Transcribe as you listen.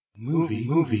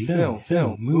movie,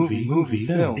 film, movie,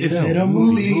 film. Is it a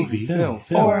movie, film,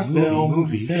 or a film?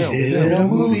 movie, film. Is it a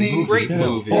movie, Great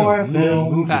movie. or a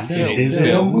film? Fascinating Is it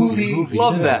a film. movie,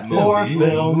 Love that movie. or a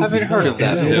film? Haven't heard of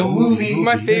that Is it a film. movie, It's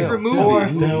my favorite or a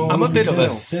movie. film? I'm a bit of a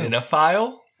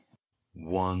cinephile.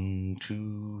 1,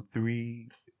 2, 3,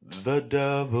 the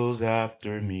devil's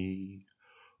after me.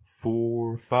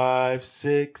 4, 5,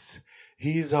 6,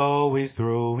 he's always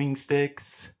throwing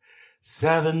sticks.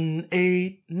 7,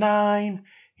 8, 9,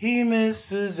 he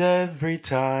misses every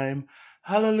time.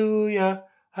 Hallelujah,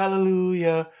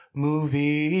 hallelujah,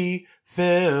 movie,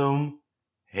 film.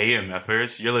 Hey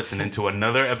MFers, you're listening to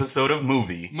another episode of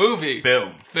Movie.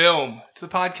 Film. Film. It's a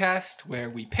podcast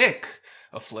where we pick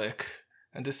a flick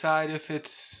and decide if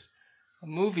it's a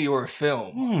movie or a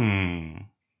film.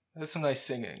 That's some nice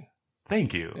singing.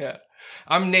 Thank you. Yeah.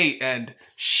 I'm Nate and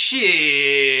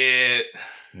shit.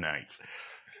 Nice.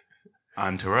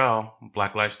 I'm Terrell,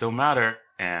 Black Lives Don't Matter,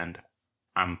 and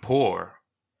I'm poor,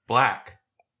 black.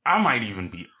 I might even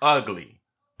be ugly,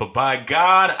 but by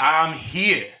God, I'm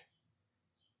here.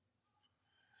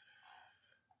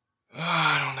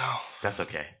 I don't know. That's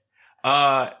okay.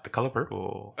 The Color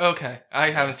Purple. Okay.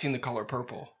 I haven't seen The Color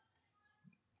Purple.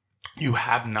 You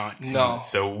have not seen No. it,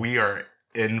 so we are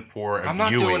in for a I'm not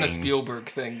viewing. doing a Spielberg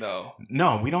thing, though.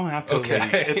 No, we don't have to. Okay.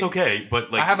 Like, it's okay, but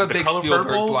like I have a The big Color Spielberg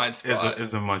Purple blind spot.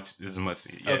 is a must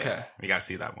see. Yeah, Okay. we gotta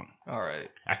see that one. All right.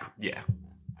 Yeah.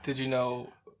 Did you know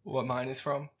what mine is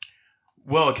from?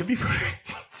 Well, it could be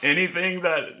anything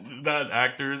that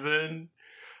actor's in.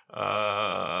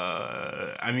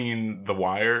 I mean, The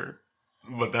Wire,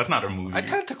 but that's not a movie. I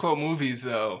tend to quote movies,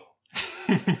 though.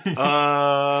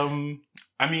 I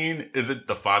mean, is it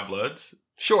The Five Bloods?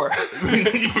 Sure.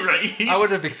 Right? I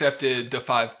would have accepted The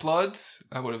Five Bloods.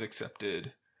 I would have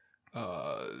accepted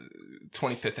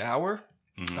 25th Hour.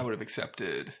 Mhm. I would have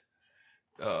accepted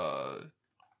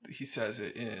he says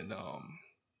it in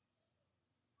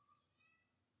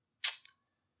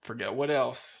forget what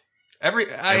else. I don't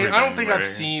Everything, think right? I've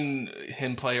seen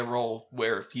him play a role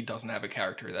where he doesn't have a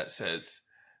character that says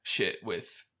shit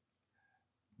with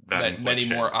many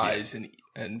inflection, more yeah. I's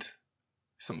and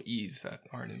some E's that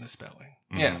aren't in the spelling.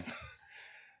 Mhm. Yeah.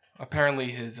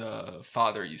 Apparently his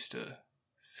father used to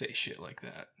say shit like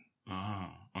that.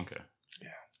 Oh, okay.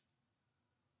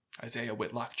 Isaiah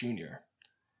Whitlock Jr.,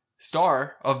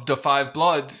 star of The Five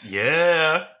Bloods.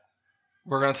 Yeah.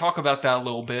 We're going to talk about that a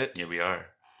little bit Yeah, we are.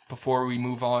 before we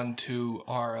move on to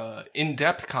our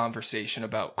in-depth conversation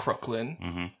about Crooklyn.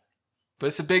 Mm-hmm. But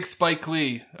it's a big Spike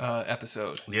Lee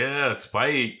episode. Yeah,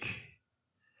 Spike.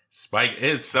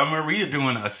 It's summer. We are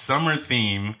doing a summer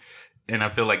theme, and I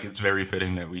feel like it's very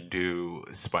fitting that we do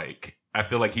Spike. I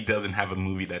feel like he doesn't have a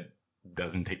movie that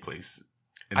doesn't take place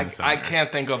in the summer. I can't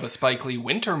think of a Spike Lee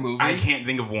winter movie. I can't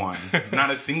think of one. Not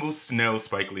a single snow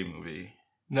Spike Lee movie.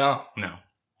 No. No.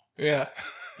 Yeah.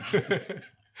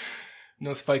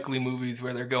 No Spike Lee movies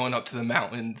where they're going up to the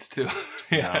mountains too.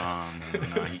 Yeah.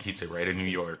 No. He keeps it right in New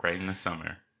York, right in the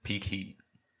summer. Peak heat.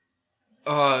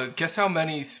 Guess how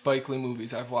many Spike Lee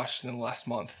movies I've watched in the last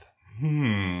month?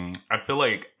 I feel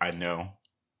like I know.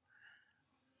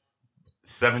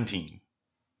 17.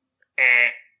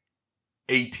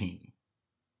 18.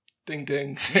 Ding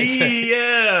ding.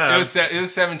 Yeah. It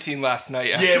was 17 last night.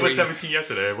 Yeah, it was 17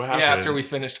 yesterday. What happened? Yeah, after we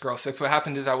finished Girl 6. What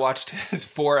happened is I watched his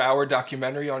 4-hour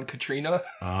documentary on Katrina.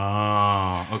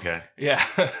 Oh, okay. Yeah.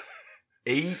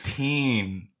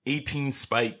 18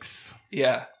 spikes.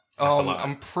 Yeah. That's a lot.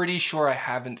 I'm pretty sure I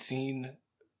haven't seen,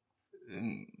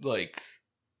 I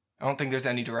don't think there's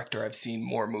any director I've seen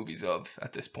more movies of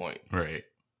at this point Right.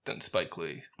 than Spike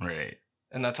Lee. Right.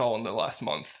 And that's all in the last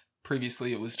month.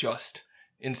 Previously, it was just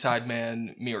Inside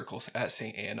Man, Miracles at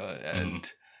St. Anna,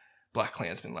 and Black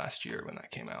Klansman last year when that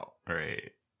came out.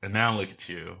 Right. And now look at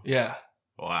you. Yeah.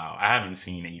 Wow. I haven't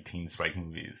seen 18 Spike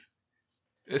movies.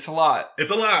 It's a lot.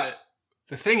 It's a lot.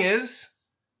 The thing is,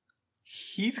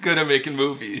 he's good at making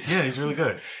movies. Yeah, he's really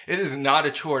good. It is not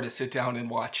a chore to sit down and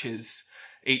watch his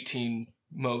 18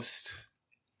 most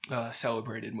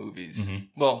celebrated movies. Mhm.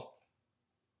 Well,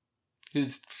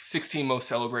 his 16 most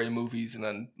celebrated movies, and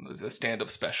then the stand-up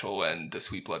special and The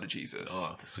Sweet Blood of Jesus.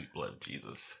 Oh, The Sweet Blood of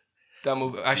Jesus. That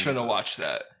movie, I shouldn't have watched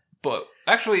that. But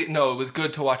actually, no, it was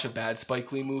good to watch a bad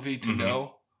Spike Lee movie to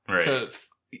know, Right. to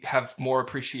have more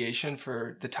appreciation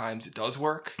for the times it does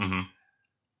work. Mm-hmm.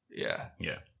 Yeah.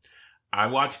 Yeah. I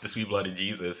watched The Sweet Blood of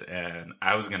Jesus, and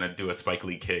I was going to do a Spike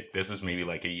Lee kick. This was maybe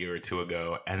like a year or two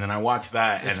ago. And then I watched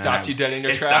that. It stopped you dead in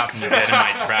your tracks? tracks? It stopped me dead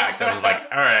in my tracks. I was like,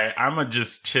 all right, I'm going to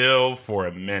just chill for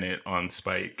a minute on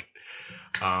Spike.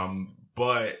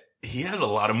 But he has a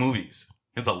lot of movies.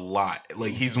 It's a lot.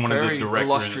 Like, he's one of the Very directors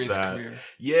illustrious that... career.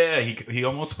 Yeah, he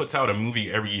almost puts out a movie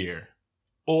every year.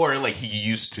 Or, like, he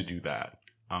used to do that.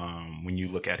 When you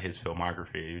look at his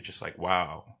filmography, you're just like,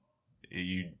 wow,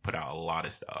 you put out a lot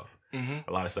of stuff. Mm-hmm.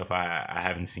 A lot of stuff I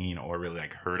haven't seen or really,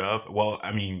 like, heard of. Well,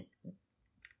 I mean,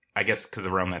 I guess because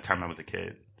around that time I was a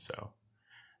kid, so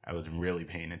I was really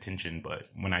paying attention. But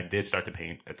when I did start to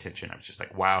pay attention, I was just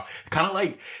like, wow. Kind of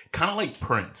like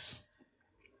Prince.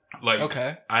 Like,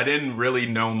 Okay. I didn't really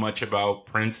know much about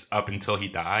Prince up until he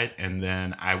died, and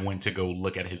then I went to go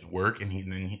look at his work,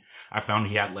 and I found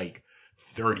he had like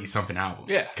 30-something albums.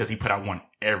 Yeah. Because he put out one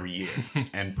every year.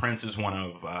 And Prince is one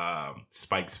of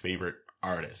Spike's favorite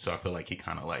artists, so I feel like he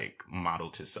kind of like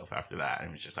modeled himself after that,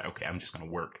 and was just like, okay, I'm just going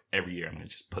to work every year. I'm going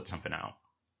to just put something out.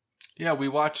 Yeah, we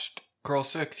watched Girl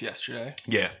 6 yesterday,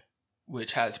 Yeah.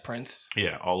 which has Prince.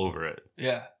 Yeah, all over it.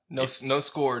 Yeah. No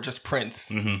score, just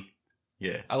Prince. Mm-hmm.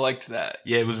 Yeah. I liked that.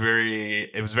 Yeah, it was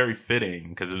very fitting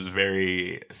because it was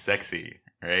very sexy,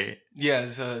 right? Yeah,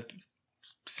 it's a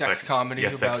sex comedy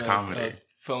about sex a comedy.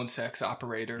 phone sex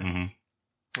operator. Mm-hmm.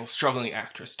 Well, struggling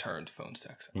actress turned phone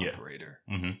sex Yeah. operator.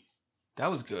 Mm-hmm.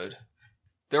 That was good.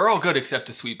 They're all good except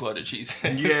the Sweet Blooded Jesus.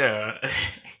 Yeah.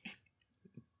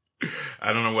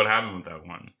 I don't know what happened with that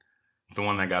one. It's the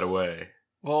one that got away.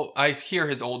 Well, I hear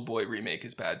his Old Boy remake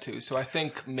is bad too, so I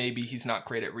think maybe he's not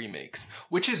great at remakes.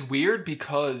 Which is weird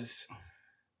because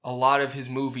a lot of his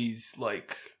movies,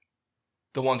 like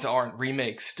the ones that aren't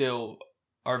remakes, still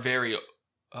are very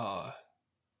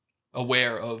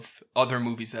aware of other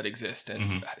movies that exist.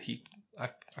 And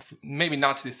maybe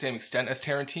not to the same extent as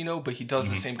Tarantino, but he does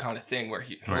the same kind of thing where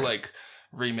he'll like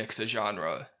remix a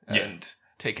genre and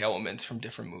take elements from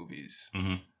different movies.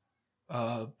 Mm-hmm.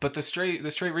 But the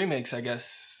straight remakes, I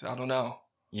guess, I don't know.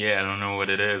 Yeah, I don't know what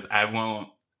it is. I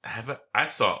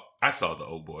saw the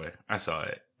Old Boy. I saw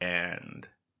it, and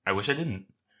I wish I didn't.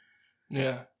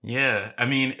 Yeah. Yeah, I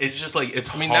mean, it's just like it's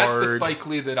hard. That's the Spike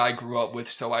Lee that I grew up with,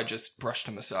 so I just brushed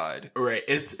him aside. Right.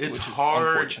 It's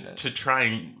hard to try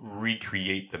and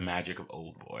recreate the magic of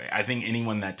Old Boy. I think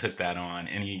anyone that took that on,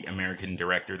 any American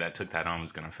director that took that on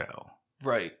was gonna fail.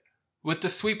 Right. With the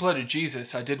Sweet Blooded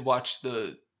Jesus, I did watch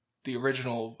the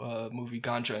original movie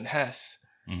Ganja and Hess.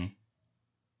 Mm-hmm.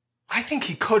 I think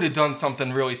he could have done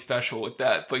something really special with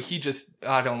that, but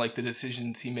I don't like the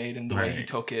decisions he made and the way he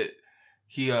took it.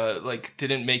 He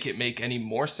didn't make it make any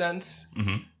more sense,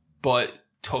 but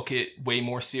took it way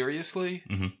more seriously.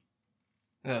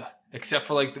 Except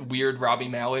for like the weird Rami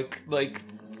Malek like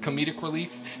comedic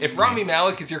relief. If Rami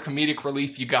Malek is your comedic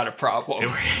relief, you got a problem.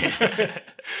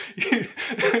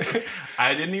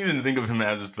 I didn't even think of him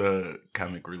as the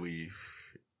comic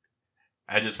relief.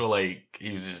 I just feel like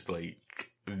he was just like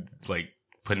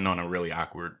putting on a really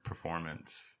awkward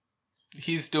performance.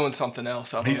 He's doing something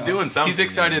else. He's doing something. He's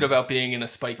excited about being in a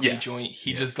Spike Lee Yes. joint.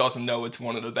 He just doesn't know it's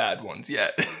one of the bad ones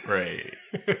yet. Right.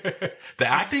 The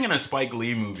acting in a Spike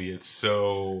Lee movie, it's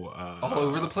so... all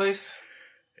over the place?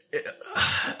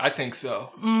 I think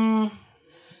so.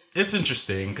 It's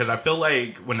interesting because I feel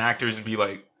like when actors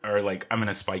are like, I'm in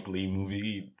a Spike Lee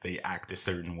movie, they act a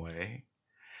certain way.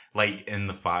 Like in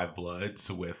The Five Bloods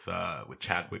with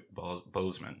Chadwick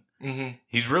Boseman. Mm-hmm.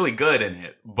 He's really good in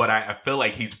it, but I feel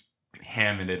like he's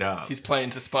hamming it up. He's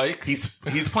playing to Spike? He's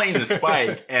playing to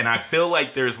Spike, and I feel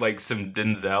like there's like some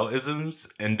Denzel-isms,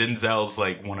 and Denzel's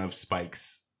like one of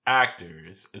Spike's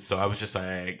actors. So I was just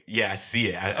like, yeah, I see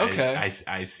it.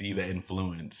 I see the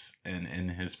influence in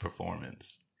his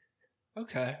performance.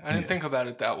 Okay. I didn't think about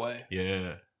it that way.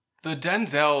 Yeah. The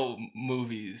Denzel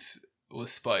movies with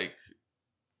Spike,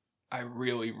 I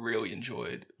really, really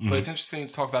enjoyed. But it's interesting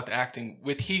to talk about the acting.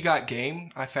 With He Got Game,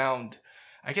 I found,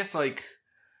 I guess, like,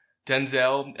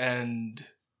 Denzel and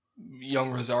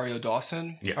young Rosario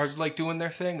Dawson are, like, doing their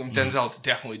thing. I mean, Denzel's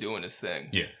definitely doing his thing.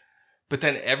 Yeah. But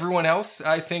then everyone else,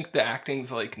 I think the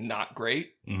acting's, like, not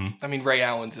great. I mean, Ray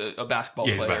Allen's a basketball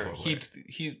player.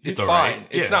 It's fine. Right.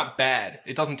 It's not bad.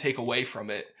 It doesn't take away from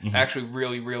it. I actually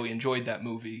really, really enjoyed that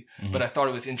movie. But I thought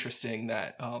it was interesting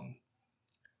that,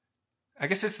 I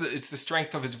guess it's the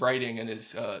strength of his writing and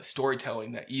his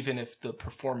storytelling that even if the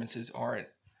performances aren't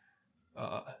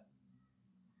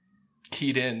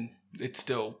keyed in, it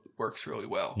still works really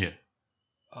well. Yeah.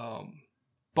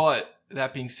 But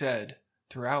that being said,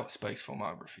 throughout Spike's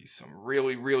filmography, some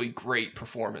really, really great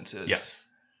performances. Yes.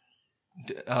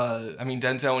 I mean,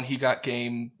 Denzel and He Got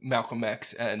Game, Malcolm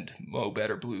X, and Mo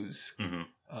Better Blues. I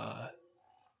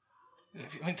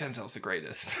mean, Denzel's the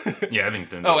greatest. Yeah, I think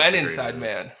Denzel. Oh, and Inside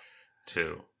Man.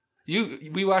 Too.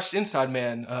 We watched Inside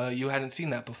Man. You hadn't seen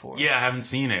that before. Yeah, I haven't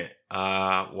seen it.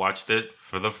 Watched it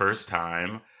for the first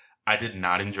time. I did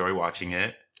not enjoy watching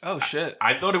it. Oh shit!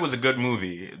 I thought it was a good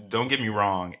movie. Don't get me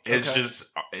wrong. It's Okay.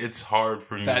 just it's hard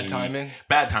for me. Bad timing.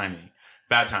 Bad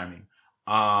timing.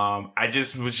 I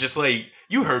just was just like,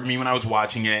 you heard me when I was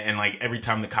watching it, and like every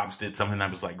time the cops did something that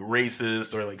was like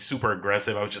racist or like super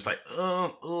aggressive, I was just like,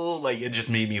 like it just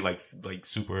made me like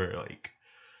super like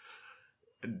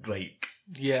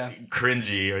Yeah.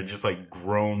 cringy or just like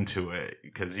groan to it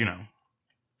because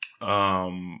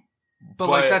But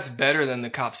like that's better than the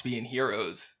cops being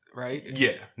heroes, right?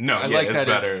 yeah, no, I yeah, like it's that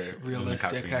better it's than the cops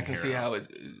realistic. being I can a see hero. how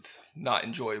it's not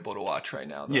enjoyable to watch right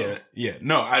now. Though. Yeah.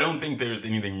 No, I don't think there's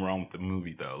anything wrong with the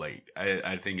movie though. Like,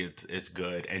 I think it's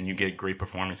good, and you get great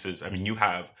performances. I mean, you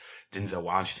have Denzel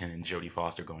Washington and Jodie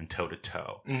Foster going toe to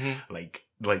toe. Like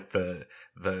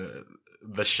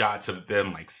the shots of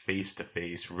them like face to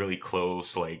face, really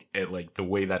close. Like the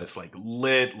way that it's like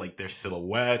lit, like their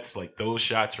silhouettes. Like those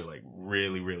shots are like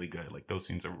really, really good. Like those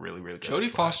scenes are really, really good. Jodie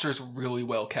Foster's really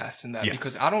well cast in that Yes.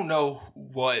 because I don't know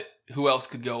who else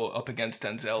could go up against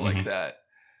Denzel like that,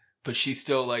 but she's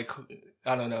still like,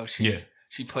 I don't know.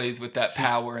 She plays with that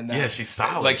power and that. Yeah, she's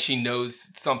solid. Like she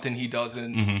knows something he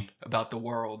doesn't about the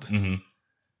world.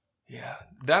 Yeah.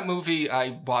 That movie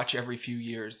I watch every few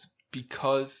years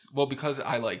because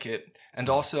I like it. And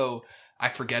also I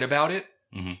forget about it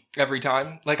every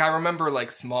time. Like I remember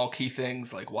like small key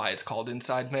things like why it's called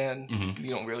Inside Man.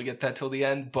 You don't really get that till the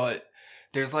end, but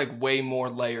there's like way more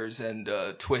layers and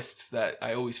twists that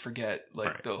I always forget.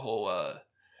 Like the whole,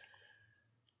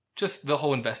 just the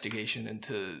whole investigation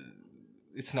into,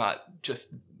 it's not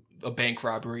just a bank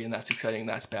robbery and that's exciting and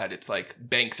that's bad. It's like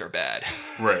banks are bad.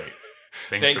 Right.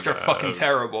 Banks are fucking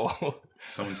terrible.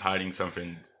 Someone's hiding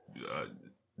something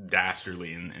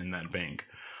dastardly in that bank.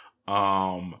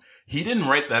 He didn't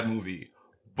write that movie,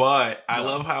 but I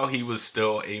love how he was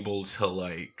still able to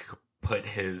like put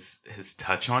his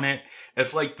touch on it.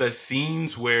 It's like the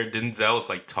scenes where Denzel is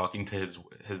like talking to his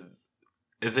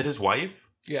is it his wife?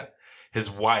 Yeah. His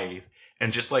wife,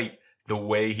 and just like the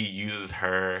way he uses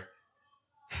her,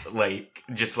 like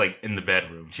just like in the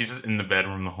bedroom. She's just in the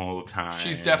bedroom the whole time.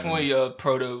 She's definitely a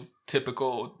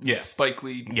prototypical Spike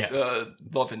Lee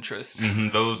love interest.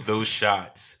 Those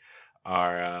shots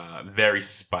are very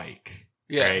Spike.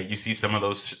 Yeah. Right? You see some of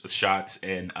those shots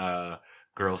in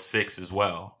Girl 6 as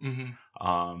well.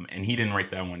 And he didn't write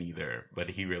that one either,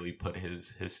 but he really put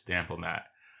his stamp on that.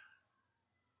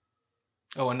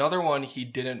 Oh, another one he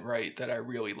didn't write that I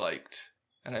really liked,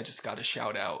 and I just got to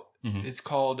shout out. It's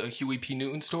called A Huey P.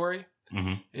 Newton Story.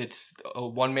 It's a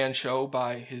one-man show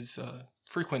by his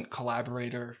frequent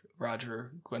collaborator,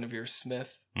 Roger Guinevere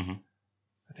Smith. I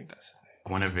think that's his name.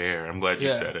 Guinevere. I'm glad you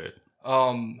said it.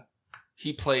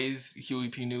 He plays Huey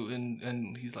P. Newton,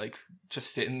 and he's like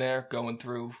just sitting there going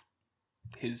through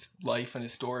his life and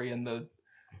his story and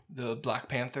the Black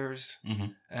Panthers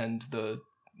and the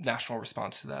national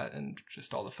response to that and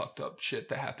just all the fucked up shit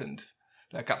that happened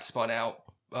that got spun out,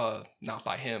 not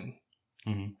by him.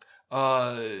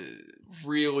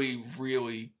 Really,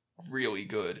 really, really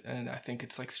good. And I think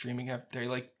it's like streaming.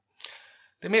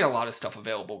 They made a lot of stuff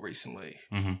available recently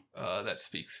that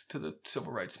speaks to the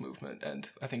civil rights movement, and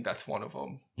I think that's one of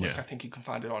them. Like, I think you can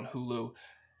find it on Hulu,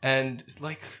 and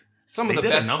like some of the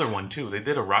best. They did another one too. They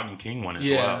did a Rodney King one as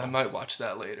well. Yeah, I might watch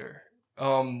that later.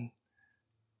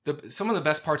 Some of the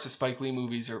best parts of Spike Lee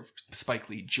movies are Spike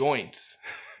Lee joints.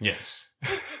 Yes.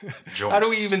 Joints. How do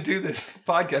we even do this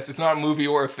podcast? It's not a movie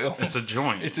or a film. It's a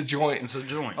joint. It's a joint. It's a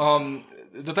joint. Some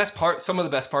of the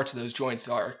best parts of those joints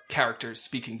are characters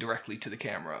speaking directly to the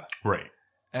camera. Right.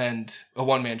 And a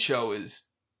one-man show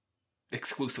is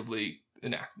exclusively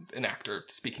an actor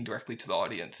speaking directly to the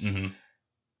audience.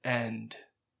 And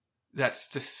that's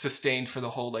just sustained for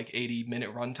the whole like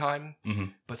 80-minute runtime.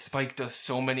 But Spike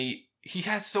does he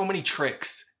has so many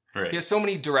tricks. Right. He has so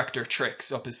many director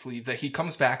tricks up his sleeve that he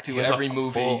comes back to every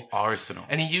movie. Full arsenal.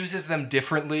 And he uses them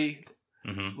differently.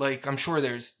 Like, I'm sure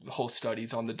there's whole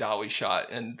studies on the dolly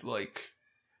shot, and like,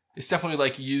 it's definitely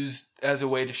like used as a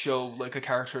way to show like a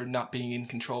character not being in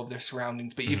control of their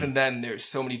surroundings. But even then, there's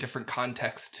so many different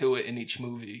contexts to it in each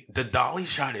movie. The dolly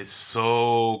shot is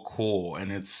so cool,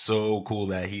 and it's so cool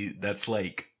that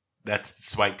that's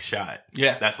Spike's shot.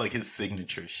 Yeah. That's like his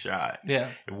signature shot. Yeah.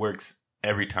 It works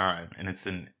every time, and it's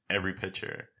in every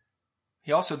picture.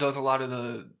 He also does a lot of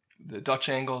the Dutch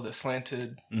angle, the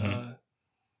slanted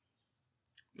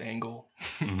angle.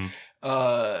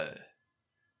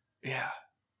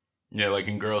 Yeah, like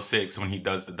in Girl 6, when he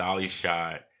does the dolly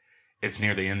shot, it's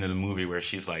near the end of the movie where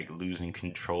she's like losing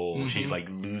control. She's like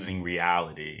losing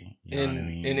reality. You know what I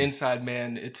mean? In Inside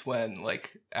Man, it's when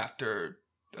like after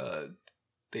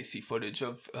they see footage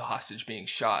of a hostage being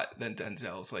shot, then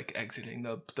Denzel's like exiting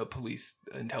the police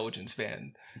intelligence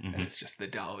van, and it's just the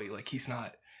dolly. Like he's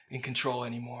not in control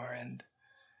anymore, and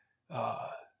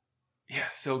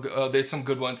so there's some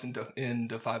good ones in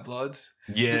Da 5 Bloods.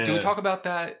 Yeah. Do we talk about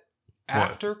that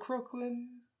after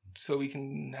Crooklyn so we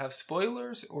can have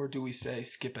spoilers, or do we say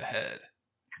skip ahead?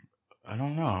 I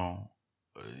don't know.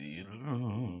 What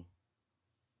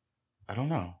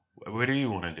do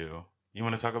you want to do? You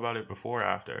want to talk about it before or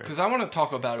after? Because I want to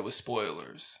talk about it with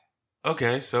spoilers.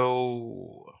 Okay,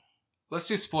 so... Let's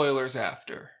do spoilers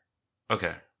after.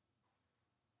 Okay.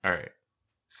 All right.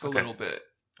 Just a little bit.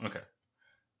 Okay.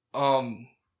 I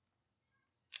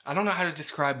don't know how to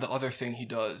describe the other thing he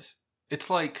does. It's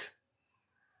like...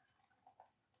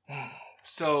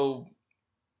 So,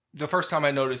 the first time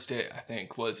I noticed it, I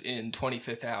think, was in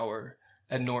 25th Hour.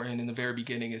 Ed Norton, in the very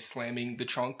beginning, is slamming the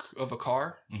trunk of a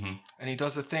car. Mm-hmm. And he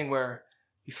does a thing where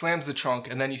he slams the trunk,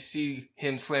 and then you see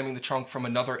him slamming the trunk from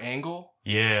another angle.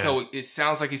 Yeah. So it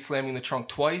sounds like he's slamming the trunk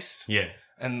twice. Yeah.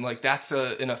 And, like, that's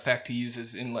an effect he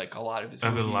uses in, like, a lot of his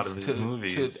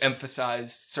movies. To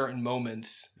emphasize certain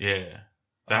moments. Yeah.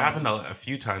 That happened a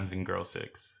few times in Girl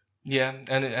 6. Yeah,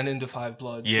 and in Da 5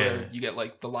 Bloods, where you get,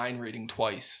 like, the line reading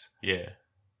twice. Yeah.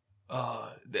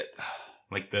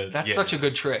 That's such a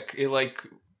good trick. It, like,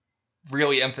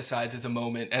 really emphasizes a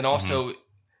moment. And also,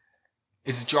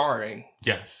 it's jarring.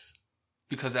 Yes.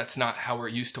 Because that's not how we're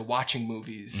used to watching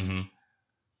movies. Mm-hmm.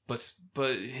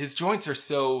 But his joints are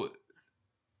so...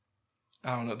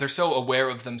 I don't know. They're so aware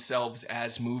of themselves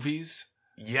as movies.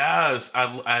 Yes,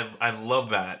 I love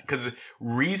that, because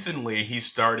recently he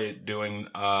started doing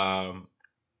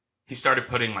he started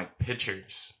putting like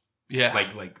pictures,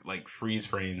 like freeze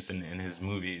frames in his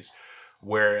movies,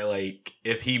 where like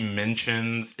if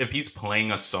he's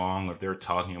playing a song, or if they're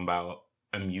talking about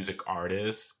a music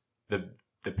artist, the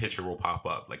picture will pop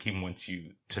up. Like he wants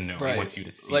you to know, he wants you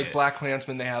to see. Like it. Black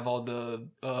Klansman, they have all the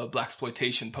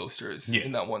blaxploitation posters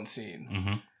in that one scene.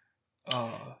 Mm-hmm.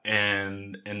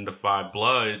 And in The 5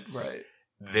 Bloods,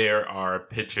 there are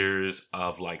pictures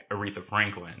of like Aretha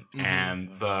Franklin and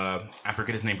I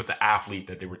forget his name, but the athlete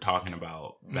that they were talking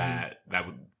about that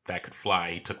could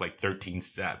fly. He took like 13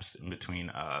 steps in between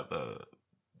the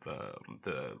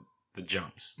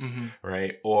jumps,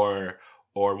 right? Or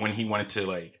when he wanted to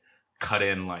like cut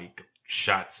in like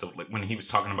shots of like when he was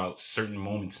talking about certain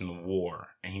moments in the war,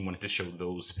 and he wanted to show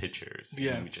those pictures. And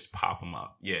he would just pop them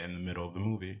up, in the middle of the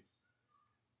movie.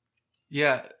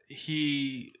 Yeah,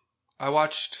 I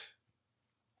watched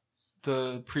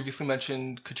the previously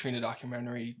mentioned Katrina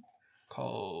documentary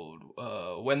called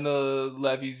When the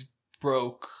Levees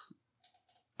Broke,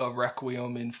 a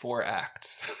Requiem in 4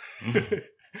 Acts.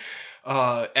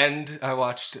 And I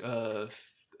watched 4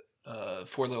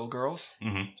 Little Girls,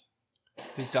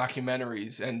 his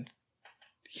documentaries, and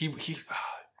he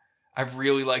I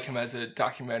really like him as a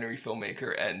documentary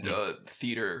filmmaker and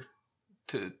theater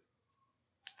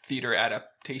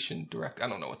adaptation direct. I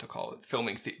don't know what to call it.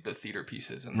 Filming the theater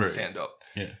pieces and the stand up.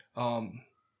 Yeah.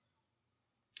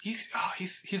 He's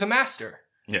a master.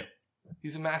 Yeah.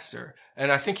 He's a master. And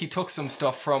I think he took some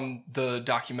stuff from the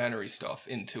documentary stuff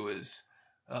into his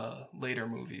later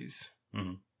movies.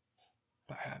 Mm-hmm.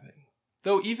 By having.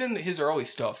 Though even his early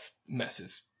stuff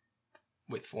messes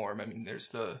with form. I mean,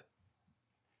 there's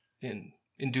in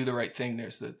Do the Right Thing,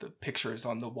 there's the pictures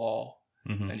on the wall.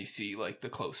 And you see like the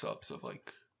close-ups of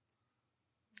like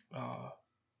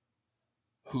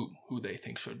who they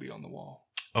think should be on the wall.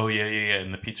 Oh yeah,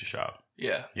 in the pizza shop.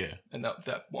 Yeah. And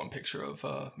that one picture of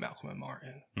Malcolm and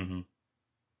Martin. Yo,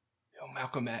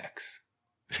 Malcolm X.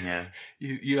 Yeah.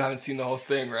 you haven't seen the whole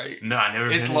thing, right? No, I never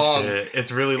finished it.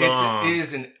 It's really long. It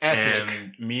is an epic.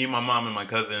 And me, my mom, and my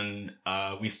cousin,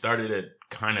 we started it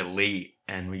kind of late,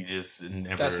 and we just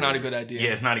never... That's not a good idea.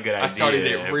 Yeah, it's not a good idea. I started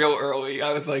it real early.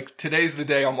 I was like, today's the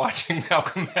day I'm watching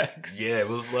Malcolm X. Yeah, it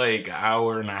was like an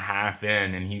hour and a half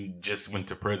in, and he just went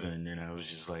to prison, and I was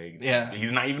just like,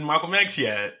 he's not even Malcolm X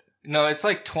yet. No, it's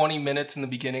like 20 minutes in the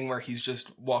beginning where he's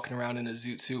just walking around in a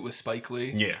zoot suit with Spike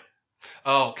Lee. Yeah.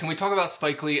 Oh, can we talk about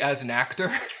Spike Lee as an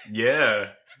actor?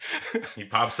 Yeah. He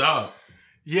pops up.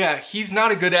 Yeah, he's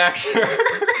not a good actor.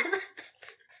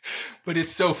 But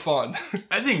it's so fun.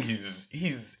 I think he's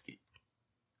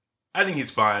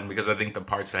fine, because I think the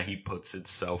parts that he puts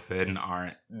itself in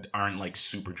aren't like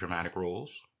super dramatic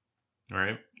roles.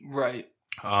 Right? Right.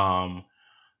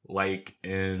 Like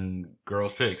in Girl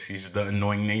 6, he's the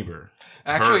annoying neighbor.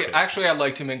 Actually, I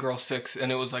liked him in Girl 6,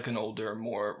 and it was like an older,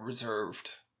 more reserved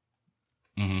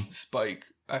Spike.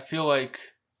 I feel like,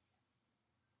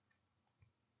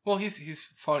 well, he's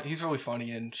fun. He's really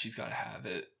funny, and She's Gotta Have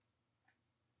It.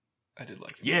 I did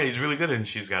like him. Yeah, he's really good in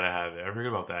She's Gotta Have It. I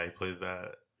forget about that. He plays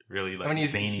that really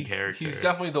zany character. He's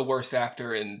definitely the worst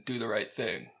actor in Do the Right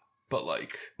Thing, but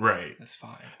like, right, that's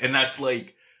fine. And that's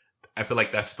like, I feel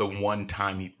like that's the one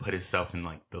time he put himself in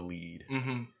like the lead,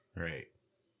 right?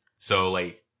 So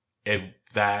like, if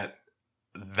that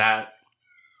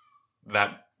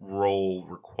role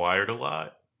required a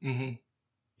lot,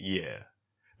 yeah.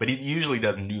 But he usually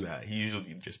doesn't do that. He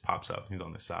usually just pops up. He's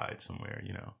on the side somewhere,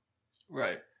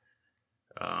 Right.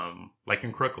 Like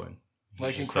in Crooklyn.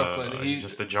 He's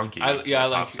just a junkie.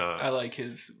 I like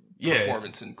his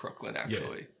performance in Crooklyn,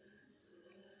 actually. Yeah.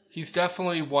 He's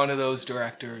definitely one of those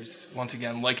directors, once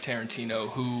again, like Tarantino,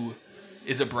 who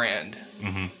is a brand.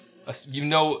 You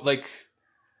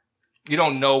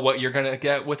don't know what you're going to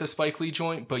get with a Spike Lee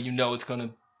joint, but you know it's going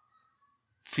to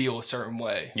feel a certain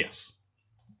way. Yes.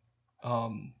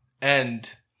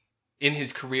 And in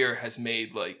his career has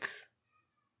made like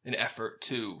an effort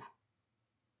to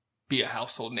be a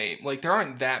household name. Like, there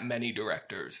aren't that many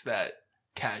directors that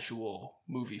casual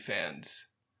movie fans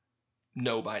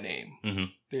know by name.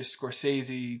 There's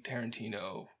Scorsese,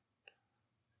 Tarantino,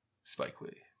 Spike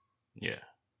Lee. Yeah.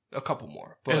 A couple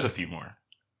more. But there's a few more.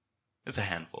 It's a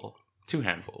handful. 2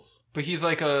 handfuls. But he's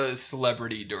like a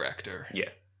celebrity director. Yeah.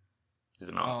 He's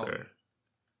an author.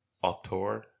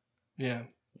 Auteur? Yeah.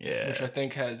 Yeah. Which I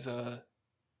think has, I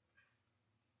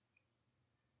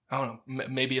don't know,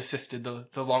 maybe assisted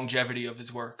the longevity of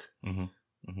his work. I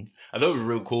thought it was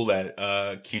real cool that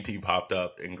QT popped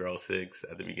up in Girl 6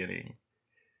 at the beginning.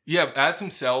 Yeah, as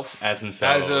himself. As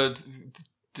a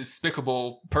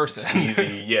despicable person. As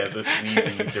a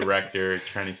sleazy director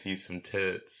trying to see some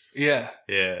tits. Yeah.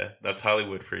 Yeah, that's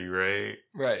Hollywood for you, right?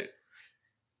 Right.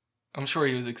 I'm sure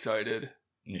he was excited.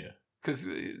 Yeah. Because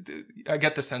I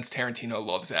get the sense Tarantino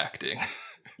loves acting.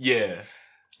 Yeah.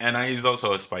 And he's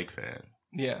also a Spike fan.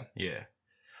 Yeah. Yeah.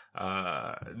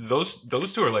 Those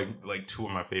 2 are like 2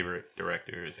 of my favorite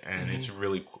directors, and it's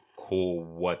really cool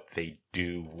what they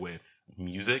do with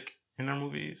music in their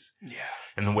movies. Yeah.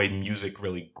 And the way music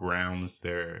really grounds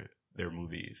their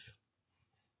movies.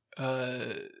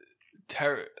 The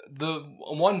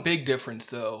one big difference,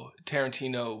 though,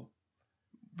 Tarantino,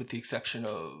 with the exception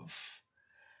of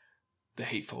The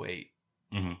Hateful Eight,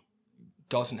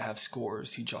 doesn't have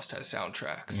scores. He just has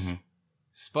soundtracks.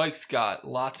 Spike's got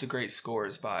lots of great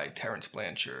scores by Terrence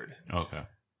Blanchard. Okay.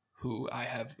 Who I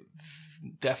have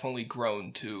definitely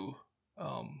grown to.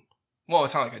 Well,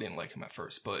 it's not like I didn't like him at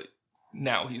first, but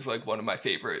now he's like one of my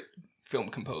favorite film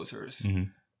composers. Yeah.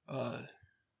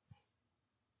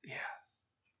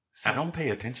 So, I don't pay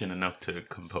attention enough to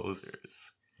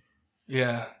composers.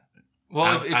 Yeah.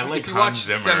 Well, if you watch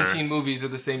 17 movies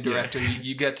of the same director,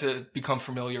 you get to become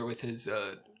familiar with his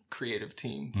creative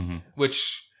team.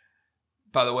 Which,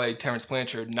 by the way, Terrence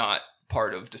Blanchard, not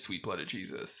part of The Sweet Blood of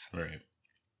Jesus. Right.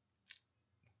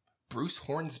 Bruce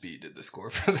Hornsby did the score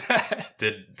for that.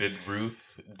 Did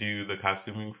Ruth do the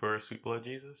costuming for Sweet Blood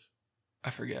Jesus? I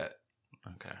forget.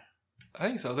 Okay. I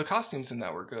think so. The costumes in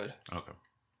that were good. Okay.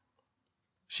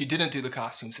 She didn't do the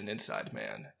costumes in Inside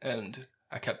Man, and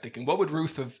I kept thinking, what would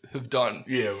Ruth have done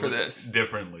for this?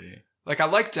 Differently. Like, I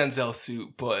like Denzel's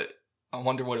suit, but I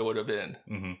wonder what it would have been.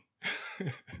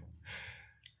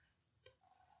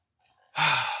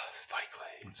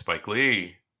 Spike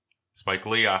Lee,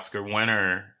 Oscar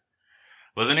winner.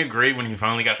 Wasn't it great when he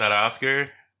finally got that Oscar?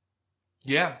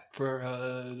 Yeah, for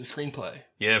the screenplay.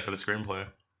 Yeah, for the screenplay.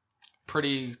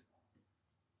 Pretty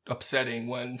upsetting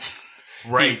when...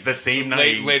 Right, the same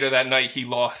night. Later that night, he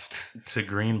lost to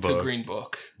Green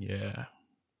Book. Yeah.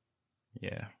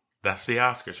 Yeah. That's the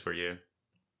Oscars for you.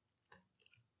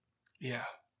 Yeah.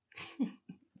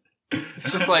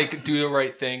 It's just like Do the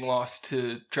Right Thing lost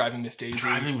to Driving Miss Daisy.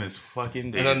 Driving Miss fucking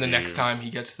Daisy. And then the next time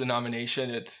he gets the nomination,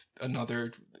 it's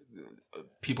another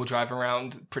people drive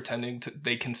around pretending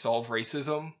they can solve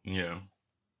racism. Yeah.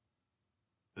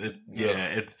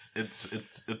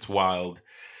 It's wild.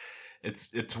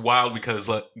 It's wild because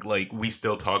like we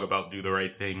still talk about Do the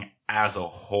Right Thing as a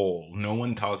whole. No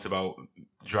one talks about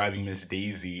Driving Miss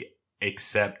Daisy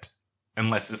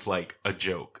unless it's like a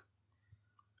joke.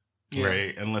 Yeah.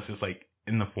 Right? Unless it's like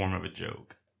in the form of a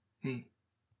joke.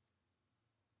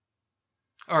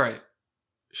 All right.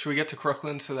 Should we get to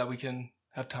Crooklyn so that we can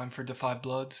have time for Defy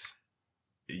Bloods?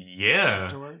 Yeah.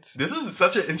 Afterwards? This is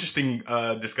such an interesting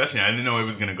discussion. I didn't know it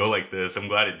was going to go like this. I'm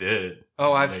glad it did.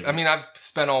 Oh, I've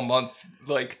spent all month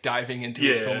like diving into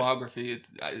his filmography.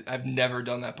 I've never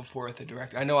done that before with a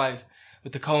director. I know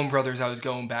with the Coen brothers, I was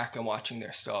going back and watching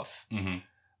their stuff.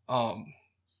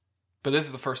 But this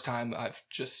is the first time I've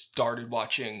just started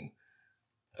watching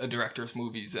a director's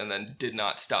movies and then did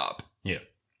not stop. Yeah.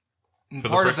 For part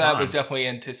the of first that time. was definitely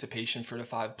anticipation for the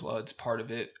Five Bloods. Part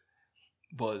of it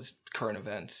was current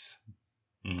events.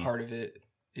 Mhm. Part of it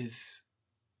is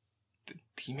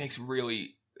he makes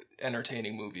really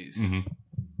entertaining movies Mhm.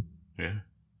 Yeah.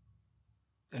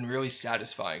 and really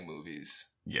satisfying movies.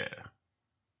 Yeah.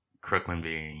 Crooklyn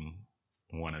being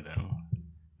one of them.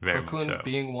 Very Brooklyn much so.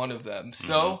 being one of them.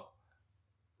 So,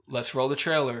 let's roll the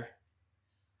trailer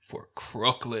for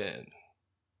Crooklyn.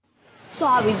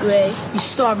 Sorry, Greg. You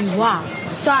sorry why?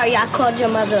 Sorry I called your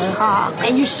mother a hog.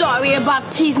 And you sorry about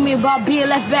teasing me about being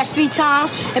left back 3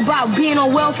 times, about being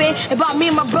on welfare, about me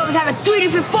and my brothers having 3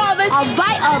 different fathers? All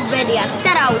right already. I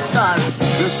said I was sorry.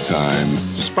 This time,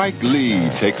 Spike Lee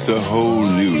takes a whole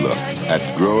new look at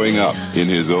growing up in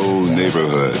his old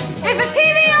neighborhood. Is the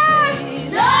TV on?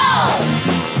 No!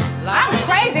 I'm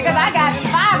crazy because I got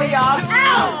 5 of y'all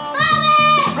Ow!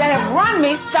 that have run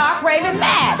me stark raving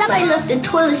mad. Somebody lifted the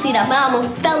toilet seat up and I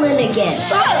almost fell in again.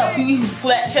 Shut up, you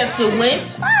flat-chested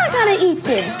wench. Why I gotta eat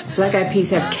this? Black eyed peas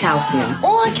have calcium.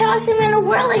 All the calcium in the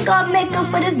world ain't gonna make up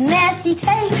for this nasty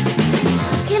taste.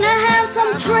 Can I have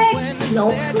some tricks?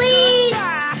 No, please.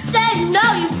 Said no,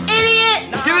 you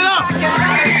idiot. Give it up!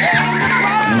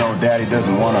 You know, Daddy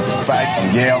doesn't want to fight or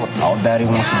yell. All Daddy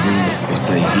wants to do is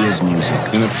play his music.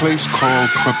 In a place called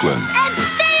Crooklyn, And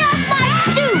stay off my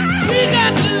tooth.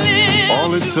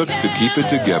 all it took to keep it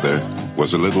together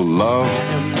was a little love,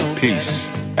 peace,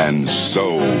 and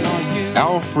soul.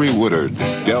 Alfre Woodard,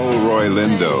 Delroy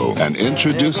Lindo, and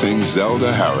introducing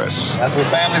Zelda Harris. That's what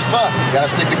family's for. You gotta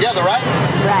stick together, right?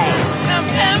 Right.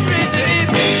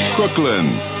 Crooklyn,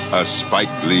 a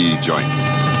Spike Lee joint.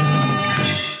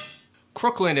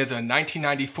 Crooklyn is a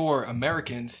 1994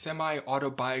 American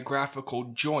semi-autobiographical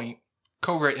joint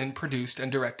co-written, produced,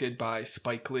 and directed by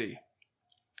Spike Lee.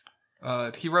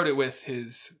 He wrote it with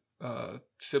his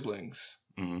siblings,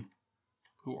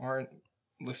 who aren't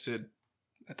listed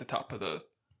at the top of the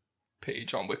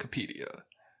page on Wikipedia.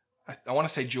 I want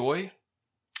to say Joy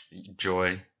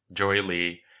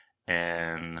Lee,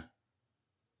 and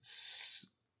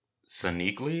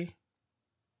Sonique Lee.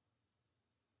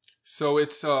 So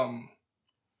it's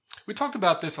we talked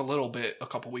about this a little bit a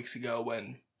couple weeks ago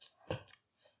when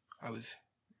I was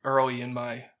early in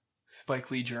my Spike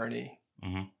Lee journey,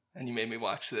 and you made me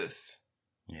watch this.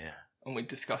 Yeah, and we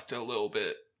discussed it a little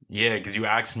bit. Yeah, because you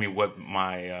asked me what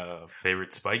my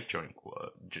favorite Spike joint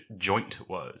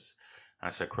was. I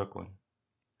said Crooklyn.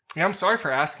 Yeah, I'm sorry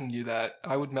for asking you that.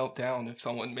 I would melt down if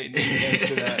someone made me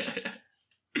answer that.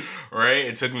 Right?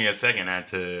 It took me a second. I had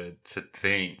to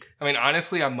think. I mean,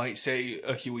 honestly, I might say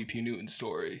a Huey P. Newton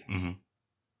story.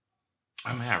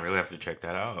 Oh man, I really have to check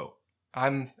that out.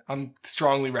 I'm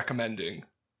strongly recommending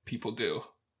people do.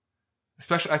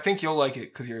 Especially, I think you'll like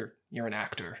it because you're an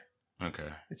actor. Okay.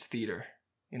 It's theater.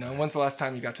 You know, when's the last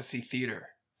time you got to see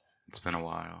theater? It's been a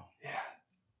while. Yeah.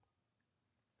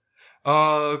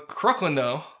 Crooklyn,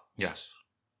 though. Yes.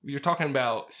 You're talking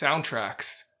about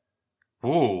soundtracks.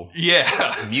 Ooh.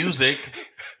 Yeah. Music.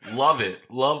 Love it.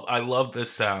 I love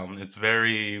this sound. It's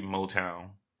very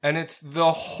Motown. And it's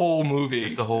the whole movie.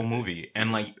 It's the whole movie.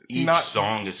 And like each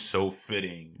song is so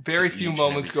fitting. Very few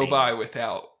moments go by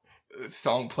without a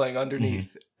song playing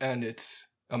underneath. And it's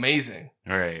amazing.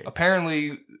 Right.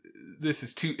 Apparently, this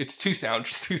is two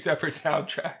separate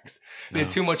soundtracks. They had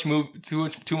too much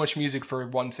music for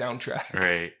one soundtrack.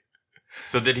 Right.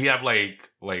 So did he have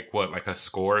like what, like a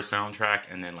score soundtrack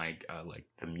and then like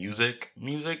the music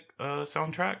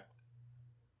soundtrack?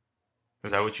 Is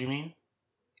that what you mean?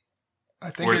 I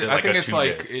think it's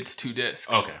like it's 2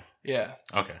 discs. Okay. Yeah.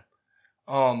 Okay.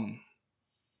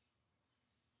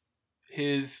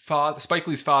 His father, Spike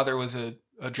Lee's father, was a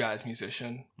jazz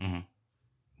musician.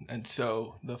 And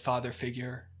so the father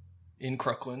figure in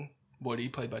Crooklyn, Woody,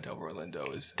 played by Delroy Lindo,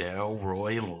 is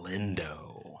Delroy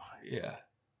Lindo. Yeah.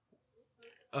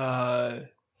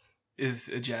 Is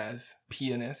a jazz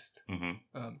pianist,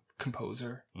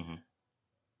 composer. I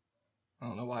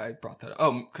don't know why I brought that up.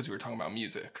 Oh, because we were talking about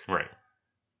music. Right.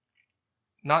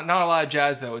 Not a lot of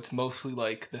jazz, though. It's mostly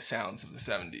like the sounds of the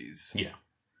 70s. Yeah.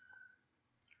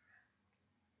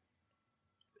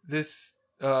 This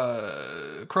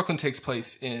Crooklyn takes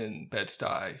place in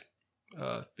Bed-Stuy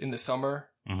in the summer.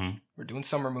 We're doing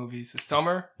summer movies. The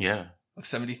summer of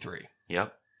 73.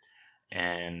 Yep.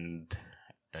 And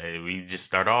we just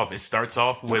start off. It starts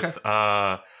off with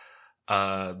the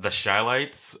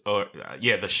Shylights.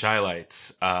 The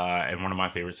Shylights. And one of my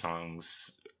favorite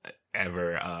songs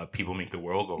ever, People Make the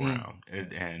World Go Round.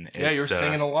 And yeah, you're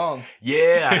singing along.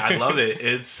 Yeah, I love it.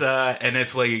 It's and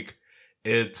it's like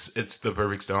it's the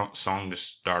perfect song to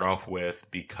start off with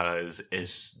because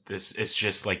it's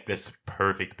just like this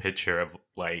perfect picture of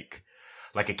like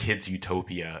like a kid's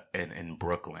utopia in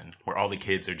Brooklyn, where all the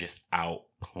kids are just out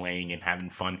playing and having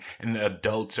fun, and the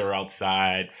adults are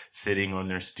outside sitting on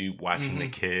their stoop watching the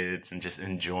kids and just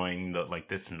enjoying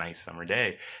this nice summer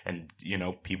day. And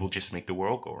people just make the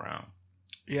world go round.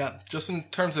 Yeah, just in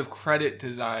terms of credit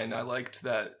design, I liked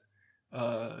that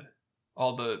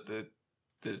all the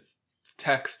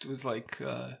text was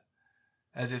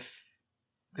as if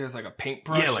there's a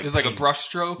paintbrush. Yeah, it was a brush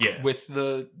stroke with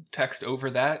the text over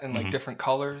that and different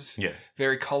colors. Yeah.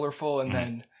 Very colorful. And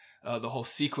then the whole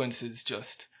sequence is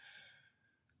just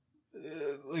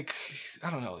I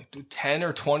don't know, 10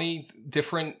 or 20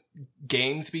 different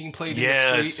games being played in the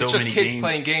street. So it's just many kids games,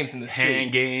 playing games in the street.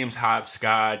 Hand games,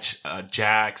 hopscotch,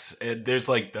 jacks. There's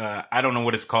I don't know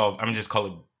what it's called. I'm just call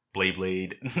it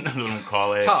Blade. That's what I'm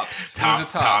call it.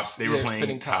 Tops. They were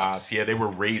playing tops. Yeah, they were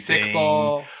racing.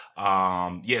 Stickball.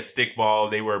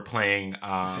 Stickball. They were playing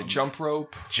jump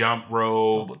rope,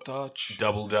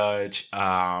 double dutch.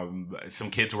 Some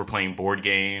kids were playing board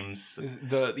games.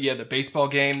 The baseball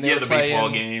game. Baseball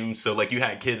game. So you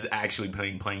had kids actually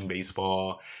playing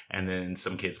baseball, and then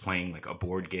some kids playing a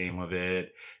board game of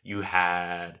it. You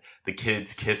had the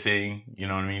kids kissing. You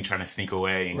know what I mean? Trying to sneak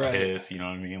away and kiss. You know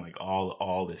what I mean?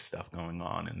 All this stuff going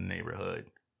on in the neighborhood.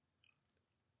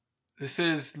 This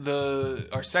is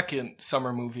our second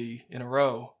summer movie in a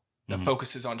row that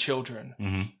focuses on children.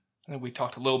 Mm-hmm. And we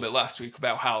talked a little bit last week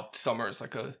about how summer is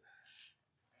a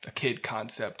kid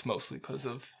concept, mostly because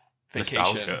of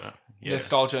vacation.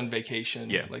 Nostalgia and vacation.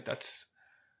 Yeah. That's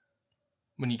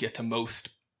when you get to most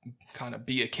kind of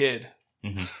be a kid.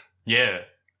 Mm-hmm. Yeah.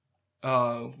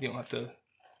 You don't have to,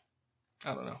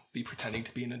 I don't know, be pretending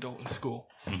to be an adult in school.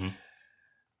 Mm-hmm.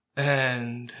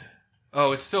 And...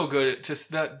 oh, it's so good.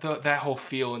 Just that whole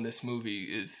feel in this movie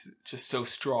is just so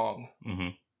strong. Mm-hmm.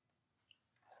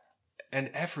 And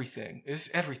everything. This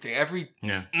is going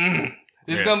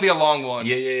to be a long one.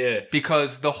 Yeah.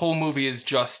 Because the whole movie is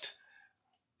just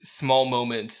small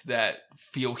moments that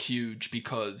feel huge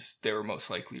because they were most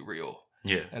likely real.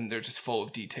 Yeah. And they're just full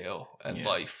of detail and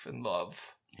life and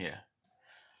love. Yeah.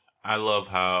 I love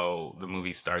how the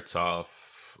movie starts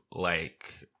off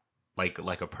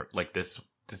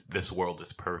this world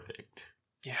is perfect.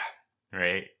 Yeah.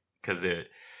 Right? Because it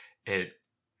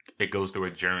goes through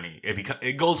a journey.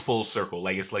 It goes full circle.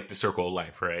 It's the circle of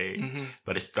life, right? Mm-hmm.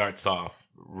 But it starts off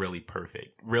really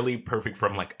perfect. Really perfect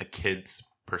from a kid's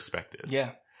perspective.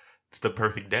 Yeah. It's the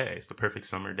perfect day. It's the perfect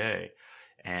summer day.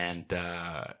 And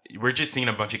we're just seeing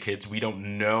a bunch of kids. We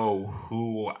don't know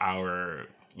who our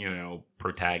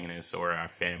protagonist or our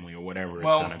family or whatever it's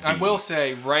going to be. I will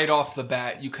say right off the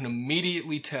bat, you can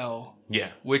immediately tell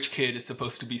which kid is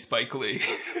supposed to be Spike Lee.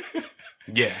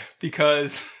 Yeah.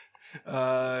 Because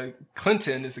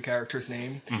Clinton is the character's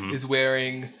name, is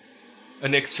wearing a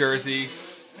Knicks jersey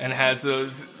and has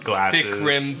those glasses.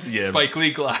 Thick-rimmed Spike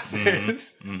Lee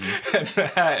glasses. Mm-hmm. And the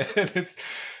hat. And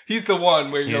he's the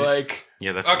one where you're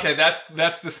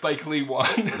that's the Spike Lee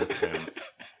one. That's him.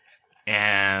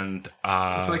 And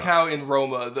it's how in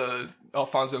Roma, the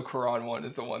Alfonso Cuarón one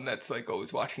is the one that's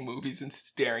always watching movies and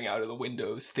staring out of the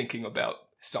windows thinking about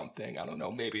something. I don't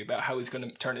know, maybe about how he's going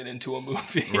to turn it into a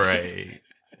movie. Right.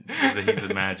 He's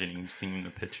imagining seeing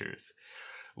the pictures.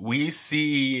 We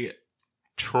see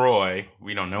Troy.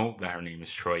 We don't know that her name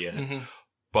is Troy yet. Mm-hmm.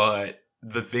 But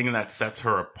the thing that sets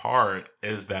her apart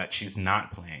is that she's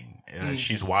not playing.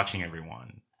 She's watching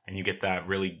everyone. And you get that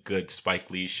really good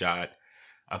Spike Lee shot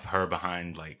of her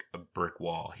behind a brick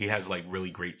wall. He has really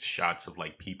great shots of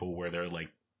people where they're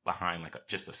behind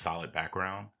just a solid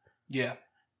background. Yeah.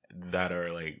 That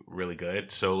are really good.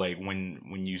 So when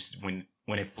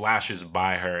it flashes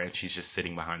by her and she's just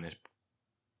sitting behind this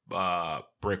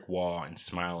brick wall and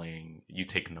smiling, you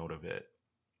take note of it.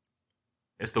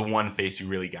 It's the one face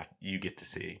you get to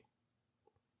see.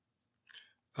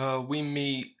 We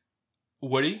meet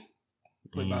Woody,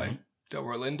 played by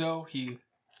Delroy Lindo. He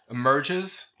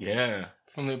emerges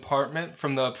from the apartment,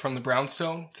 from the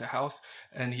brownstone. It's a house,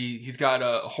 and he's got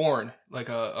a horn,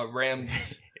 a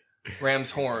ram's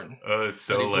horn.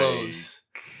 So that he blows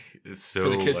so for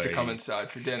the kids to come inside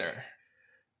for dinner.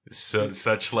 So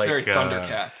such it's very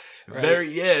Thundercats. Right?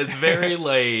 It's very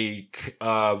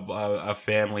a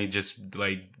family just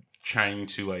trying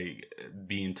to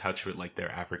be in touch with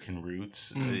their African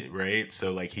roots, right?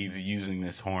 So he's using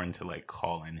this horn to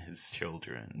call in his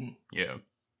children. Yeah.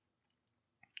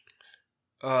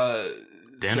 Dinner.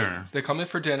 So they come in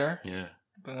for dinner. Yeah.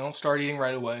 But they don't start eating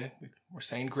right away. We're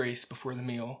saying grace before the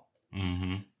meal.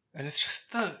 Mm-hmm. And it's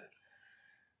just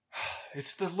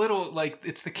it's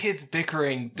the kids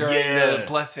bickering during the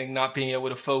blessing, not being able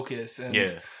to focus. And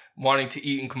wanting to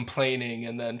eat and complaining,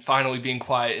 and then finally being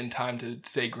quiet in time to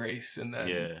say grace, and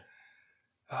then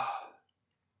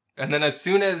and then as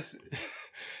soon as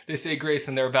they say grace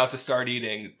and they're about to start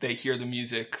eating, they hear the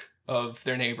music of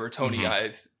their neighbor Tony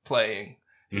Eyes playing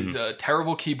his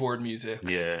terrible keyboard music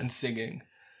and singing.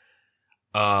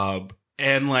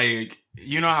 And like,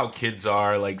 you know how kids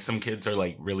are, like some kids are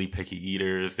like really picky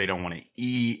eaters. They don't want to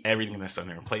eat everything that's on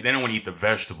their plate. They don't want to eat the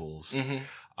vegetables.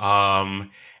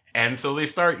 And so they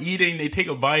start eating, they take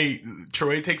a bite.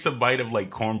 Troy takes a bite of like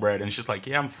cornbread and it's just like,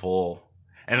 yeah, I'm full.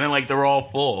 And then like they're all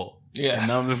full. Yeah. And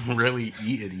none of them really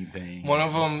eat anything. One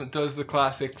of them does the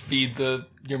classic feed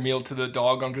your meal to the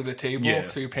dog under the table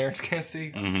so your parents can't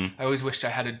see. I always wished I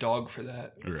had a dog for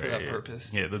that, for that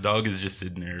purpose. Yeah, the dog is just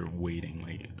sitting there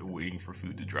waiting for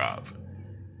food to drop.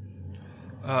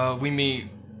 We meet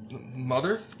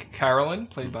mother, Carolyn,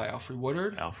 played by Alfre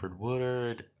Woodard. Alfre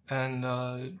Woodard.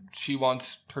 And she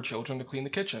wants her children to clean the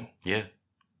kitchen. Yeah.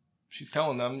 She's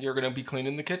telling them, you're going to be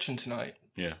cleaning the kitchen tonight.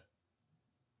 Yeah.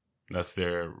 That's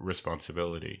their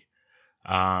responsibility.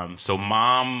 So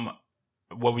mom,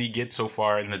 what we get so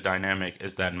far in the dynamic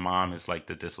is that mom is like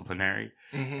the disciplinary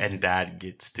and dad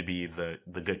gets to be the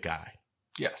good guy.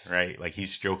 Yes. Right? Like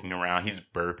he's joking around. He's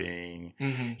burping.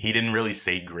 He didn't really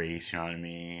say grace. You know what I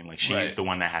mean? Like she's the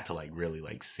one that had to like really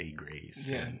like say grace.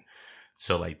 Yeah. And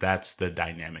so like that's the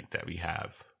dynamic that we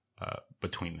have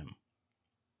between them.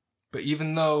 But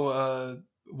even though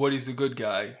Woody's a good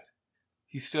guy,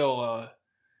 he still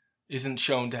isn't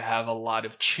shown to have a lot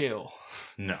of chill.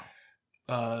 No.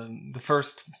 The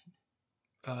first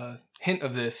hint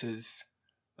of this is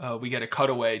we get a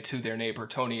cutaway to their neighbor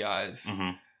Tony Eyes.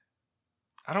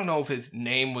 I don't know if his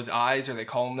name was Eyes or they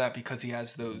call him that because he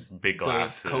has those big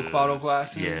glasses, Coke bottle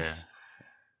glasses. Yeah.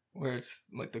 Where it's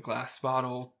like the glass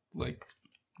bottle, like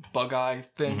bug eye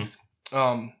things.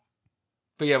 But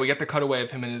yeah, we get the cutaway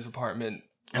of him in his apartment.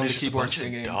 And there's just a bunch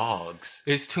of dogs.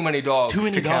 It's too many dogs. Too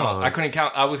many dogs. Count. I couldn't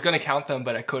count. I was going to count them,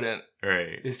 but I couldn't.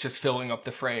 Right. It's just filling up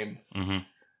the frame.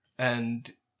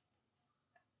 And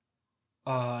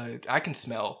I can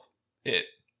smell it.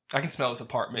 I can smell his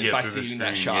apartment by seeing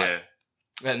that shot. Yeah.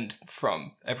 And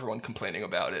from everyone complaining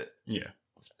about it. Yeah.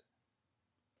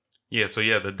 Yeah, so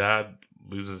yeah, the dad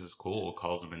loses his cool,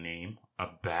 calls him a name. A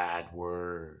bad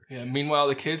word. Yeah, meanwhile,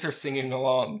 the kids are singing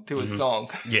along to his song.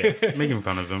 Yeah, making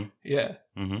fun of him. Yeah.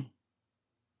 And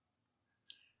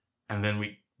then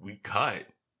we cut.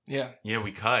 Yeah. Yeah,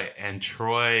 we cut. And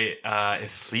Troy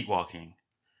is sleepwalking.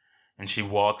 And she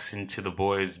walks into the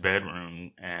boys'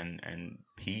 bedroom and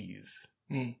pees.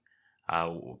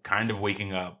 Kind of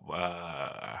waking up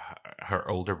her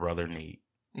older brother, Nate.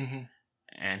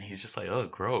 And he's just like, oh,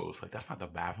 gross. Like, that's not the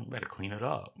bathroom. You better clean it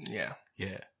up. Yeah.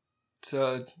 Yeah.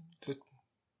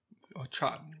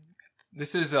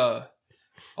 This is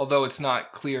although it's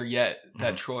not clear yet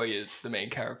that Troy is the main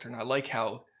character, and I like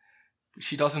how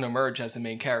she doesn't emerge as the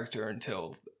main character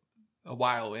until a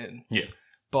while in. Yeah,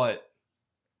 but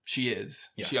she is.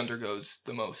 Yes. She undergoes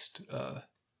the most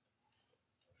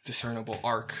discernible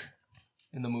arc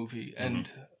in the movie,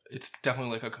 and it's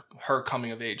definitely like her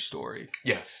coming of age story.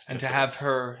 Yes, and to have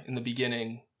her in the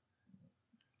beginning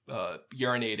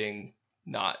urinating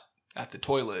not at the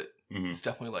toilet, it's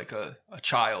definitely like a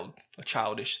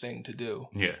childish thing to do.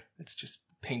 Yeah. It's just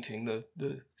painting the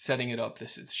setting it up.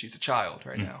 She's a child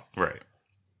right now. Right.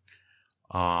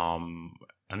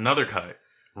 Another cut.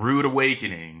 Rude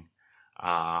awakening.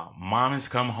 Mom has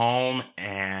come home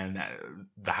and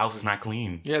the house is not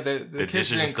clean. Yeah, the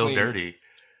dishes are still clean. dirty.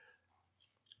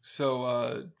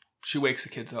 So she wakes the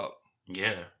kids up.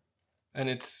 Yeah. And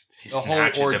it's she a whole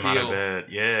ordeal. Them out of bed.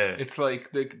 Yeah. It's like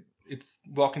it's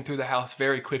walking through the house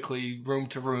very quickly, room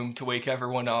to room, to wake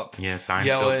everyone up. Yeah,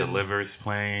 Seinfeld Delivers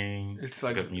playing. It's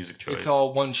like a good music choice. It's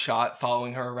all one shot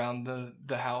following her around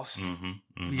the house.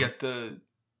 We get the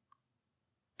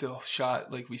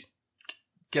shot, like we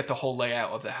get the whole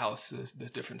layout of the house, the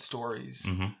different stories.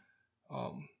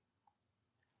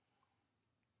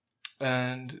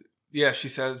 And yeah, she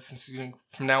says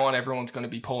from now on everyone's going to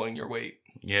be pulling your weight.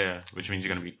 Yeah, which means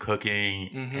you're going to be cooking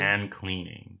and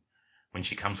cleaning. When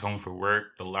she comes home for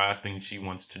work, the last thing she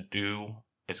wants to do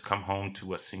is come home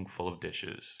to a sink full of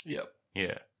dishes. Yep.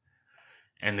 Yeah.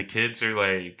 And the kids are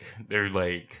they're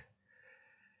like,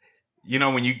 you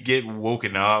know, when you get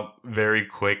woken up very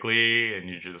quickly and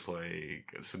you're just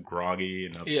like so groggy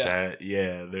and upset.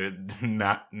 Yeah, they're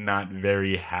not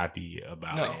very happy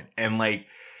about it. And like,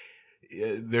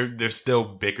 they're still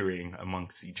bickering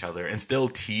amongst each other and still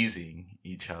teasing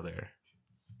each other.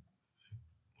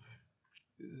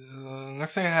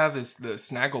 Next thing I have is the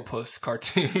Snagglepuss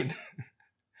cartoon.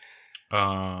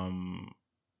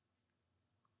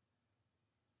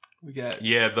 We got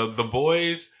the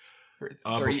boys.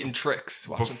 they're eating tricks.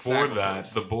 Watching Before that,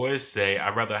 Snagglepuss. the boys say,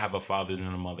 "I'd rather have a father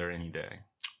than a mother any day."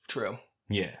 True.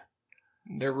 Yeah,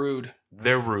 They're rude.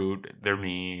 they're rude. They're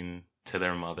mean to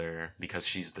their mother because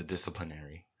she's the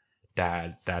disciplinary.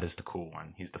 Dad is the cool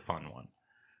one. He's the fun one.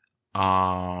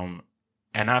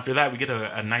 And after that, we get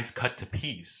a nice cut to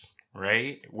peace,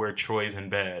 right? Where Troy's in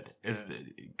bed.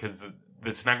 Because the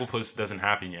Snagglepuss doesn't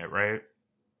happen yet, right?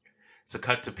 It's a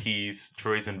cut to peace.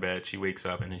 Troy's in bed. She wakes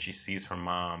up and then she sees her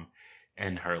mom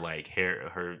in her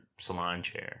her salon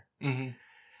chair. Mm-hmm.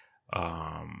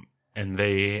 And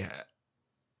they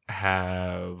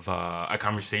have a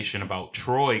conversation about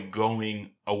Troy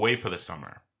going away for the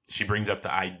summer. She brings up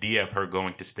the idea of her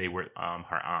going to stay with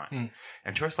her aunt.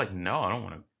 And Troy's like, no, I don't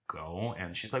want to go.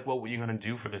 And she's like, well, what are you going to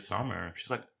do for the summer?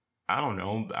 She's like, I don't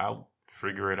know. I'll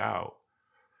figure it out.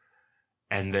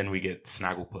 And then we get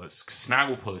Snagglepuss.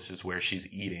 Snagglepuss is where she's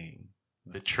eating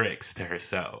the tricks to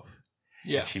herself.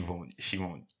 Yeah. And she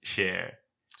won't share.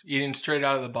 Eating straight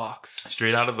out of the box.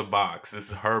 Straight out of the box.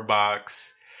 This is her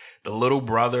box. The little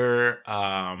brother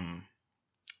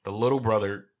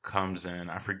comes in.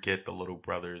 I forget the little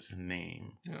brother's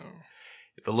name. No.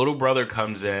 The little brother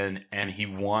comes in and he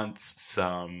wants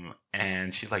some,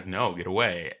 and she's like, "No, get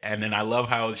away." And then I love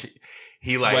how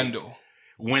he like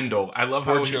Wendell. I love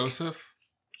how Joseph.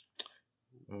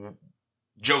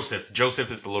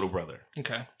 Joseph is the little brother.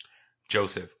 Okay.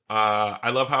 Joseph. I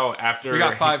love how after we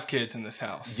got 5 kids in this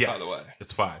house. Yes, by the way,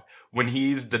 it's 5. When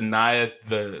he's denied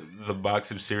the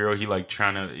box of cereal, he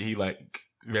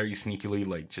very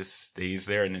sneakily just stays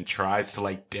there and then tries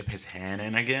to dip his hand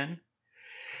in again.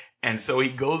 And so he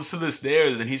goes to the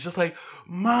stairs and he's just like,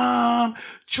 "Mom,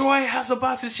 Troy has a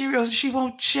box of cereal and she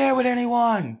won't share with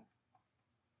anyone."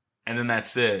 And then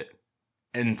that's it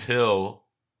until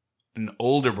an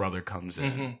older brother comes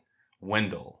in,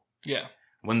 Wendell. Yeah.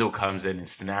 Wendell comes in and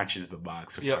snatches the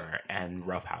box from her and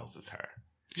roughhouses her.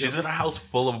 She's in a house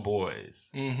full of boys.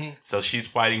 Mm-hmm. So she's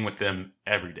fighting with them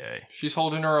every day. She's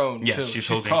holding her own, too.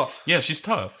 She's tough. Yeah, she's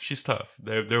tough. She's tough.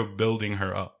 They're building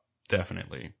her up,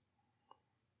 definitely.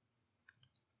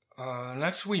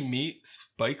 Next we meet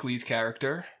Spike Lee's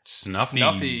character.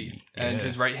 Snuffy. And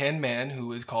his right-hand man,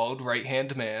 who is called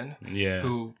Right-Hand Man. Yeah.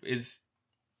 Who is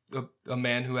a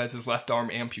man who has his left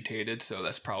arm amputated, so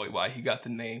that's probably why he got the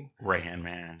name. Right-hand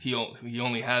man. He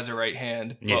only has a right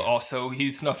hand, but also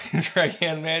he's Snuffy's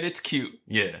right-hand man. It's cute.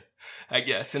 Yeah. I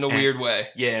guess, in a weird way.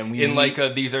 Yeah, and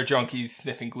these are junkies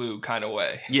sniffing glue kind of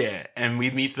way. Yeah, and we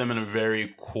meet them in a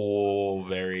very cool,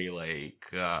 very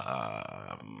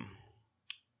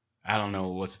I don't know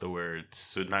what's the word.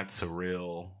 So not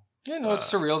surreal. Yeah, no,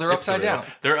 it's surreal. They're upside down.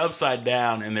 They're upside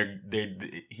down, and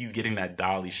he's getting that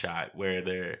dolly shot where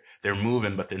they're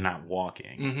moving, but they're not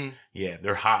walking. Mm-hmm. Yeah,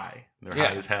 they're high. They're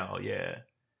high as hell. Yeah,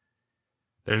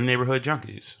 they're the neighborhood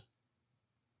junkies.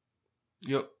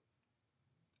 Yep.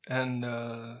 And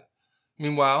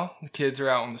meanwhile, the kids are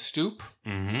out on the stoop.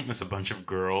 Mm-hmm. It's a bunch of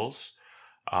girls.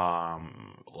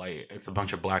 It's a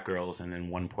bunch of black girls and then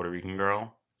one Puerto Rican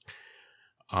girl.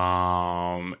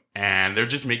 And they're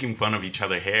just making fun of each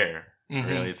other's hair. Mm-hmm.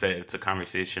 Really, it's a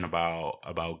conversation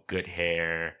about good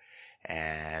hair.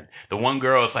 And the one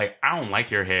girl is like, "I don't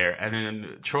like your hair," and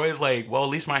then Troy's like, "Well, at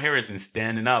least my hair isn't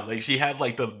standing up." Like she has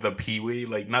the peewee,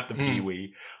 not the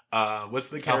peewee. What's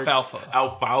the character?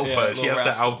 Alfalfa. Yeah, she has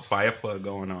rascals. the alfalfa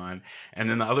going on, and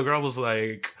then the other girl was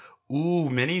like, "Ooh,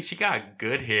 Minnie, she got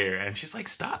good hair," and she's like,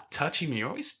 "Stop touching me! You're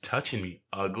always touching me,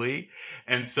 ugly."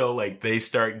 And so they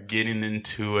start getting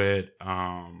into it.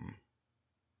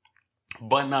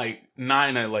 But not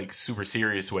in a super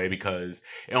serious way, because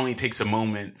it only takes a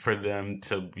moment for them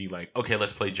to be like, "Okay,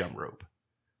 let's play jump rope."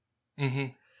 Mm-hmm.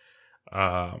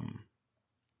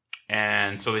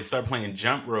 And so they start playing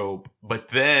jump rope, but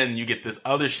then you get this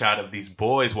other shot of these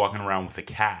boys walking around with a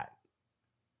cat.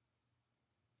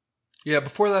 Yeah,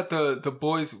 before that, the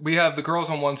boys, we have the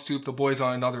girls on one stoop, the boys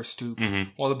on another stoop.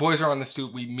 Mm-hmm. While the boys are on the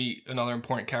stoop, we meet another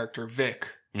important character, Vic.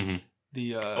 Mm-hmm.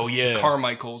 The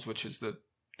Carmichaels, which is the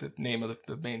name of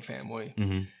the main family.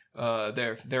 Mm-hmm.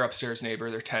 Their upstairs neighbor,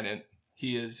 their tenant.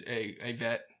 He is a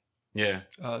vet. Yeah.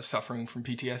 Suffering from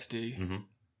PTSD. Mm-hmm.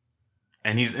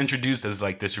 And he's introduced as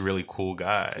this really cool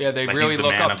guy. Yeah, they really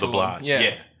look up to him. Block.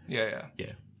 Yeah.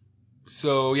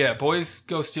 So boys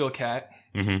go steal a cat.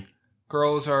 Mm-hmm.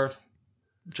 Girls are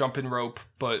jumping rope,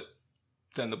 but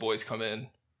then the boys come in.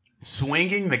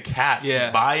 Swinging the cat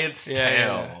by its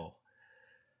tail.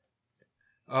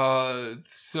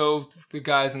 So the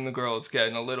guys and the girls get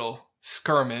in a little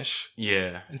skirmish.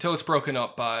 Yeah. Until it's broken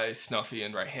up by Snuffy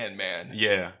and Right-Hand Man.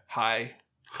 Yeah. High,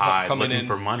 looking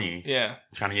for money. Yeah.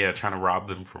 Trying to rob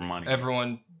them for money.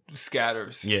 Everyone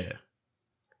scatters. Yeah.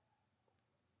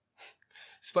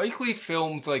 Spike Lee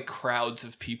films like crowds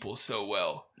of people so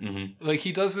well. Mm-hmm. Like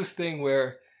he does this thing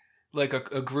where like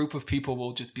a group of people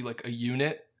will just be like a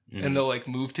unit and they'll like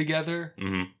move together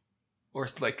or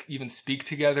like even speak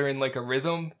together in like a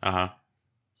rhythm.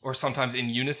 Or sometimes in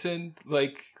unison,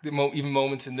 like even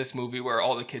moments in this movie where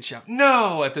all the kids shout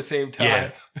 "No" at the same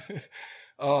time.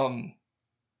 Yeah.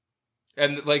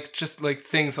 And like just like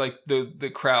things like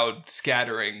the crowd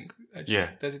scattering. I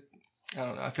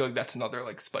don't know. I feel like that's another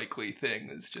like Spike Lee thing.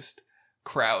 Is just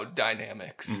crowd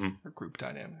dynamics or group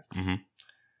dynamics.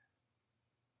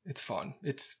 It's fun.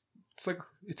 It's like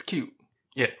it's cute.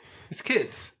 Yeah, it's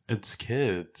kids. It's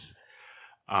kids.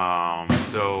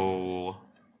 So.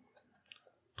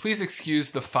 Please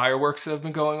excuse the fireworks that have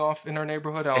been going off in our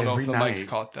neighborhood. I don't know if the mics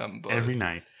caught them, but every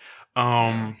night.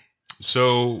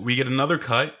 So we get another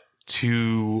cut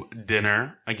to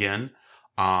dinner again.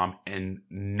 And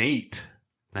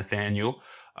Nathaniel,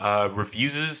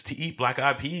 refuses to eat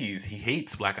black-eyed peas. He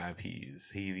hates black-eyed peas.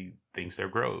 He thinks they're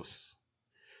gross.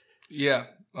 Yeah.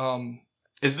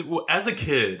 As a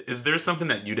kid, is there something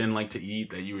that you didn't like to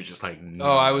eat that you were just like, no?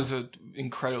 Oh, I was an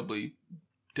incredibly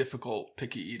difficult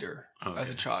picky eater as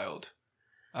a child.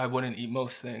 I wouldn't eat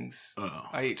most things.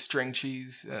 I ate string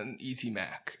cheese and Easy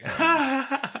Mac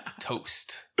and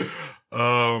toast.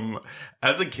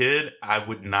 As a kid, I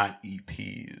would not eat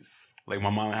peas. Like my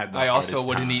mom had the I also hardest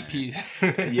wouldn't time. eat peas.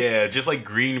 Yeah, just like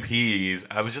green peas.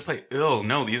 I was just like, ew,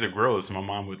 no, these are gross. My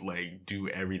mom would like do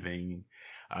everything.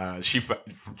 She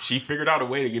figured out a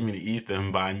way to get me to eat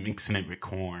them by mixing it with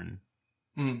corn.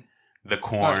 The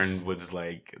corn was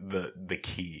like the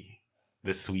key,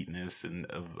 the sweetness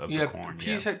of the corn.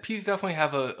 Peas definitely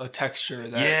have a texture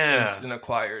that is an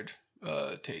acquired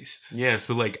taste. Yeah,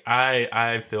 so like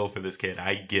I feel for this kid.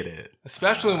 I get it.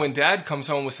 Especially when dad comes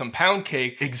home with some pound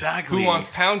cake. Exactly. Who wants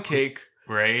pound cake?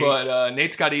 Right. But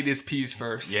Nate's got to eat his peas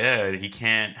first. Yeah, he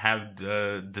can't have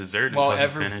dessert until he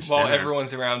finishes While dinner.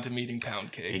 everyone's around him eating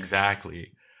pound cake.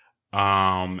 Exactly.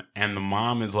 And the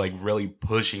mom is like really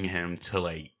pushing him to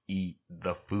like eat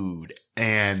the food,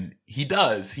 and he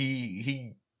does.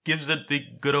 He gives it the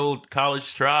good old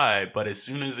college try, but as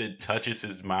soon as it touches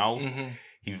his mouth,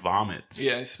 he vomits.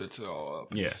 Yeah, he spits it all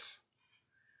up. Yeah.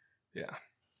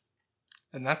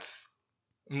 And that's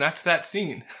that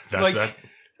scene. That's like, that.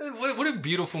 What a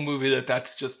beautiful movie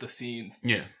that's just a scene.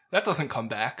 Yeah. That doesn't come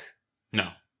back. No.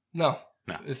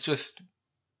 It's just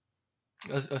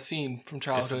a scene from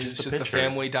childhood. It's just a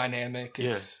family dynamic.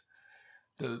 It's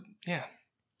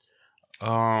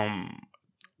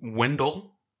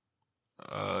Wendell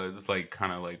is like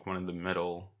kind of like one of the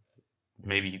middle,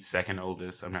 maybe second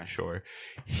oldest, I'm not sure.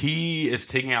 He is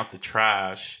taking out the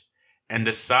trash and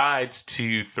decides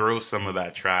to throw some of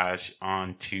that trash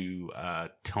onto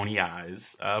Tony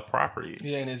I's property.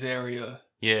 Yeah, in his area.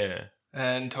 Yeah.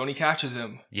 And Tony catches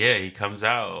him. Yeah, he comes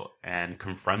out and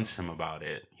confronts him about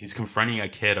it. He's confronting a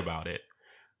kid about it.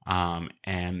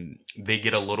 And they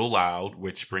get a little loud,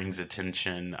 which brings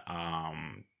attention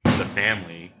to the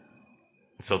family.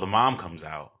 So the mom comes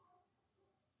out.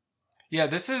 Yeah,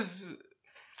 this is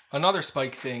another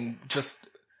Spike thing. Just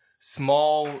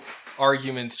small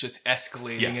arguments just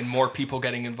escalating and more people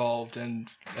getting involved. And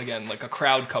again, like a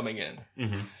crowd coming in.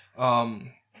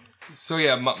 So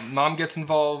yeah, mom gets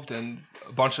involved and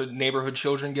a bunch of neighborhood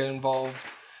children get involved.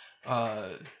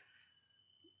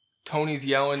 Tony's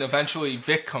yelling. Eventually,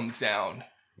 Vic comes down.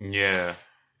 Yeah.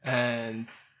 And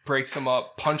breaks him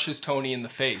up, punches Tony in the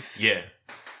face. Yeah.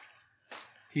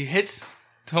 He hits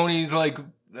Tony's, like,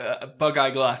 bug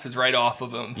eye glasses right off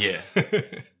of him. Yeah.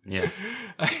 Yeah.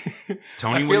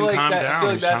 Tony wouldn't calm down. I feel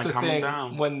like He's that's trying to calm thing him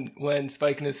down. when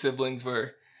Spike and his siblings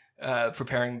were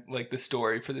preparing, like, the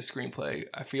story for the screenplay.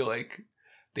 I feel like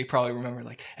they probably remember,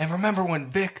 like, and remember when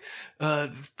Vic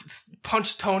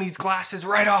punched Tony's glasses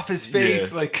right off his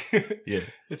face? Yeah. Like, yeah.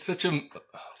 It's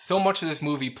so much of this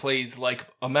movie plays like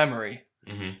a memory.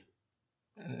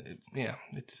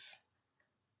 It's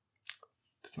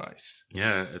nice.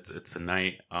 Yeah, it's a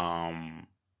night.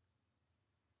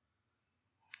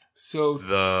 So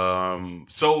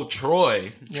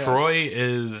Troy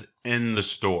is in the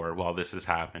store while this is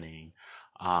happening.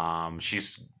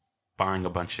 She's buying a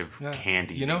bunch of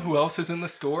candy. You know who else is in the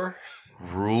store?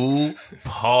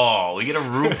 RuPaul. We get a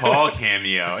RuPaul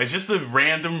cameo. It's just a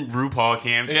random RuPaul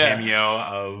cameo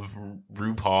of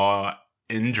RuPaul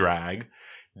in drag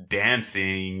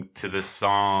dancing to this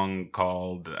song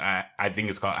called, I think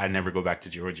it's called I Never Go Back to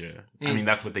Georgia. I mean,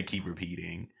 that's what they keep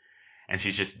repeating. And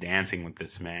she's just dancing with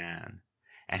this man.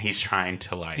 And he's trying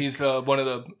to like... He's one of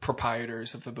the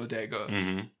proprietors of the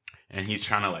bodega. and he's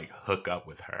trying to like hook up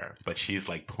with her, but she's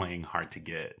like playing hard to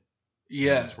get.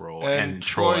 Yeah. In this role. And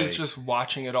Troy's just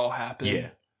watching it all happen. Yeah.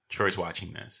 Troy's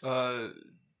watching this.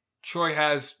 Troy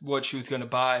has what she was going to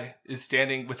buy, is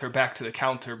standing with her back to the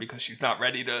counter because she's not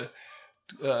ready to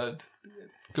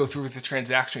go through with the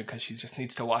transaction because she just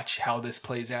needs to watch how this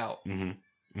plays out.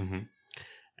 Mm-hmm. Mm-hmm.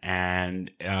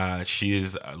 And she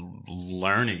is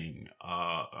learning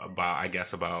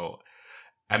about,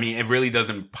 I mean, it really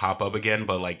doesn't pop up again,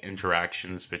 but like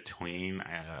interactions between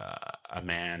a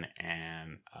man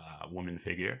and a woman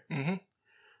figure. Mm-hmm.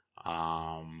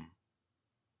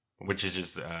 Which is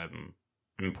just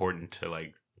important to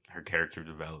like her character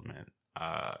development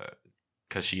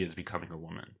because she is becoming a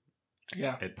woman.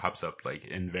 Yeah, it pops up like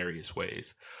in various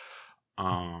ways.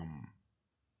 On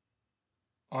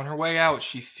her way out,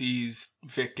 she sees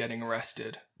Vic getting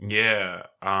arrested. Yeah,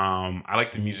 I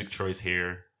like the music choice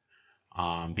here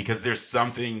because there's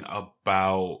something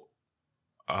about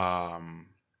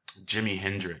Jimi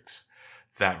Hendrix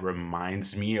that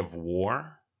reminds me of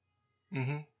War.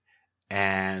 Mm-hmm.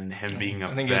 And him being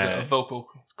I think he was a vocal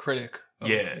critic.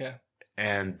 Yeah.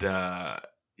 And,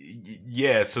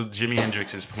 yeah, so Jimi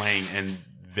Hendrix is playing and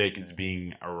Vic is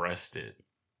being arrested.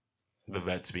 The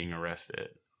vet's being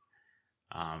arrested.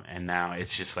 And now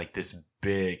it's just like this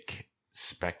big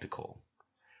spectacle,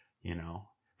 you know?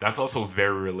 That's also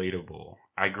very relatable.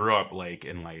 I grew up like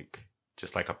in like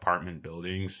just like apartment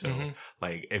buildings. So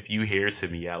like if you hear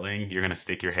some yelling, you're going to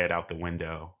stick your head out the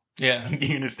window. Yeah. You're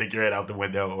going to stick your head out the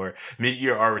window, or maybe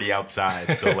you're already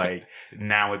outside. So like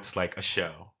now it's like a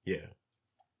show. Yeah.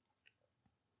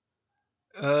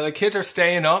 The kids are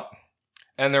staying up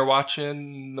and they're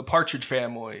watching The Partridge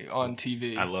Family on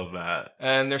TV. I love that.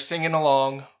 And they're singing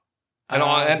along and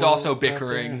also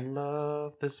bickering. In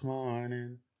love this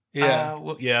morning. Yeah.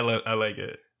 I like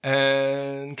it.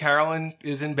 And Carolyn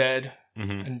is in bed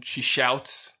and she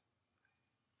shouts,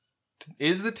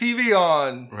 "Is the TV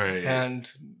on?" Right. And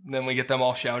then we get them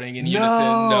all shouting in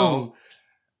unison, no.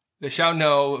 They shout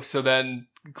no, so then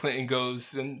Clinton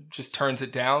goes and just turns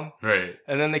it down. Right.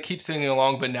 And then they keep singing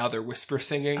along, but now they're whisper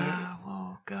singing. I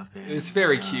woke up in It's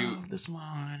very cute. This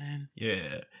morning.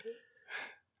 Yeah.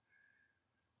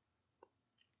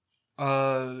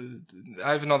 I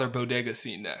have another bodega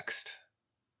scene next.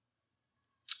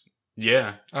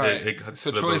 Yeah. All right.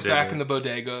 So Troy's bodega. back in the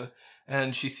bodega,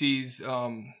 and she sees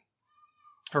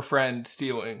her friend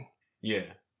stealing.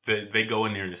 Yeah. They go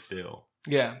in there to steal.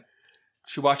 Yeah.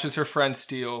 She watches her friend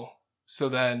steal, so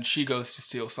then she goes to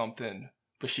steal something,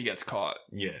 but she gets caught.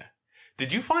 Yeah.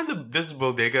 Did you find this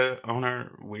bodega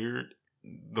owner weird?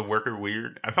 The worker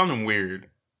weird? I found him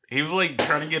weird. He was like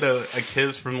trying to get a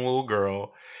kiss from the little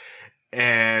girl,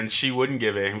 and she wouldn't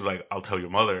give it. He was like, "I'll tell your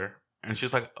mother." And she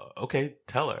was like, "Okay,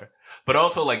 tell her." But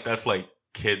also, like, that's like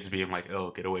kids being like,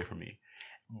 "Oh, get away from me."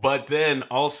 But then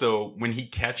also, when he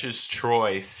catches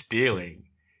Troy stealing,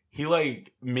 he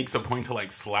like makes a point to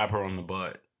like slap her on the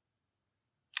butt.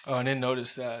 Oh, I didn't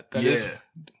notice that. That is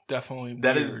definitely weird.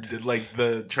 That is like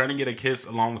the trying to get a kiss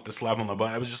along with the slap on the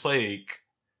butt. I was just like,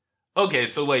 okay,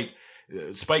 so like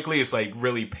Spike Lee is like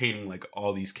really painting like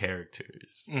all these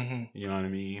characters. Mm-hmm. You know what I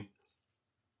mean?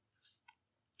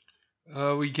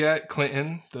 We get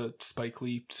Clinton, the Spike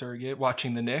Lee surrogate,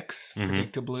 watching the Knicks,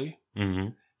 predictably. Mm-hmm.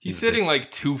 He's sitting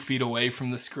like 2 feet away from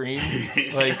the screen,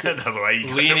 like that's why he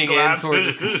leaning in towards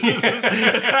the screen.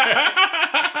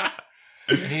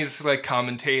 And he's like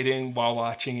commentating while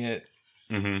watching it.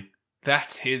 Mm-hmm.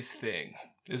 That's his thing,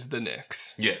 is the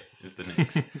Knicks. Yeah, is the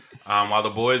Knicks. While the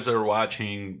boys are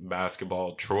watching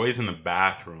basketball, Troy's in the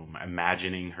bathroom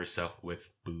imagining herself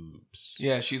with boobs.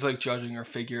 Yeah, she's like judging her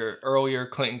figure. Earlier,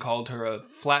 Clinton called her a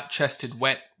flat-chested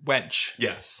wench.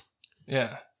 Yes.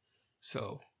 Yeah.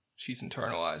 So she's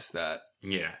internalized that.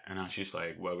 Yeah, and now she's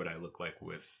like, what would I look like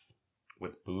with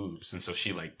boobs? And so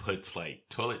she like puts like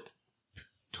toilet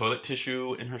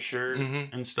tissue in her shirt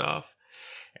and stuff.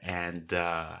 And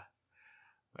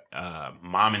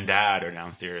mom and dad are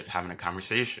downstairs having a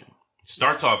conversation.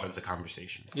 Starts off as a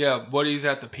conversation. Yeah, Woody's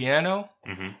at the piano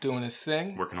doing his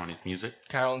thing. Working on his music.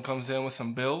 Carolyn comes in with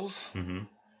some bills.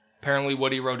 Apparently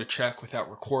Woody wrote a check without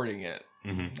recording it.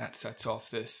 That sets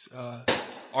off this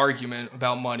argument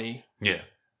about money. Yeah.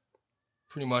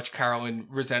 Pretty much Carolyn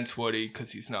resents Woody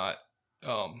because he's not...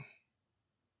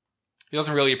 he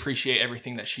doesn't really appreciate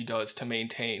everything that she does to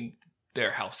maintain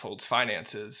their household's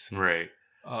finances. Right.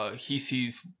 He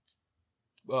sees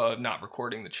not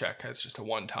recording the check as just a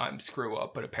one-time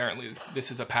screw-up, but apparently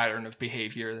this is a pattern of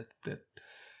behavior that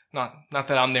not that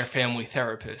I'm their family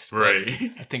therapist. Right.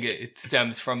 I think it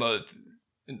stems from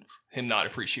him not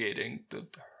appreciating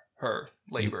her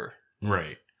labor.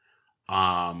 Right.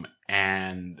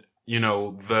 And you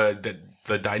know, the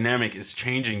dynamic is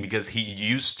changing because he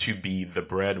used to be the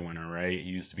breadwinner, right? He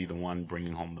used to be the one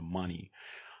bringing home the money.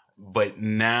 But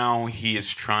now he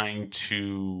is trying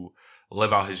to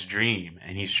live out his dream,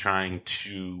 and he's trying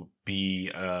to be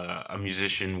a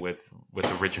musician with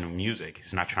original music.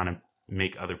 He's not trying to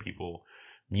make other people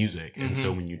music. And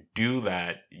so when you do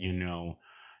that, you know,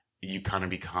 you kind of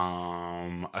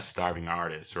become a starving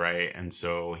artist, right? And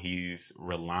so he's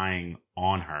relying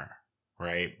on her,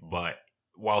 right? But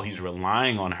while he's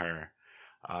relying on her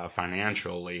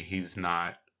financially, he's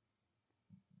not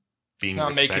being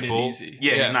respectful. Making it easy.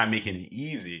 Yeah, he's not making it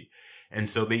easy. And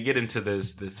so they get into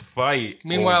this fight.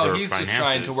 Meanwhile, he's just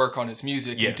trying to work on his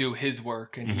music and do his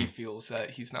work, and he feels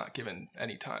that he's not given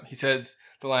any time. He says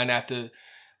the line, "I have to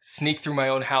sneak through my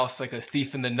own house like a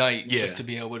thief in the night just to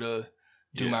be able to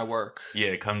do my work." Yeah,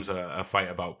 it comes a fight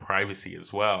about privacy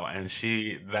as well. And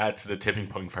that's the tipping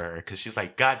point for her, because she's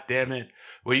like, God damn it.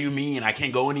 What do you mean? I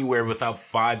can't go anywhere without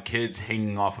 5 kids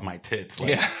hanging off of my tits.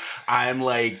 Like, I'm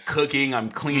like cooking, I'm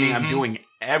cleaning, I'm doing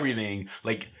everything.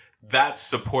 Like, that's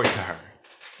support to her.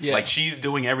 Yeah. Like, she's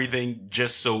doing everything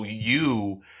just so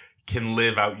you can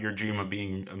live out your dream of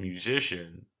being a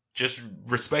musician. Just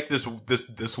respect this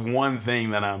one thing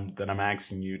that I'm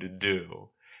asking you to do.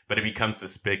 But it becomes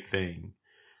this big thing.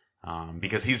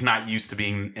 Because he's not used to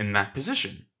being in that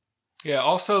position. Yeah,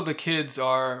 also the kids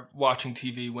are watching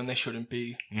TV when they shouldn't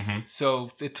be.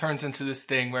 So it turns into this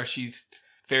thing where she's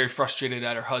very frustrated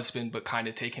at her husband, but kind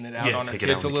of taking it out on her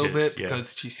kids a little bit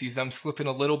because she sees them slipping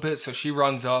a little bit. So she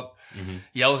runs up,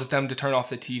 yells at them to turn off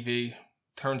the TV,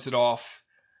 turns it off,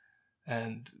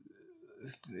 and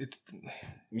it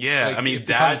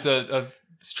becomes a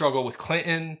struggle with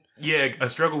Clinton. Yeah, a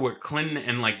struggle with Clinton,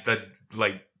 and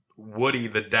Woody,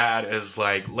 the dad, is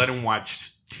like, let him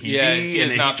watch TV,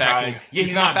 and then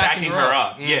he's not backing her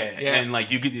up. And like,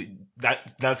 you could,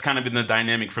 that's kind of been the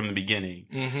dynamic from the beginning.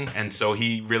 And so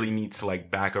he really needs to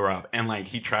like back her up, and like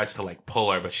he tries to like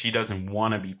pull her, but she doesn't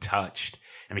want to be touched,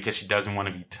 and because she doesn't want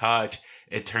to be touched,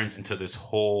 it turns into this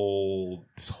whole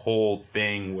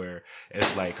thing where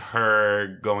it's like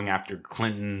her going after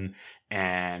Clinton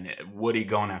and Woody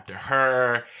going after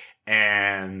her.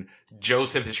 And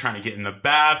Joseph is trying to get in the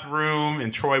bathroom,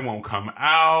 and Troy won't come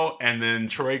out. And then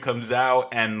Troy comes out,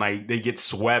 and like they get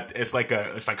swept. It's like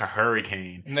a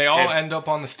hurricane. And they all end up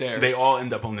on the stairs. They all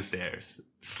end up on the stairs,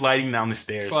 sliding down the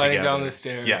stairs.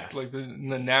 Yes, like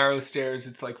the narrow stairs.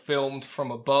 It's like filmed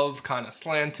from above, kind of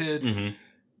slanted, and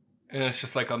it's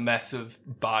just like a mess of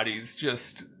bodies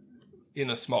just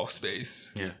in a small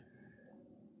space. Yeah,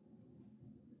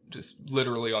 just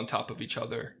literally on top of each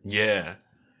other. Yeah.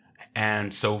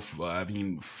 And so, I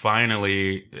mean,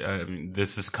 finally,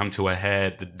 this has come to a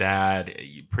head. The dad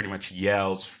pretty much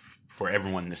yells for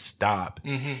everyone to stop.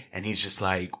 And he's just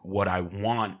like, what I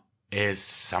want is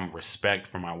some respect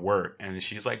for my work. And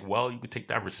she's like, well, you could take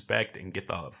that respect and get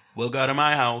the fuck out of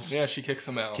my house. Yeah, she kicks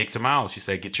him out. She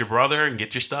said, get your brother and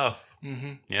get your stuff.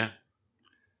 Yeah.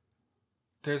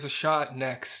 There's a shot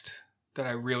next that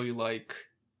I really like.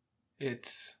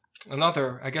 It's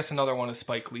another one of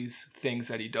Spike Lee's things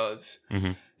that he does.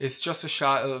 It's just a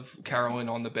shot of Carolyn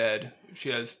on the bed. She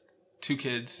has 2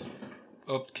 kids,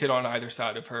 a kid on either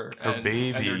side of her, and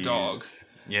their dog.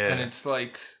 Yeah. And it's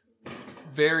like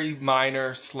very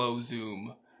minor, slow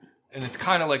zoom. And it's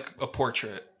kind of like a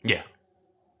portrait. Yeah.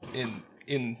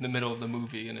 In the middle of the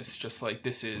movie. And it's just like,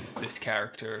 this is this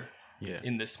character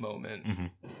in this moment.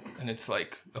 And it's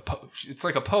like a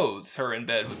pose, her in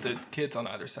bed with the kids on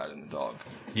either side and the dog.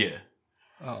 Yeah.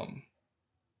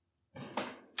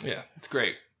 Yeah, it's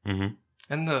great.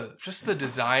 And the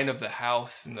design of the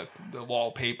house and the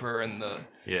wallpaper and the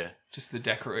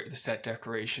set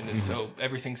decoration is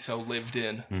everything's so lived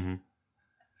in.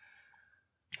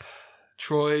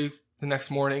 Troy the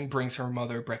next morning brings her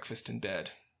mother breakfast in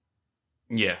bed.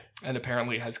 Yeah. And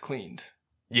apparently has cleaned.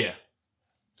 Yeah.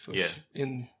 So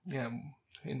in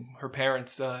her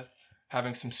parents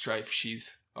having some strife,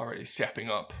 she's already stepping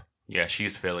up. Yeah,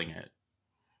 she's feeling it.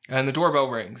 And the doorbell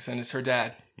rings, and it's her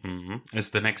dad. It's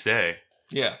the next day.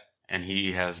 Yeah. And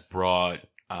he has brought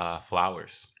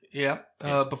flowers. Yeah.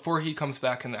 Before he comes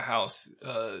back in the house,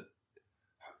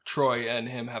 Troy and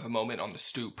him have a moment on the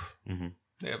stoop.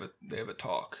 They have a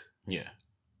talk. Yeah.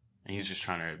 And he's just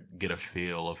trying to get a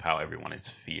feel of how everyone is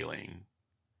feeling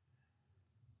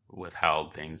with how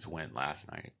things went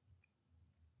last night.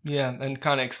 Yeah, and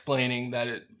kind of explaining that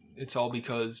it's all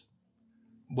because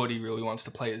Woody really wants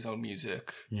to play his own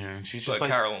music. Yeah, and she's but just like,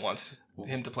 Carolyn wants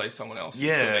him to play someone else's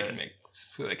so they can make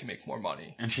so they can make more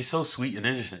money. And she's so sweet and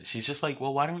innocent. She's just like,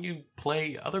 well, why don't you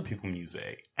play other people's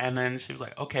music? And then she was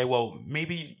like, okay, well,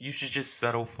 maybe you should just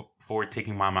settle for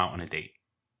taking mom out on a date.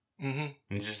 Mm-hmm.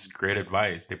 And just great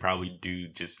advice. They probably do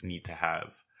just need to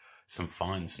have some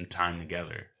fun, some time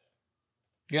together.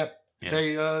 Yep. Yeah.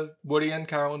 They, Woody and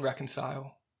Carolyn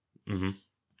reconcile. Mm-hmm.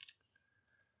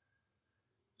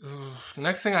 The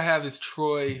next thing I have is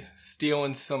Troy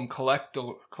stealing some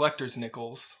collector's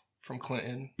nickels from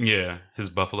Clinton. Yeah,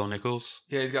 his Buffalo nickels.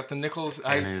 Yeah, he's got the nickels.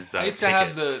 And I his, used to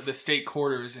have tickets. the state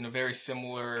quarters in a very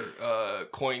similar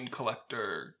coin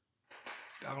collector.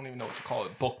 I don't even know what to call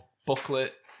it.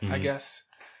 Booklet, I guess,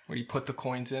 where you put the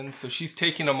coins in. So she's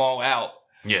taking them all out.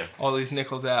 Yeah. All these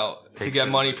nickels out Takes to get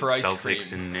his money for ice Celtics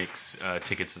cream. and Knicks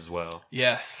tickets as well.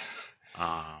 Yes.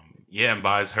 Yeah, and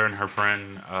buys her and her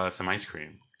friend some ice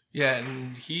cream. Yeah,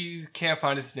 and he can't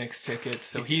find his Knicks tickets,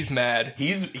 so he's mad.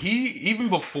 He even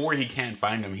before he can't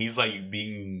find them, he's like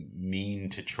being mean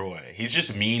to Troy. He's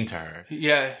just mean to her.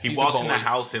 Yeah, He walks in the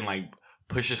house and like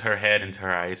pushes her head into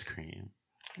her ice cream.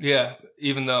 Yeah,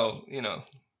 even though, you know,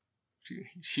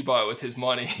 she bought it with his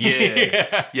money.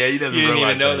 Yeah. Yeah, he doesn't You didn't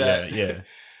realize even know that. Yeah.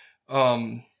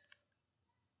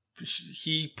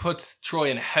 He puts Troy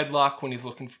in a headlock when he's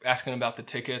asking about the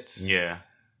tickets. Yeah.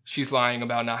 She's lying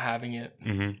about not having it.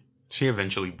 Mm-hmm. She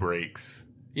eventually breaks.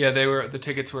 Yeah, the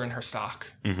tickets were in her sock.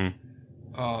 Mm-hmm.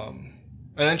 And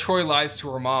then Troy lies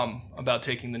to her mom about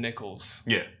taking the nickels.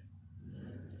 Yeah.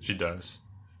 She does.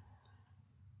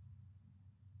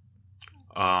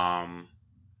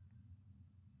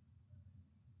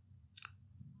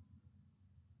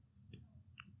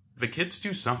 The kids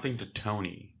do something to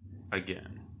Tony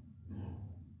again.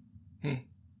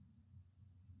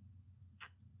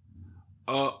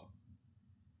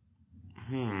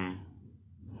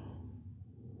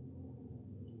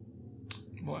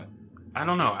 What? I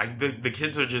don't know. The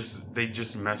kids are they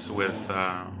just mess with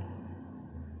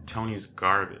Tony's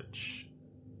garbage.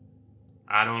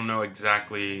 I don't know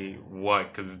exactly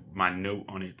what, because my note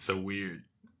on it's so weird.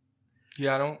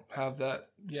 Yeah, I don't have that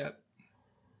yet.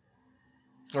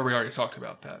 Or we already talked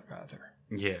about that, rather.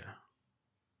 Yeah.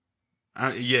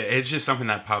 Yeah, it's just something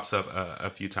that pops up a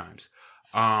few times.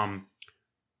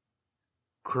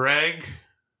 Craig,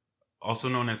 also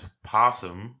known as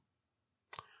Possum,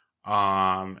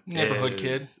 Neighborhood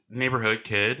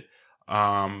kid.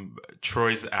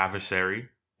 Troy's adversary.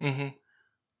 Mm-hmm.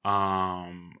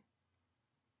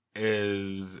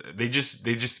 They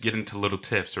just get into little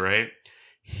tiffs, right?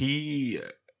 He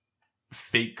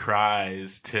fake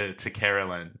cries to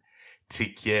Carolyn to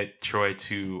get Troy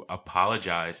to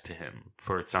apologize to him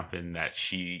for something that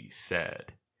she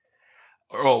said.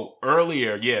 Oh,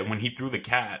 earlier, yeah, when he threw the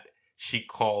cat, she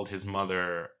called his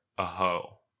mother a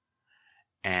hoe.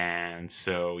 And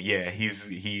so, yeah,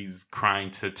 he's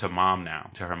crying to her mom now,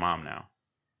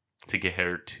 to get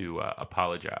her to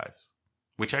apologize,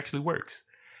 which actually works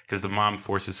because the mom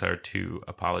forces her to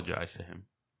apologize to him.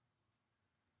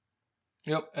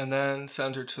 Yep, and then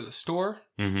sends her to the store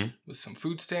Mm-hmm. with some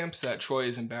food stamps that Troy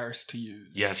is embarrassed to use.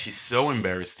 Yeah, she's so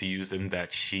embarrassed to use them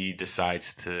that she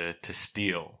decides to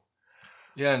steal.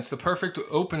 Yeah, and it's the perfect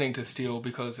opening to steal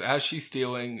because as she's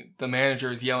stealing, the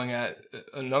manager is yelling at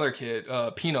another kid,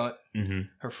 Peanut, Mm-hmm.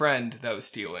 her friend that was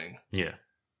stealing. Yeah.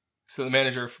 So the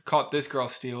manager caught this girl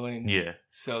stealing. Yeah.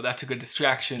 So that's a good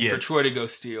distraction Yeah. for Troy to go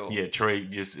steal. Yeah, Troy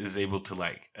just is able to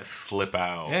like slip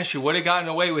out. Yeah, she would have gotten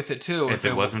away with it too. if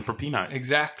it wasn't for Peanut.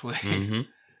 Exactly. Mm-hmm.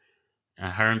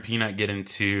 And her and Peanut get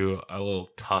into a little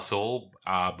tussle,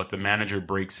 but the manager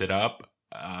breaks it up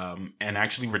and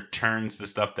actually returns the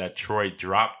stuff that Troy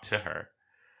dropped to her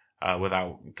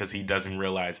because he doesn't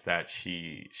realize that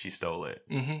she stole it.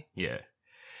 Mm-hmm. Yeah.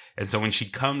 And so when she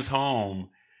comes home,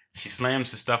 she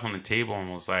slams the stuff on the table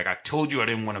and was like, I told you I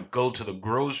didn't want to go to the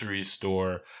grocery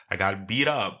store. I got beat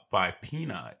up by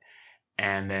Peanut.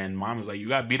 And then mom was like, you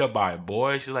got beat up by a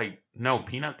boy? She's like, no,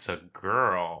 Peanut's a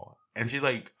girl. And she's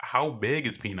like, how big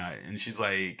is Peanut? And she's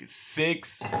like,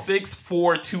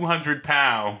 6'4", 200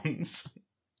 pounds.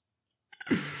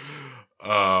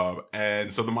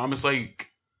 And so the mom is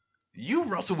like, you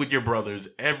wrestle with your brothers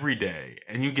every day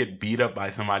and you get beat up by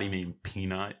somebody named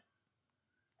Peanut.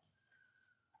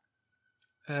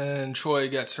 And Troy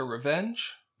gets her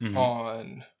revenge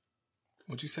on,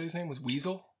 what'd you say his name was?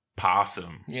 Weasel?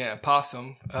 Possum. Yeah,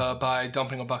 Possum, by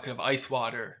dumping a bucket of ice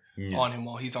water on him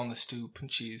while he's on the stoop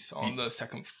and she's on the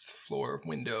second floor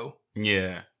window.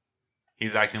 Yeah.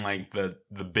 He's acting like the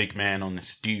big man on the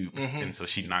stoop, and so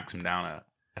she knocks him down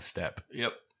a step.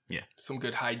 Yep. Yeah. Some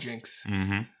good hijinks.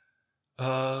 Mm-hmm.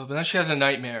 But then she has a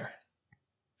nightmare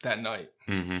that night.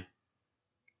 Mm-hmm.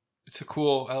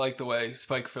 I like the way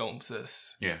Spike films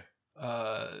this. Yeah.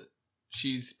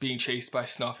 She's being chased by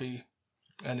Snuffy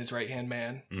and his right-hand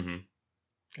man. Mm-hmm.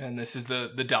 And this is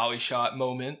the dolly shot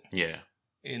moment. Yeah.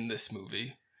 In this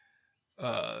movie.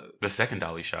 The second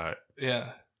dolly shot.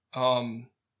 Yeah.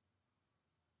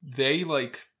 They,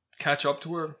 like, catch up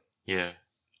to her. Yeah.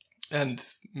 And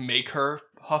make her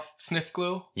huff sniff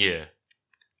glue. Yeah.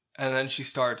 And then she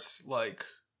starts, like,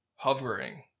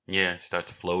 hovering. Yeah,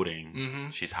 starts floating. Mm-hmm.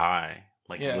 She's high.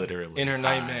 Like, literally. In her high.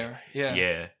 nightmare. Yeah.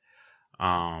 Yeah.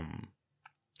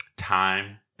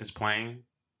 Time is playing,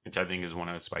 which I think is one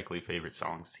of Spike Lee's favorite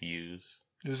songs to use.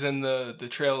 It was in the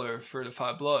trailer for The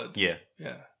Five Bloods. Yeah.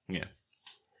 Yeah. Yeah.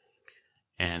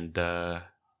 And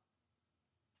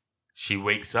she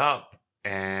wakes up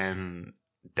and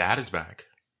Dad is back.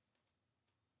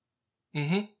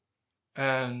 Mm-hmm.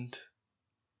 And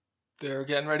they're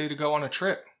getting ready to go on a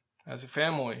trip as a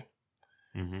family.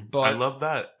 Mm-hmm. But I love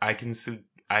that. I can see.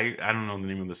 I don't know the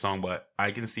name of the song, but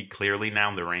I can see clearly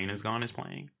now the rain is gone is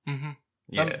playing. Mm-hmm.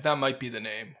 Yeah, that might be the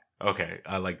name. Okay,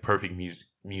 like perfect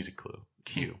music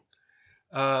cue.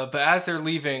 But as they're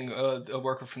leaving, a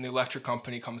worker from the electric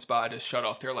company comes by to shut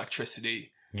off their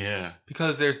electricity. Yeah,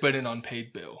 because there's been an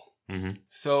unpaid bill. Mm-hmm.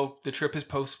 So the trip is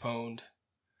postponed,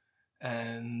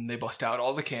 and they bust out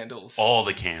all the candles. All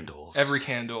the candles. Every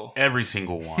candle. Every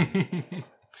single one.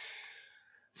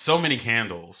 So many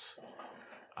candles.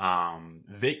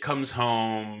 Vic comes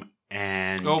home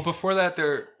and... Oh, before that,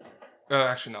 they're...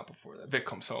 actually, not before that. Vic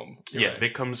comes home. You're right.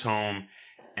 Vic comes home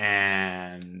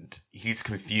and he's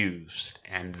confused.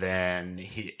 And then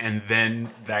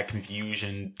that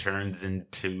confusion turns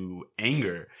into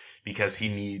anger because he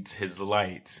needs his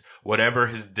lights. Whatever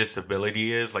his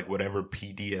disability is, like whatever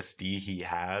PTSD he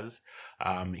has,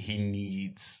 he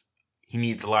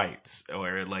needs lights.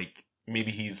 Or like,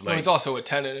 maybe he's like... he's also a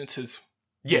tenant. It's his...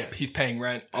 Yeah. He's paying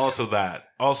rent. Also that.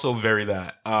 Also very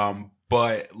that.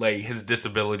 But like his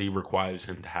disability requires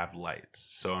him to have lights.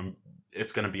 So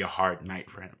it's going to be a hard night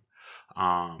for him.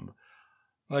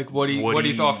 Like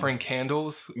Woody's offering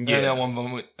candles. Yeah.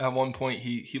 And at one point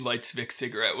he lights Vic's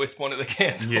cigarette with one of the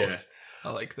candles. Yeah.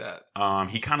 I like that.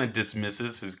 He kind of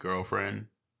dismisses his girlfriend.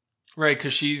 Right,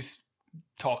 because she's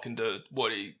talking to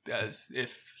Woody as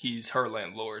if he's her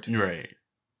landlord. Right.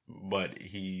 But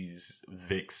he's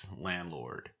Vic's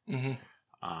landlord. Mm-hmm.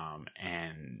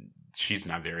 And she's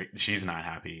not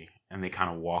happy. And they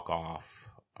kind of walk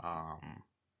off.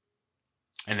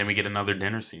 And then we get another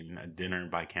dinner scene, a dinner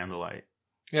by candlelight.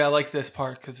 Yeah, I like this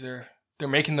part because they're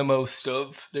making the most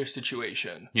of their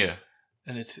situation. Yeah.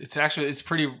 And it's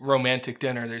pretty romantic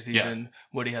dinner. There's even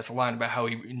Woody has a line about how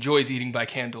he enjoys eating by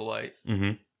candlelight.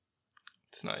 Mm-hmm.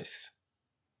 It's nice.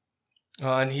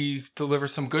 And he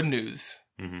delivers some good news.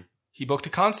 Mm-hmm. He booked a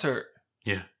concert.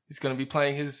 Yeah. He's going to be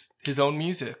playing his own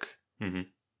music. Mm-hmm.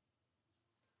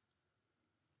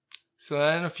 So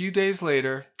then a few days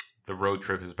later... The road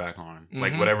trip is back on. Mm-hmm.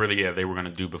 Like whatever they were going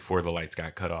to do before the lights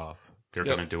got cut off. They're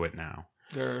going to do it now.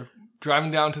 They're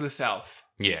driving down to the south.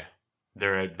 Yeah.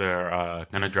 They're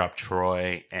going to drop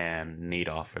Troy and Nate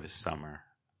off for the summer.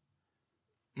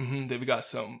 Mm-hmm. They've got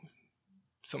some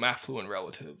affluent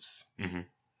relatives. Mm-hmm.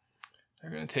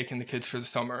 They're going to take in the kids for the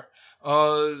summer.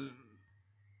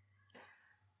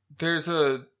 There's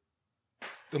the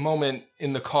moment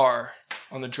in the car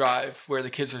on the drive where the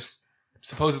kids are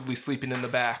supposedly sleeping in the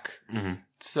back. Mm-hmm.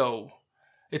 So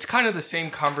it's kind of the same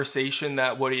conversation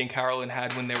that Woody and Carolyn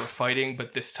had when they were fighting,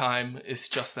 but this time it's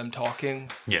just them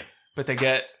talking. Yeah. But they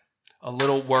get a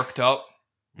little worked up.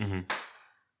 Mm-hmm.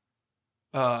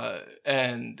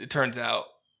 And it turns out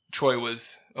Troy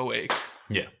was awake.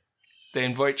 Yeah. They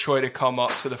invite Troy to come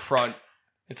up to the front.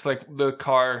 It's like the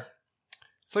car...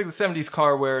 It's like the 70s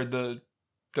car where the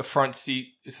front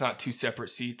seat, it's not two separate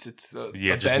seats. It's a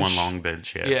just bench. one long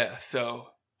bench, yeah. Yeah, so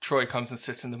Troy comes and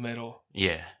sits in the middle.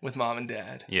 Yeah. With mom and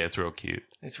dad. Yeah, it's real cute.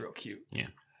 It's real cute. Yeah.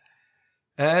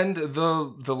 And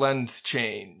the lens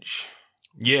change.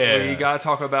 Yeah. You gotta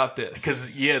talk about this.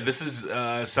 Because, this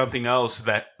is something else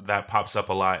that pops up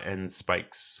a lot in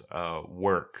Spike's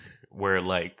work, where,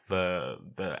 like,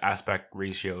 the aspect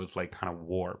ratio is, like, kind of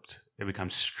warped. It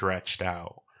becomes stretched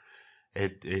out.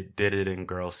 It did it in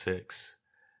Girl 6.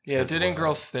 Yeah, it did in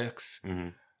Girl 6. Mm-hmm.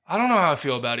 I don't know how I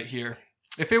feel about it here.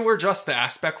 If it were just the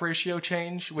aspect ratio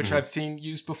change, which I've seen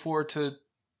used before to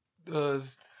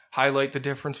highlight the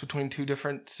difference between two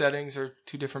different settings or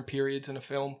two different periods in a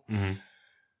film,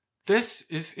 this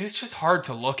it's just hard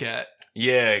to look at.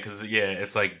 Yeah, because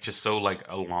it's like just so like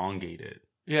elongated.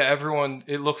 Yeah,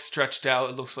 it looks stretched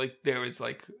out. It looks like there was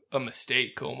like a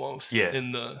mistake almost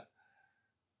in the...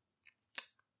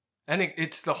 And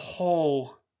it's the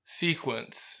whole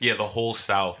sequence. Yeah, the whole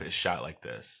South is shot like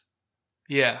this.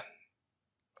 Yeah.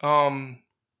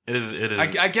 It is.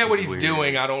 I get what he's weird.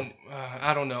 doing. I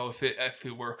don't know if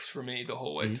it works for me the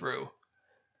whole way through.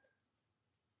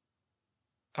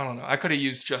 I don't know. I could have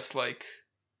used just like,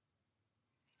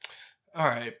 all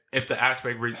right. If the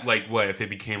aspect, like, what if it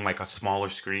became like a smaller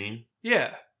screen?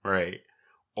 Yeah. Right.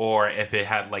 Or if it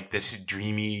had like this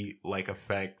dreamy like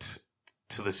effect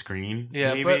to the screen.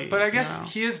 Yeah, maybe? but I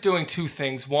guess he is doing two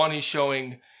things. One, he's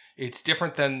showing it's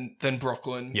different than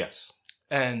Brooklyn. Yes.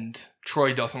 And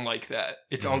Troy doesn't like that.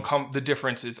 It's the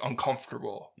difference is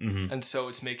uncomfortable. Mm-hmm. And so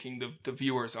it's making the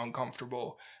viewers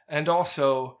uncomfortable. And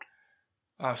also,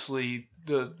 obviously,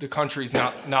 the country's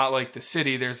not like the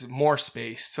city. There's more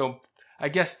space. So I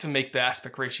guess to make the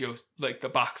aspect ratio, like the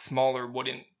box smaller,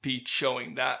 wouldn't be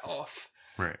showing that off.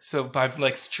 Right. So by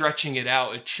like stretching it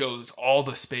out, it shows all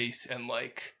the space. And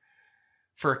like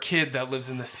for a kid that lives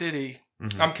in the city,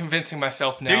 I'm convincing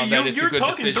myself now that it's a good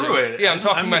decision. Through it. Yeah, I'm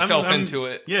talking myself into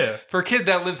it. Yeah. For a kid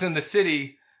that lives in the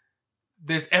city,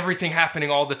 there's everything happening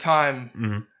all the time.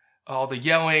 Mm-hmm. All the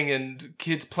yelling and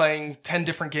kids playing 10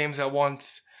 different games at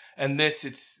once. And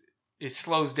this, it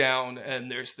slows down and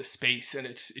there's the space and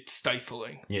it's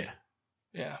stifling. Yeah.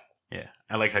 Yeah. Yeah.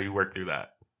 I like how you work through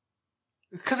that.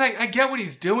 Because I get what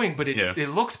he's doing, but it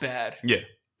looks bad. Yeah.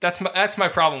 That's my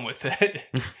problem with it.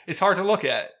 It's hard to look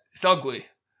at. It's ugly.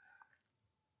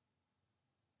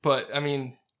 But I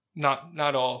mean,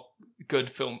 not all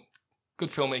good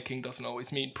filmmaking doesn't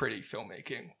always mean pretty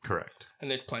filmmaking. Correct.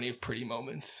 And there's plenty of pretty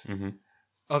moments. Mm-hmm.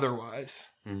 Otherwise.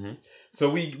 Mm-hmm. So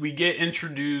we get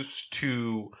introduced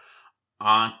to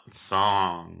Aunt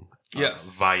Song.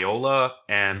 Yes. Viola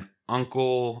and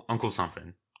Uncle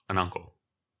something. An uncle.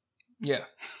 Yeah.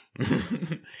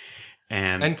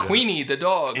 and Queenie, the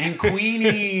dog. And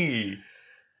Queenie.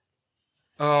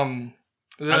 I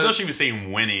thought she was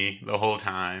saying Winnie the whole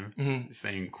time. Mm-hmm.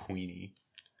 Saying Queenie.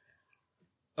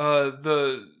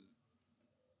 The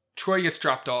Troy gets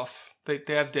dropped off. They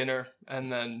have dinner,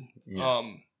 and then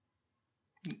the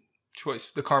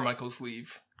Carmichaels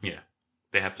leave. Yeah,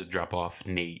 they have to drop off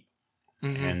Nate,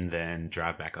 and then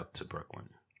drive back up to Brooklyn.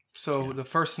 So the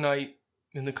first night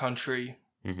in the country,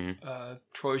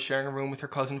 Troy's sharing a room with her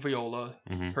cousin Viola,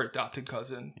 her adopted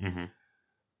cousin. Mm-hmm.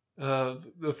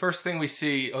 The first thing we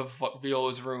see of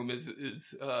Viola's room is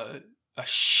a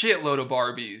shitload of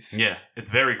Barbies. Yeah,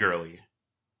 it's very girly.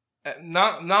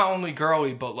 Not only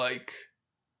girly, but like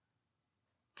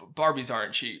Barbies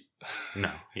aren't cheap.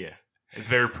 No, yeah, it's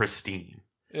very pristine.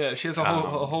 Yeah, she has a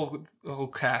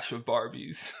whole cache of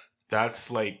Barbies. That's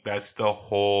the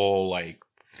whole like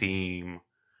theme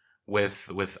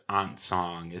with Aunt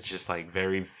Song. It's just like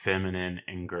very feminine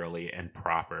and girly and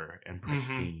proper and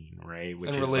pristine, right?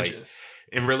 Which and is religious.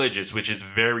 Religious, which is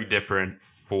very different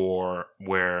for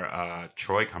where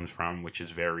Troy comes from, which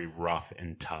is very rough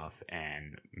and tough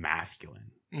and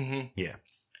masculine. Mm-hmm. Yeah.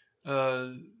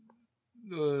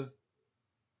 The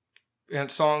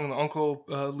Aunt Song and the uncle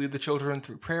lead the children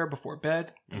through prayer before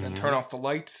bed and then turn off the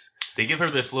lights. They give her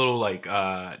this little like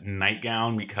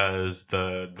nightgown because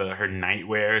her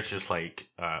nightwear is just like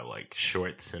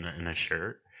shorts and a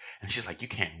shirt, and she's like, you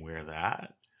can't wear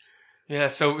that. Yeah,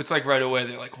 so it's like right away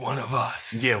they're like, one of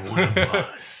us. Yeah, one of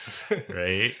us,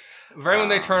 right? Right when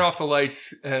they turn off the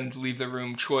lights and leave the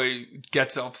room, Troy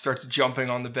gets up, starts jumping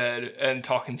on the bed and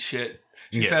talking shit.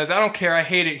 She says, I don't care, I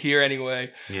hate it here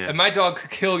anyway. Yeah. And my dog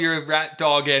could kill your rat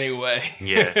dog anyway.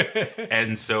 Yeah.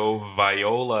 And so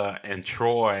Viola and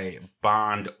Troy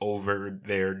bond over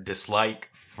their dislike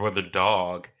for the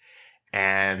dog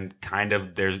and kind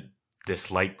of their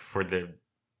dislike for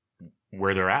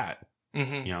where they're at.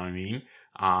 Mm-hmm. You know what I mean?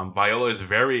 Viola is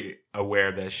very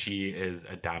aware that she is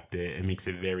adopted. It makes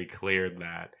it very clear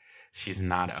that she's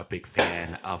not a big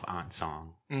fan of Aunt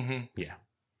Song. Mm-hmm. Yeah.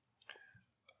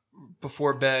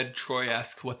 Before bed, Troy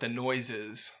asks what the noise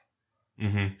is.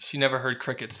 Mm-hmm. She never heard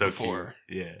crickets before.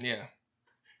 Cute. Yeah.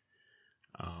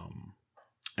 Yeah.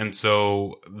 And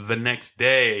so the next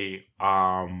day,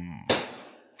 Aunt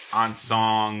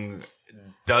Song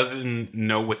doesn't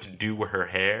know what to do with her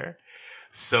hair.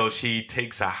 So she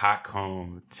takes a hot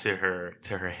comb to her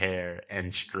hair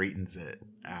and straightens it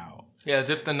out. Yeah,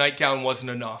 as if the nightgown wasn't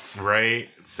enough. Right?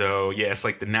 So, yeah, it's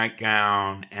like the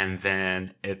nightgown and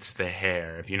then it's the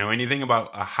hair. If you know anything about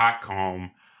a hot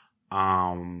comb,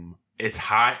 it's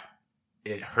hot,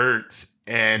 it hurts,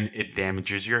 and it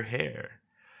damages your hair.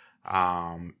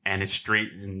 And it's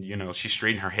straight, and, she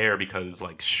straightened her hair because,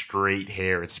 like, straight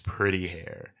hair, it's pretty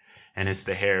hair. And it's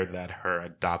the hair that her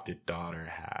adopted daughter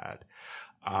had.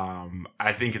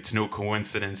 I think it's no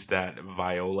coincidence that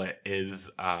Viola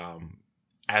is,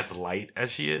 as light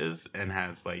as she is and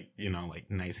has like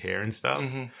nice hair and stuff.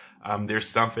 Mm-hmm. There's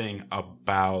something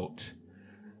about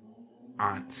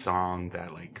aunt song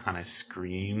that like kind of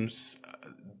screams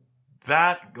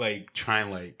that like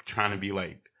trying to be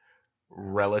like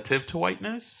relative to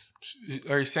whiteness.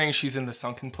 Are you saying she's in the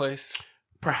sunken place?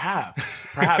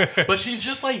 Perhaps, but she's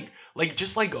just like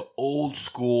an old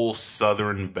school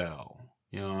Southern belle.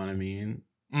 You know what I mean?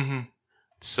 Mm-hmm.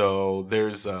 So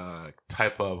there's a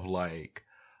type of like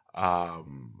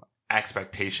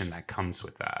expectation that comes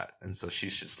with that, and so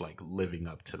she's just like living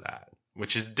up to that,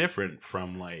 which is different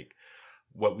from like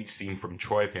what we've seen from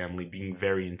Troy family being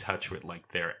very in touch with like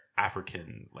their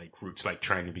African like roots, like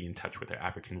trying to be in touch with their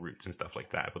African roots and stuff like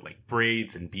that, with like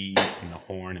braids and beads and the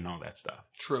horn and all that stuff.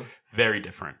 True. Very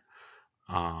different.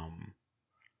 Then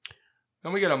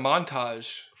we get a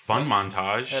montage. Fun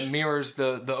montage. That mirrors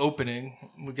the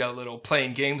opening. We got a little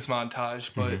playing games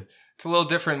montage, but it's a little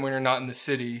different when you're not in the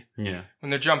city. Yeah.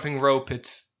 When they're jumping rope,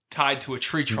 it's tied to a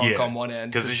tree trunk on one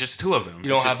end. Because it's just two of them. You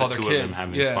don't it's have just other the two kids. of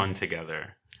them having fun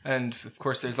together. And of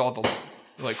course, there's all the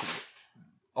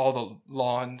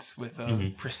lawns with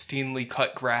pristinely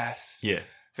cut grass. Yeah.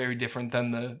 Very different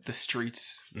than the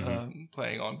streets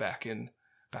playing on back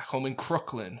home in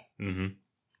Crooklyn. Mm-hmm.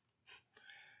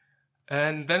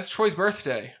 And then it's Troy's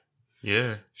birthday.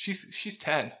 Yeah. She's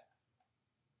 10.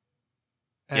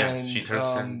 Yeah, And, she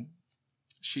turns 10.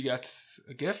 She gets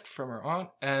a gift from her aunt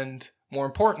and, more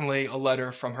importantly, a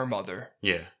letter from her mother.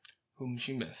 Yeah. Whom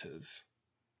she misses.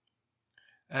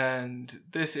 And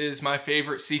this is my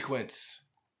favorite sequence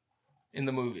in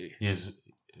the movie. Yes,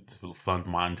 it's a fun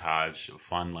montage,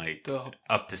 fun like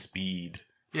up to speed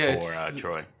for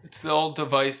Troy. It's the old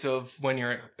device of when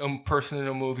you're a person in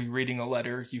a movie reading a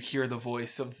letter, you hear the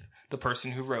voice of the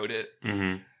person who wrote it.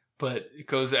 Mm-hmm. But it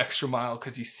goes the extra mile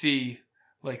because you see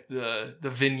like the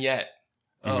vignette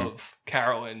of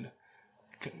Carolyn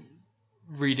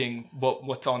reading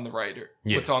what's on the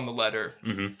what's on the letter.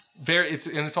 Mm-hmm.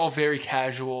 It's all very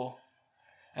casual,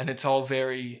 and it's all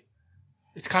very,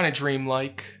 it's kind of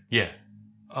dreamlike. Yeah.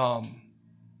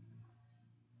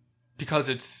 Because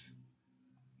it's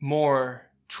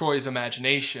more Troy's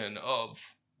imagination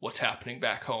of what's happening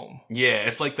back home. Yeah,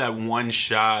 it's like that one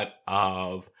shot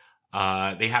of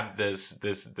they have this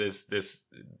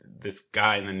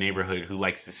guy in the neighborhood who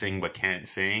likes to sing but can't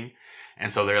sing.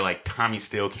 And so they're like, Tommy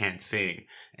still can't sing.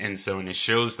 And so, and it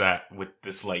shows that with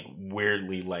this like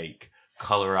weirdly like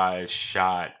colorized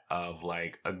shot of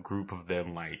like a group of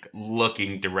them like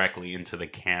looking directly into the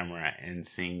camera and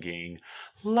singing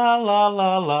la la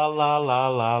la la la la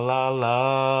la la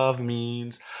love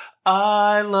means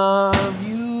I love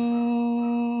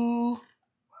you.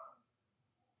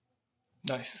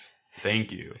 Nice.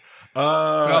 Thank you. We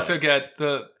also get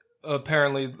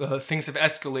apparently things have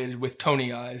escalated with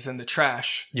Tony Eyes and the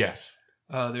trash. Yes.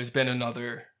 There's been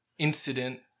another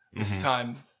incident, this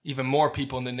time even more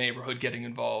people in the neighborhood getting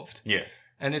involved. Yeah.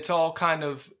 And it's all kind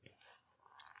of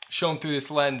shown through this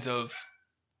lens of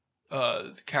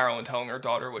Carolyn telling her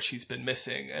daughter what she's been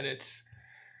missing. And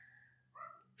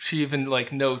she even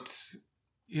like notes,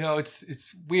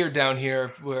 it's weird down here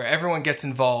where everyone gets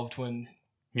involved when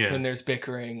there's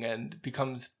bickering and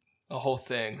becomes a whole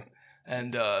thing.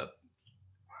 And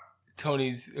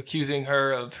Tony's accusing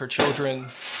her of her children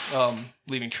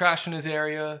leaving trash in his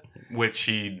area. Which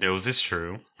she knows is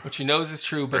true.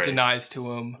 But denies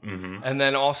to him. Mm-hmm. And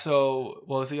then also,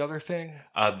 what was the other thing?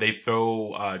 They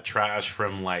throw trash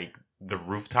from like the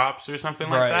rooftops or something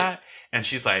like that. And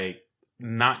she's like,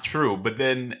 not true. But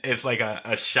then it's like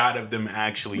a shot of them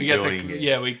actually doing it.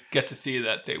 Yeah, we get to see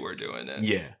that they were doing it.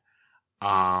 Yeah.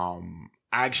 I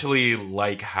actually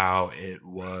like how it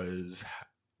was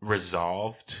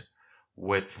resolved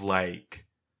with like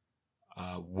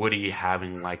Woody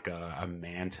having like a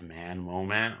man-to-man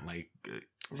moment, like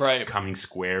coming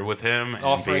square with him and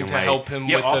offering to help him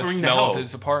with the smell of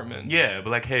his apartment. Yeah, but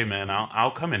like, hey man,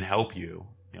 I'll come and help you.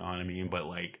 You know what I mean? But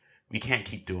like, we can't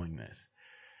keep doing this.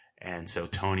 And so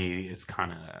Tony is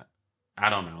kind of, I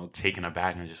don't know, taken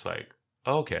aback and just like,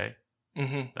 oh, okay.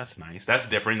 Mm-hmm. That's nice. That's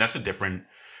different. That's a different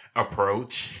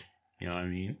approach. You know what I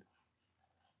mean?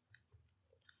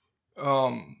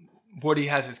 Woody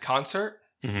has his concert.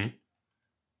 Mm-hmm.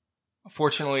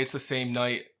 Fortunately, it's the same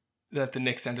night that the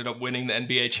Knicks ended up winning the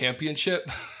NBA championship.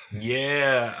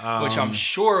 Yeah. Which I'm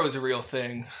sure was a real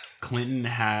thing. Clinton he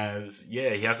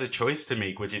has a choice to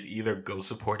make, which is either go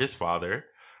support his father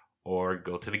or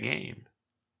go to the game.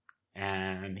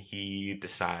 And he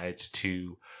decides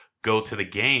to go to the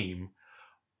game,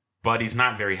 but he's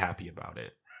not very happy about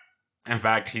it. In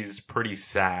fact, he's pretty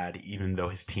sad, even though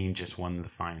his team just won the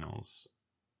finals.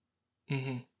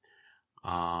 Mm-hmm.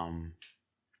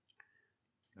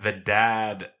 The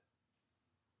dad,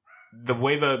 the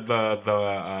way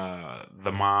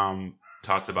the mom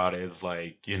talks about it is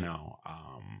like,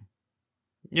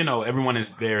 everyone is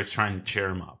there is trying to cheer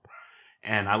him up.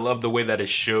 And I love the way that it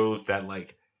shows that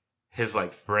like his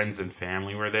like friends and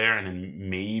family were there, and then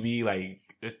maybe like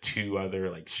the 2 other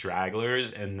like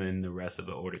stragglers, and then the rest of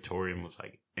the auditorium was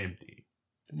like empty.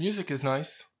 The music is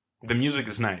nice. The music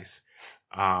is nice.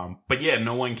 But yeah,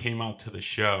 no one came out to the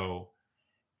show,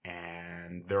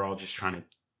 and they're all just trying to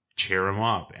cheer him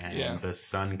up. And the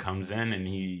son comes in, and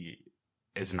he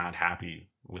is not happy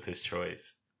with his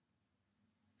choice.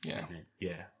 Yeah.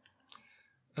 Yeah.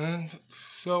 And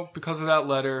so, because of that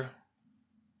letter,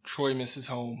 Troy misses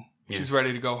home. Yeah. She's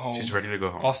ready to go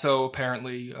home. Also,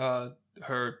 apparently,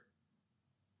 her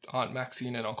Aunt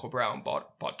Maxine and Uncle Brown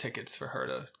bought tickets for her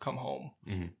to come home.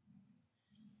 Mm-hmm.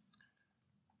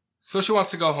 So she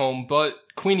wants to go home, but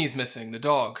Queenie's missing, the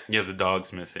dog. Yeah, the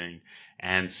dog's missing.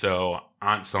 And so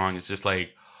Aunt Song is just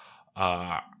like,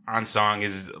 Aunt Song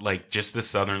is like just the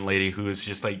Southern lady who is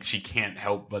just like, she can't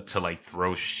help but to like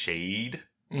throw shade.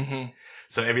 Mm-hmm.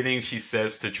 So everything she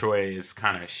says to Troy is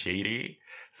kind of shady.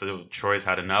 So Troy's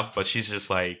had enough, but she's just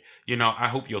like, I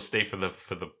hope you'll stay for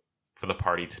the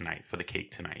party tonight, for the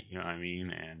cake tonight. You know what I mean?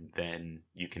 And then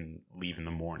you can leave in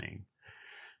the morning.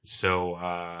 So,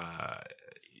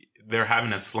 they're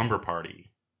having a slumber party.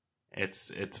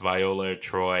 It's Viola,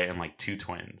 Troy, and like 2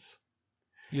 twins.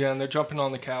 Yeah, and they're jumping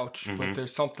on the couch, but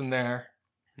there's something there.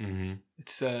 Mm-hmm.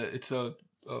 It's a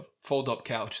fold-up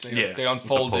couch. They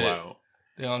unfold it. Out.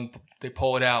 They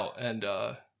pull it out, and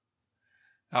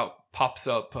out pops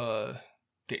up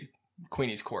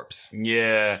Queenie's corpse.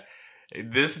 Yeah.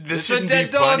 This shouldn't be funny.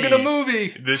 Dead dog in a movie.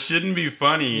 This shouldn't be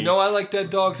funny. I like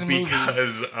dead dogs in movies.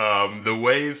 Because the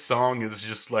way Song is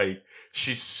just like,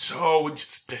 she's so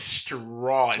just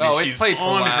distraught. Oh, and she's played for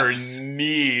on laughs. her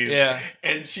knees. Yeah.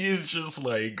 And she's just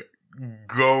like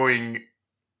going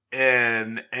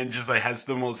in and just like has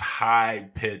the most high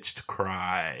pitched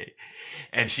cry.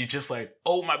 And she's just like,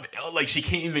 oh my, like she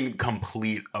can't even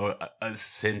complete a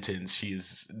sentence.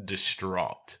 She's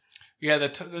distraught. Yeah, the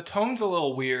tone's a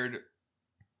little weird,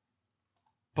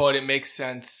 but it makes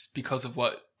sense because of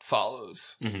what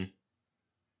follows. Mm-hmm.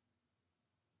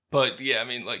 But yeah, I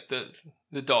mean, like the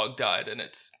dog died, and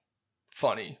it's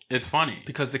funny. It's funny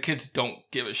because the kids don't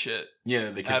give a shit.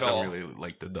 Yeah, the kids don't really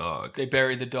like the dog. They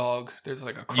bury the dog. There's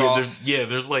like a cross.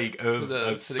 There's like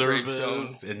a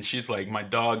service, and she's like, "My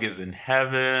dog is in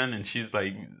heaven," and she's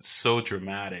like so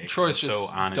dramatic. Troy's just so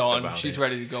honest done. about She's it.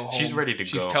 ready to go home.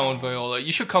 She's telling Viola,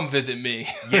 "You should come visit me."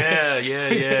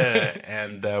 Yeah.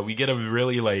 And we get a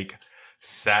really like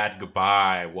sad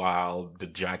goodbye while the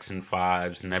Jackson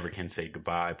 5's Never Can Say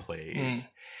Goodbye plays.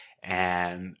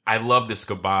 And I love this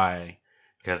goodbye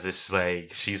because it's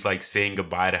like she's like saying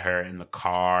goodbye to her in the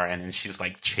car, and then she's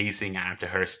like chasing after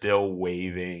her, still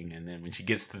waving. And then when she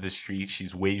gets to the street,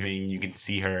 she's waving. You can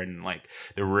see her in like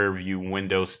the rear view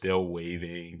window still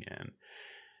waving, and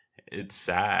it's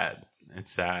sad.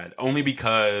 It's sad only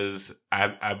because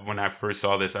I when I first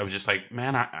saw this, I was just like,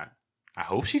 man, I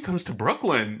hope she comes to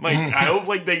Brooklyn. Like I hope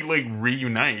like they like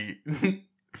reunite.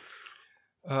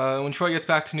 When Troy gets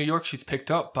back to New York, she's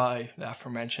picked up by the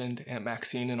aforementioned Aunt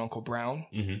Maxine and Uncle Brown.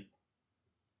 Mm-hmm.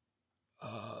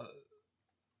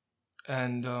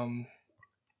 And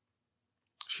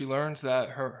she learns that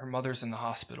her mother's in the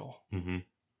hospital. Mm-hmm.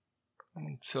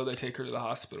 So they take her to the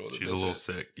hospital to She's visit. A little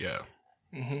sick, yeah.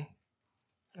 Mm-hmm.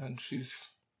 And she's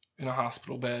in a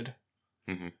hospital bed.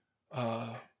 Mm-hmm.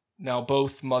 Now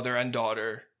both mother and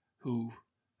daughter, who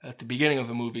at the beginning of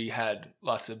the movie had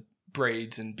lots of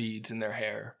braids and beads in their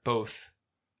hair, both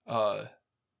no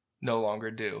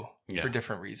longer do for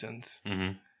different reasons.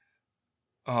 Mm-hmm.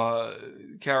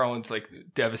 Carolyn's like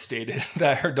devastated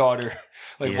that her daughter,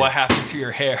 like, what happened to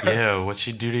your hair? Yeah, what'd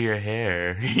she do to your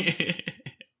hair?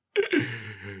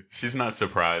 She's not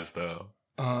surprised though.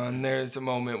 And there's a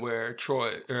moment where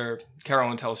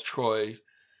Carolyn tells Troy,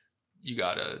 "You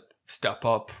gotta step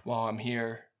up while I'm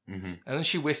here." Mm-hmm. And then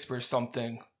she whispers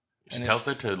something. She tells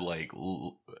her to like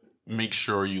make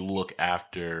sure you look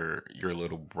after your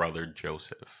little brother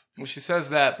Joseph. Well, she says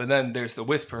that, but then there's the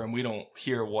whisper, and we don't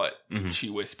hear what she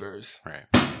whispers. Right.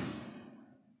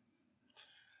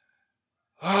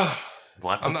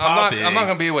 Lots of popping. I'm not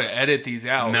gonna be able to edit these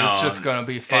out. No, it's just gonna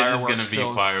be fireworks. It's just gonna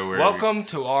be fireworks. Welcome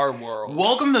to our world.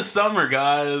 Welcome to summer,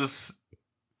 guys.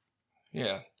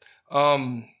 Yeah.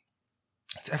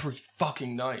 It's every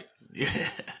fucking night. Yeah.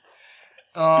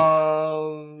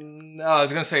 No, I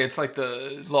was gonna say it's like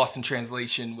the Lost in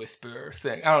Translation whisper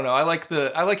thing. I don't know. I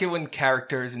like it when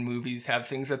characters in movies have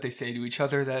things that they say to each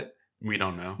other that we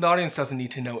don't know. The audience doesn't need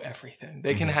to know everything.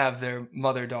 They can have their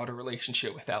mother-daughter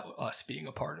relationship without us being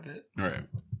a part of it. Right.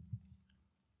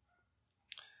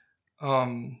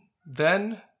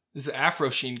 Then there's an Afro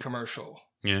Sheen commercial.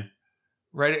 Yeah.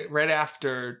 Right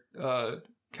after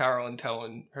Carolyn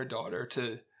telling her daughter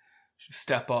to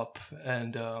step up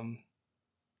and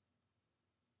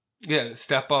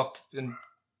step up and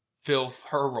fill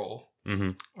her role.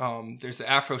 Mm-hmm. There's the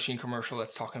Afro Sheen commercial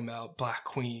that's talking about black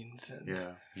queens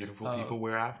and beautiful people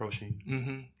wear Afro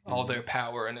Sheen. All their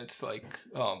power, and it's like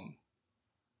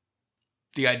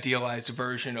the idealized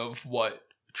version of what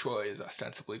Troy is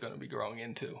ostensibly going to be growing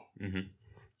into. Mm-hmm.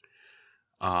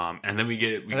 And then we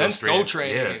go then straight Soul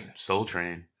Train. Yeah, Soul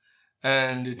Train.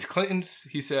 And it's Clinton's.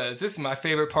 He says, "This is my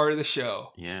favorite part of the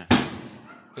show." Yeah.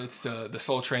 It's the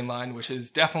Soul Train line, which is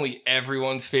definitely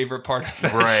everyone's favorite part of the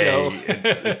show. Right.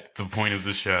 It's the point of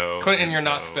the show. Clinton, you're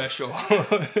not special.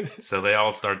 So they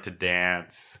all start to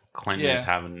dance. Clinton is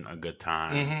having a good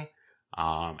time.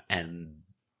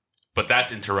 But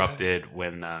that's interrupted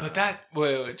when...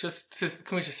 wait, just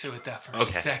can we just sit with that for a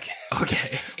second?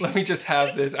 Okay. Let me just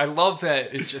have this. I love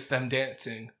that it's just them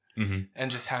dancing and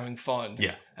just having fun.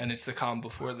 Yeah. And it's the calm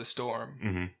before the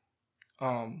storm.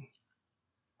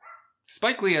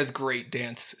 Spike Lee has great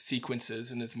dance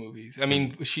sequences in his movies. I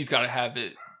mean, she's got to have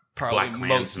it probably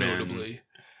most notably.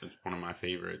 It's one of my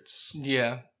favorites.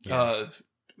 Yeah.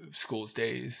 School's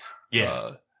Days.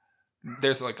 Yeah.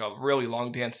 There's like a really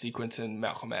long dance sequence in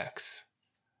Malcolm X.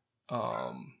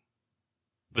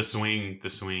 The swing,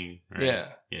 right? Yeah.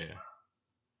 Yeah.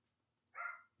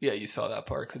 Yeah, you saw that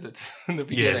part because it's in the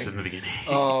beginning. Yeah, it's in the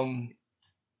beginning.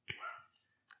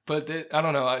 But I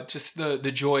don't know, just the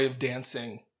joy of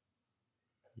dancing.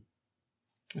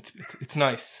 It's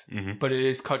nice, but it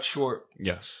is cut short.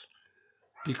 Yes.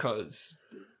 Because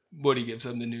Woody gives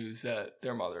them the news that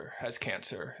their mother has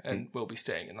cancer and will be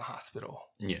staying in the hospital.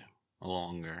 Yeah,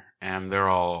 longer. And they're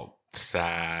all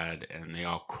sad and they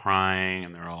all crying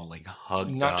and they're all like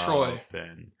hugged Not up. Troy.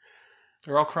 And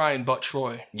they're all crying but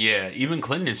Troy. Yeah, even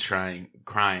Clinton is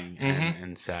crying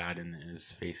and sad and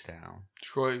is face down.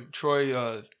 Troy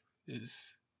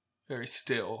is very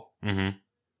still. Mm-hmm.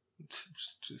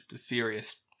 It's just a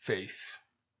serious face,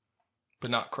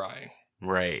 but not crying.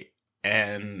 Right.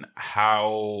 And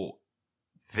how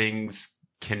things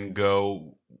can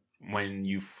go when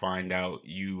you find out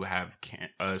you have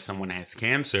someone has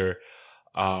cancer.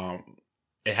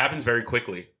 It happens very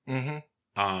quickly.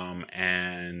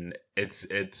 And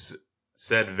it's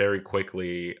said very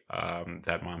quickly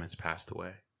that mom has passed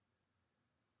away.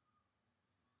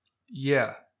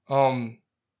 Yeah.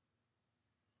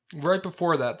 Right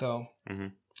before that, though,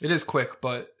 it is quick,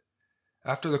 but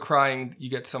after the crying, you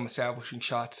get some establishing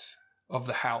shots of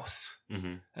the house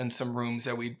and some rooms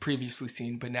that we'd previously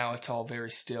seen, but now it's all very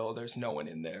still. There's no one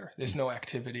in there. There's no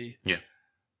activity. Yeah.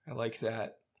 I like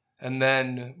that. And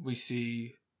then we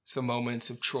see some moments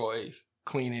of Troy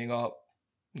cleaning up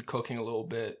and cooking a little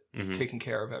bit, taking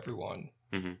care of everyone,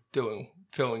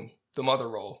 filling the mother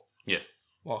role. Yeah.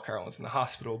 While Carolyn's in the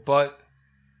hospital. But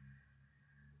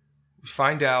we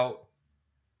find out,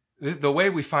 the way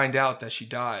we find out that she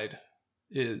died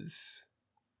is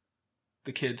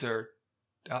the kids are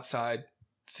outside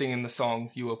singing the song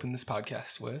you opened this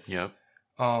podcast with. Yep.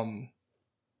 And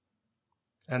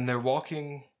they're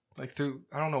walking like through,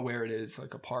 I don't know where it is,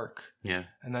 like a park. Yeah.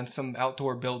 And then some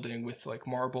outdoor building with like a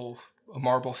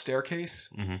marble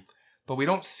staircase. But we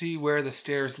don't see where the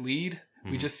stairs lead.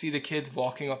 We just see the kids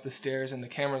walking up the stairs and the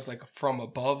camera's like from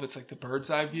above. It's like the bird's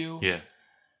eye view. Yeah.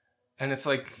 And it's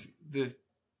like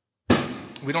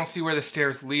we don't see where the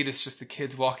stairs lead. It's just the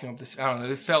kids walking up this. I don't know.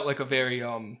 It felt like a very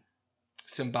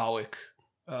symbolic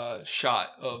shot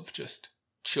of just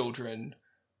children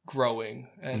growing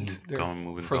and they're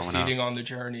proceeding on the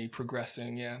journey,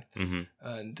 progressing. Yeah.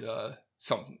 And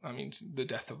the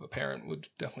death of a parent would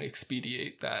definitely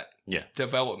expedite that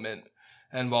development.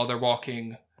 And while they're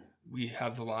walking, we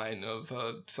have the line of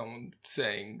someone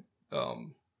saying,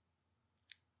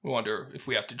 we wonder if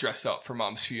we have to dress up for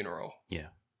mom's funeral. Yeah.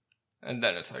 And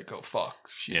then it's like, oh, fuck,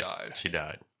 she died. She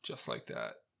died. Just like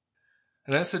that.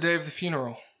 And that's the day of the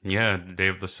funeral. Yeah, the day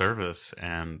of the service.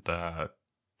 And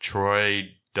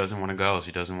Troy doesn't want to go.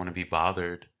 She doesn't want to be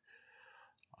bothered.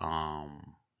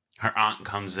 Her aunt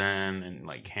comes in and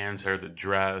like hands her the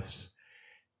dress.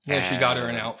 Yeah, she got her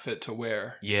an outfit to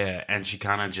wear. Yeah, and she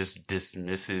kind of just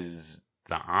dismisses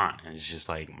the aunt. And it's just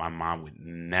like, my mom would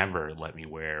never let me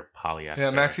wear polyester.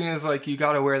 Yeah, Maxine is like, you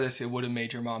got to wear this. It would have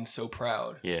made your mom so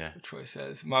proud. Yeah. Troy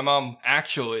says. My mom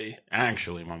actually,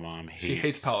 my mom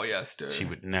hates polyester. She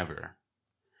would never.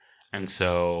 And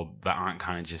so the aunt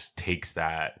kind of just takes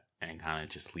that and kind of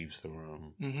just leaves the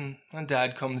room. And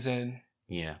Dad comes in.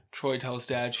 Yeah. Troy tells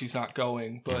Dad she's not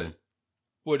going, but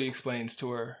Woody explains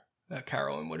to her that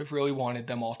Carolyn would have really wanted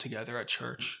them all together at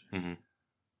church. Mm-hmm.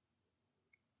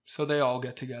 So they all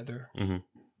get together,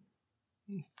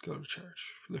 Mm-hmm. go to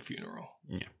church for the funeral.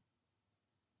 Yeah.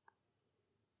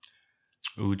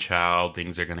 Ooh, Child,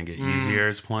 Things Are Gonna Get Easier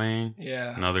is playing.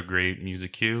 Yeah. Another great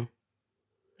music cue.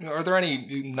 Are there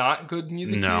any not good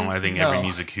music cues? No, I think every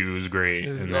music cue is great.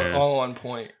 It's and all on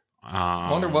point. I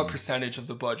wonder what percentage of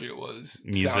the budget was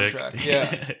music.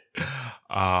 soundtrack.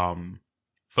 Yeah.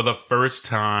 For the first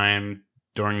time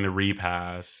during the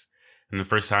repass, and the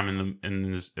first time in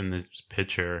this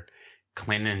picture,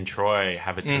 Clinton and Troy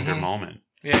have a tender moment.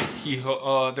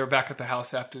 Yeah, they're back at the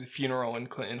house after the funeral, and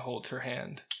Clinton holds her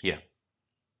hand. Yeah.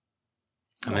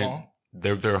 And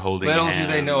they're holding Little hands. do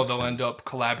they know they'll end up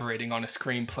collaborating on a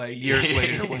screenplay years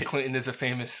later when Clinton is a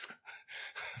famous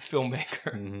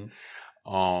filmmaker.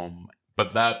 Mm-hmm. But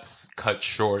that's cut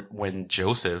short when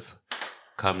Joseph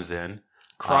comes in.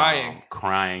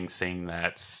 Crying, saying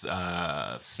that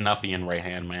Snuffy and Right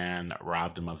Hand Man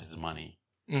robbed him of his money.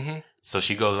 Mm-hmm. So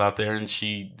she goes out there and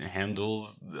she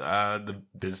handles the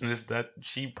business that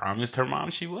she promised her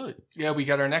mom she would. Yeah, we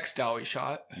got our next dolly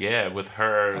shot. Yeah, with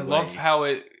her. I love how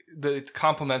the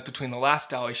compliment between the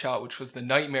last dolly shot, which was the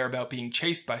nightmare about being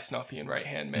chased by Snuffy and Right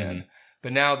Hand Man. Mm-hmm.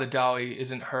 But now the dolly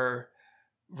isn't her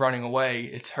running away,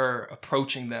 it's her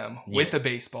approaching them with a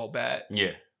baseball bat.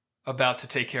 Yeah. About to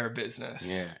take care of business.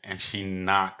 Yeah, and she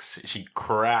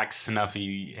cracks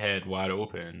Snuffy head wide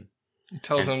open. He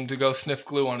tells him to go sniff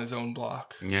glue on his own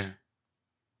block. Yeah.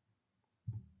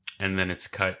 And then it's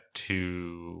cut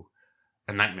to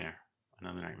a nightmare.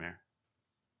 Another nightmare.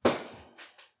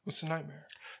 What's the nightmare?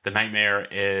 The nightmare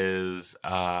is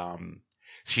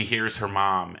she hears her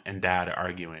mom and dad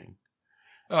arguing.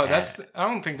 Oh, I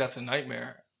don't think that's a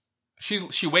nightmare.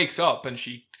 She wakes up and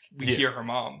we hear her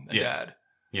mom and dad.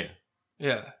 Yeah.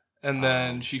 Yeah. And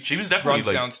then she was definitely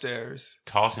runs downstairs.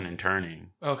 Tossing and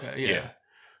turning. Okay, yeah.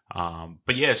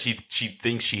 But yeah, she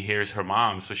thinks she hears her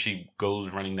mom, so she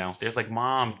goes running downstairs like,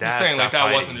 Mom, Dad, saying stop like that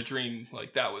fighting. wasn't a dream,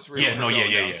 like that was real.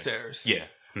 Downstairs. Yeah,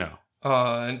 no.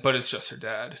 But it's just her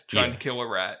dad trying to kill a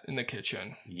rat in the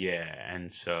kitchen. Yeah,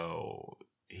 and so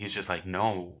he's just like,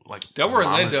 no, like Delroy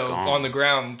Lindo on the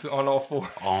ground on all fours.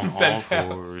 On all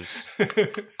fours.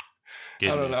 I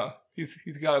don't know.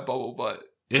 He's got a bubble butt.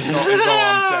 Is all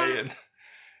I'm saying.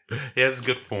 He has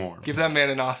good form. Give that man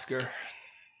an Oscar.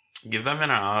 Give that man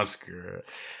an Oscar.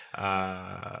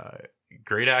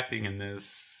 Great acting in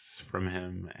this from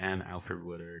him and Alfred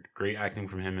Woodard. Great acting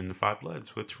from him in The Five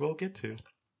Bloods, which we'll get to.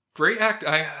 Great act.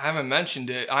 I haven't mentioned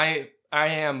it. I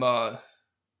am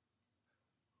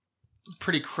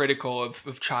pretty critical of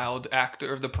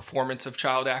the performance of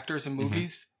child actors in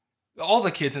movies. Mm-hmm. All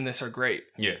the kids in this are great.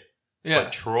 Yeah.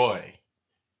 But Troy.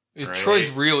 Troy's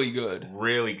really good.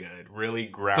 Really good. Really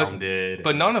grounded.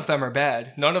 But none of them are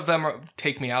bad. None of them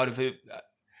take me out of it.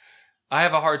 I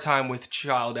have a hard time with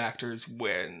child actors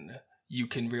when you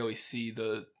can really see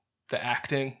the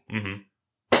acting.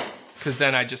 Mm-hmm. Because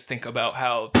then I just think about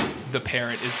how the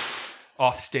parent is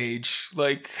off stage.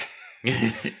 Like,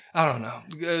 I don't know.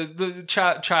 The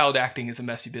child acting is a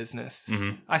messy business.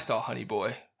 Mm-hmm. I saw Honey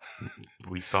Boy.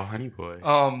 We saw Honey Boy.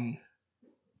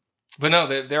 But no,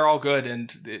 they're all good, and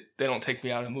they don't take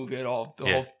me out of the movie at all.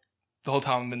 The whole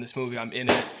time I'm in this movie, I'm in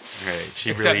it. Right.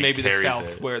 Except really maybe the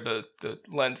South, where the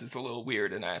lens is a little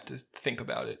weird, and I have to think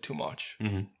about it too much.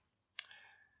 Mm-hmm.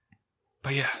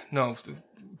 But yeah, no,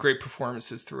 great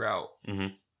performances throughout. Mm-hmm.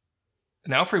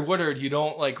 And Alfred Woodard, you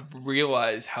don't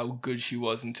realize how good she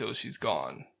was until she's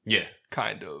gone. Yeah.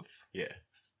 Kind of. Yeah.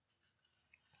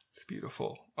 It's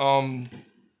beautiful.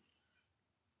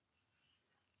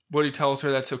 Woody tells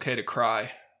her that's okay to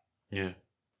cry. Yeah.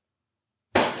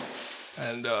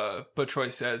 And but Troy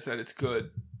says that it's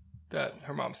good that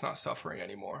her mom's not suffering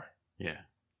anymore. Yeah.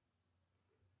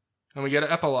 And we get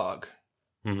an epilogue.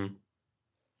 Mm-hmm.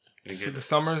 So the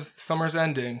summer's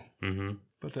ending. Mm-hmm.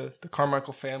 But the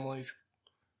Carmichael family's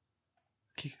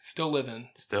still living.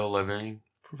 Still living.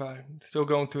 Still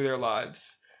going through their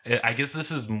lives. I guess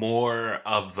this is more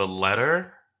of the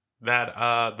letter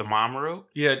that the mom wrote.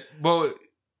 Yeah, well,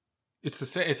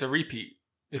 it's a repeat.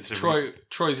 It's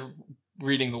Troy's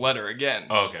reading the letter again.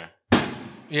 Oh, okay.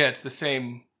 Yeah, it's the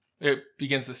same. It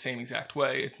begins the same exact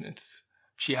way.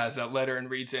 She has that letter and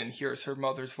reads it and hears her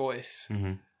mother's voice.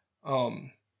 Mm-hmm.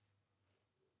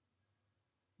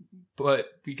 But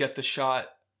we get the shot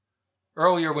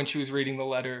earlier when she was reading the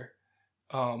letter.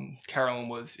 Carolyn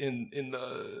was in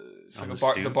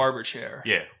the barber chair.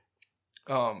 Yeah.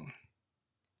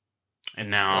 And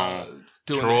now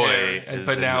Troy is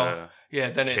but now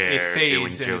then it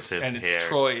fades and it's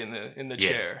Troy in the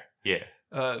chair. Yeah.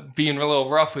 being a little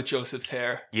rough with Joseph's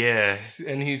hair. Yeah.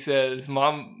 And he says,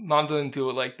 Mom didn't do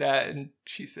it like that. And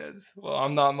she says, well,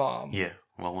 I'm not Mom. Yeah.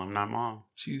 Well, I'm not Mom.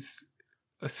 She's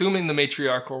assuming the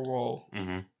matriarchal role,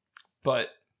 but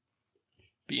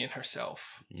being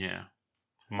herself. Yeah.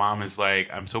 Mom is like,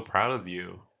 I'm so proud of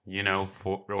you. You know,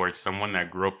 or someone that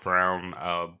grew up around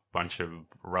a bunch of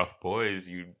rough boys,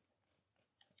 you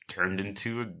turned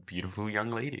into a beautiful young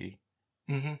lady.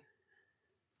 Mm-hmm.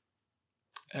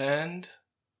 And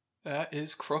that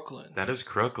is Crooklyn. That is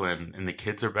Crooklyn, and the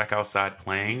kids are back outside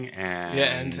playing, and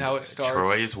and how it starts.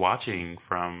 Troy is watching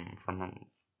from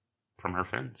her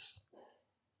fence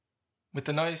with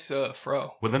a nice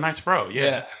fro. With a nice fro,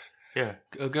 yeah.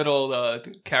 A good old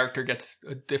character gets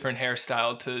a different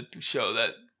hairstyle to show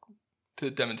that, to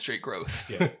demonstrate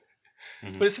growth. Yeah.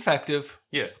 But it's effective.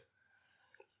 Yeah.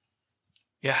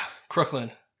 Yeah,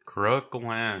 Crooklyn.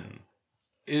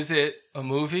 Is it a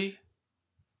movie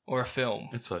or a film?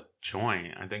 It's a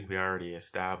joint. I think we already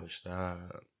established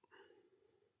that.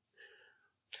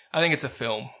 I think it's a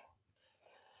film.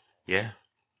 Yeah.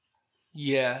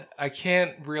 Yeah, I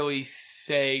can't really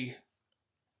say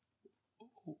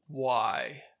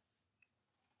why,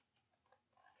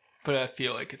 but I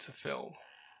feel like it's a film.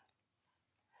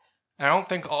 I don't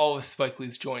think all of Spike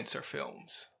Lee's joints are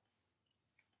films.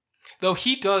 Though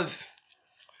he does,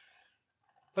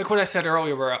 like what I said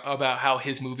earlier about how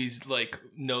his movies like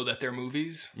know that they're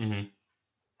movies. Mm-hmm.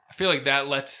 I feel like that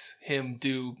lets him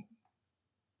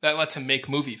make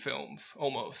movie films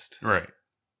almost. Right.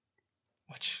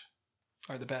 Which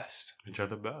are the best.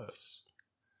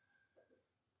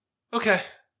 Okay.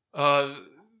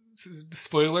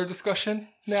 Spoiler discussion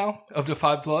now of The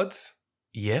Five Bloods.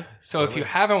 Yeah. So if you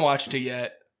haven't watched it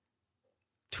yet,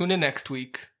 tune in next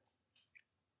week.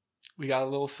 We got a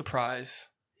little surprise.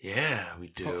 Yeah, we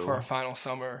do. For our final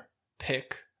summer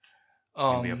pick.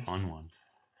 It'll be a fun one.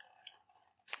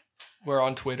 We're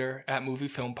on Twitter at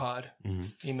MovieFilmPod.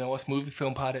 Mm-hmm. Email us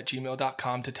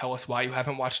moviefilmpod@gmail.com to tell us why you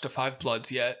haven't watched The Five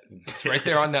Bloods yet. It's right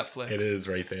there on Netflix. It is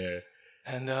right there.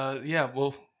 And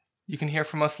you can hear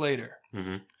from us later.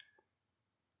 Mm-hmm.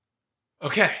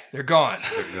 Okay, they're gone.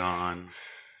 They're gone.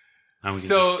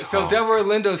 So Delroy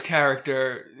Lindo's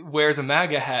character wears a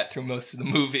MAGA hat through most of the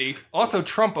movie. Also,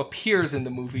 Trump appears in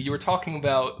the movie. You were talking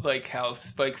about like how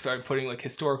Spike started putting like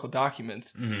historical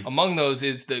documents. Mm-hmm. Among those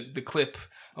is the clip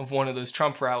of one of those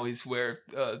Trump rallies where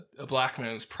a black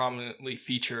man was prominently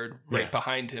featured right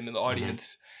behind him in the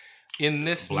audience.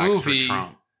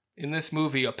 Mm-hmm. In this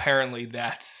movie, apparently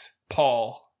that's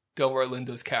Paul, Delroy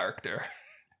Lindo's character.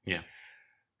 Yeah.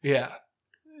 Yeah.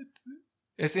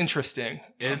 It's interesting.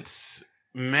 It's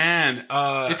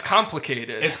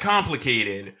complicated. It's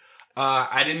complicated.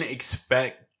 I didn't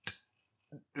expect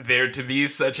there to be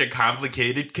such a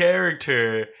complicated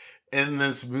character in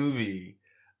this movie.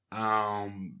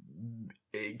 Because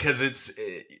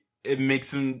it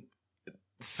makes him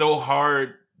so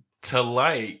hard to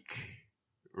like,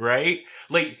 right?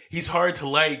 Like, he's hard to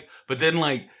like, but then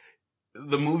like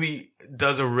the movie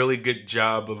does a really good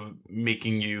job of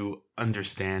making you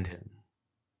understand him.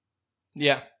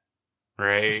 Yeah.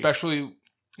 Right? Especially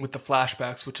with the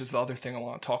flashbacks, which is the other thing I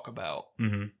want to talk about.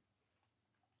 Mm-hmm.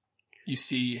 You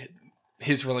see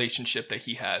his relationship that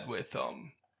he had with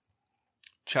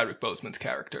Chadwick Boseman's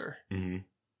character. Mm-hmm.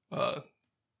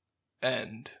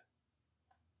 And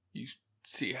you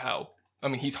see how, I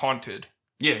mean, he's haunted.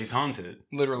 Yeah, he's haunted.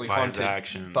 Literally by haunted his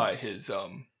actions. by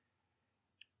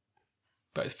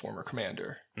his former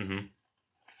commander. Mm-hmm.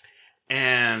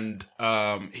 And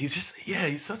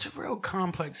he's such a real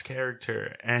complex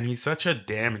character, and he's such a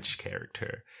damaged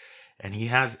character, and he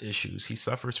has issues. He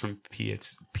suffers from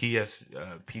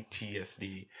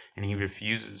PTSD, and he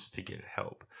refuses to get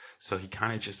help. So he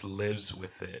kind of just lives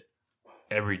with it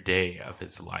every day of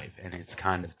his life, and it's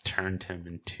kind of turned him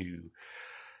into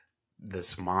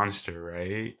this monster,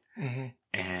 right? Mm-hmm.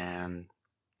 And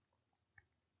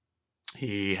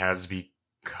he has become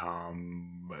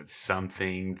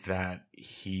something that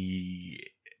he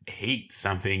hates,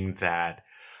 something that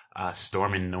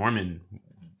Stormin' Norman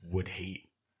would hate,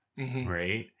 mm-hmm.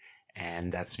 right?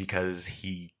 And that's because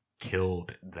he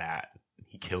killed that.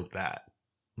 He killed that.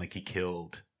 Like, he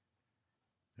killed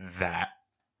that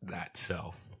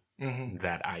self, mm-hmm.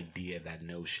 that idea, that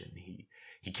notion. He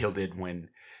killed it when,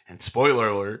 and spoiler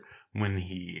alert, when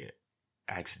he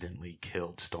accidentally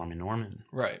killed Stormin' Norman.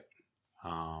 Right.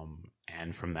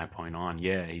 And from that point on,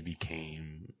 yeah, he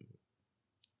became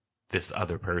this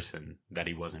other person that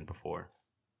he wasn't before.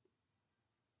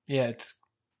 Yeah, it's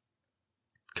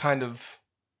kind of,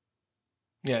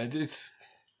 it's,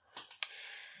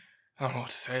 I don't know what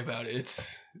to say about it.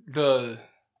 It's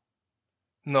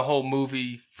And the whole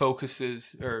movie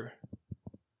focuses or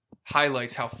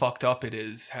highlights how fucked up it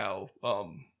is, how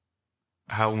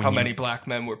many black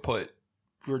men were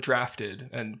drafted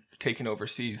and taken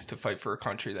overseas to fight for a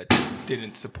country that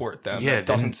didn't support them, that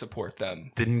doesn't support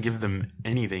them. Didn't give them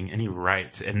anything, any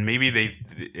rights. And maybe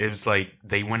it was like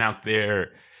they went out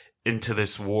there into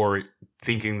this war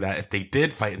thinking that if they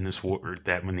did fight in this war,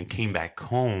 that when they came back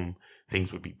home,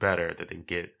 things would be better, that they'd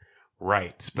get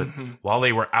rights. But while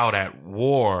they were out at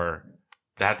war,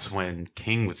 that's when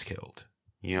King was killed.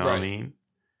 You know what I mean?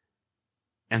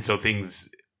 And so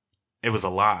it was a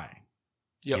lie.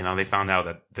 Yep. You know, they found out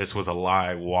that this was a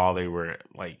lie while they were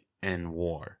like in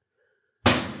war.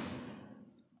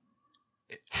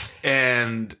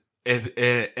 And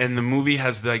the movie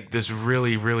has like this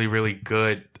really, really, really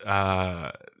good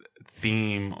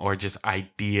theme or just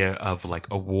idea of like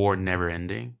a war never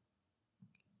ending.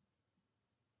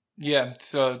 Yeah,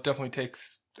 so definitely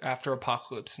takes After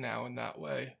Apocalypse Now in that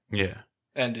way. Yeah.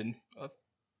 And in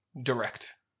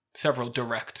several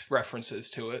direct references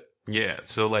to it. Yeah,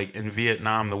 so like in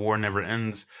Vietnam, the war never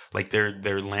ends. Like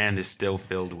their land is still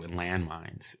filled with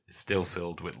landmines. It's still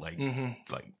filled with like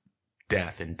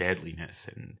death and deadliness,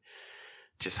 and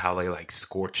just how they like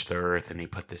scorch the earth and they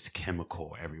put this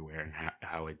chemical everywhere, and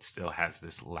how it still has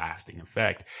this lasting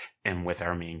effect. And with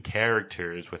our main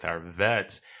characters, with our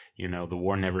vets, you know, the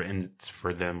war never ends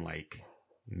for them, like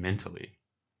mentally.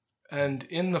 And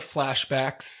in the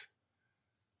flashbacks,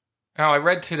 now I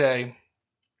read today,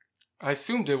 I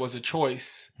assumed it was a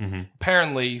choice.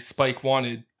 Apparently, Spike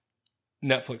wanted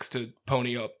Netflix to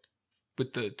pony up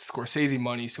with the Scorsese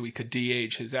money so he could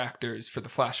de-age his actors for the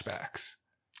flashbacks.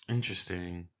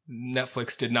 Interesting.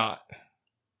 Netflix did not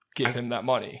give him that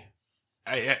money.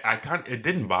 It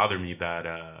didn't bother me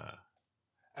that.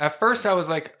 At first, I was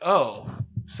like, "Oh,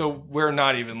 so we're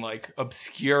not even like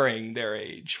obscuring their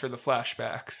age for the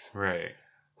flashbacks, right?"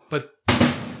 But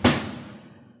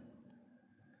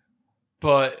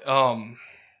I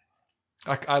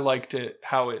liked it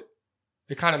how it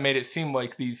kind of made it seem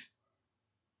like these,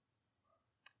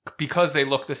 because they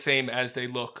look the same as they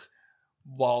look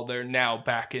while they're now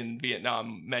back in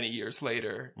Vietnam many years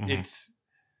later. It's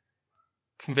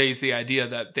conveys the idea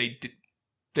that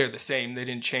they're the same. They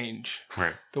didn't change.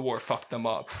 Right. The war fucked them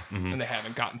up, and they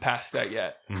haven't gotten past that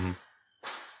yet.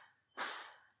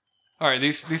 All right,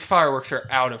 these fireworks are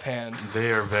out of hand.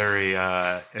 They are very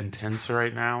intense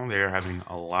right now. They are having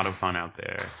a lot of fun out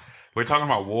there. We're talking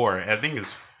about war. I think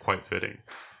it's quite fitting.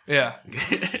 Yeah.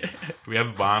 We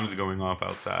have bombs going off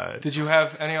outside. Did you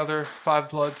have any other Five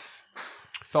Bloods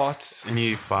thoughts?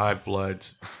 Any Five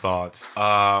Bloods thoughts?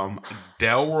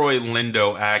 Delroy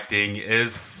Lindo acting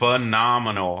is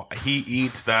phenomenal. He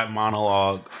eats that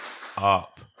monologue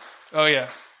up. Oh,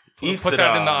 yeah. Put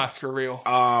that in the Oscar reel.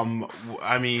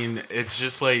 I mean, it's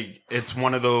just like, it's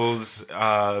one of those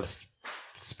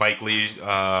Spike Lee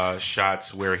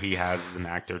shots where he has an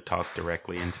actor talk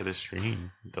directly into the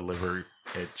screen, deliver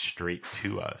it straight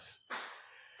to us.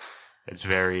 It's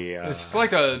very... it's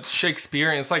like a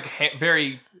Shakespearean, it's like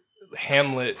very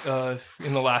Hamlet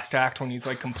in the last act when he's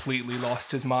like completely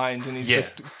lost his mind and he's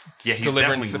just he's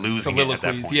delivering definitely losing it at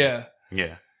that point.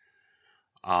 Yeah.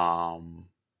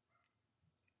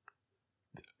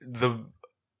 The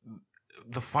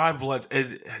Five Bloods,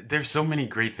 there's so many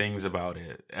great things about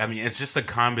it. I mean, it's just a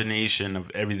combination of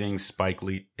everything Spike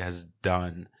Lee has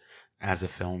done as a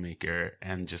filmmaker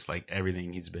and just like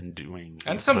everything he's been doing.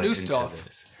 And some new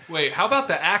stuff. Wait, how about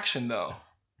the action though?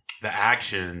 The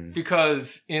action.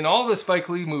 Because in all the Spike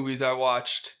Lee movies I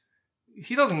watched,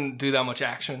 he doesn't do that much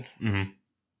action.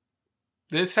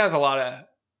 This has a lot of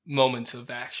moments of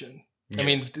action. Yeah. I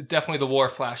mean, definitely the war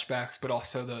flashbacks, but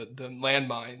also the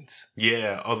landmines.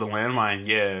 Yeah. Oh, the landmine.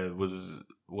 Yeah,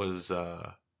 was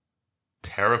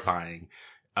terrifying.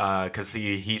 Cause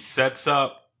he sets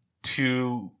up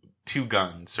two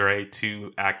guns, right?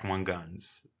 Two Act 1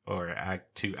 guns or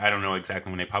Act 2. I don't know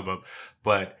exactly when they pop up,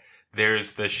 but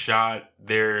there's the shot,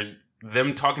 there's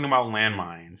them talking about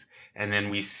landmines. And then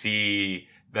we see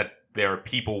that there are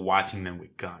people watching them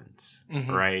with guns,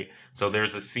 right? So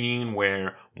there's a scene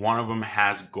where one of them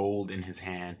has gold in his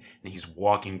hand and he's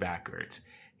walking backwards.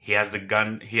 He has the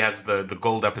gun, he has the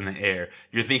gold up in the air.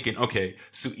 You're thinking, okay,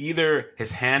 so either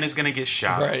his hand is going to get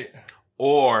shot, right,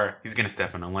 or he's going to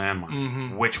step on a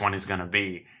landmine. Which one is going to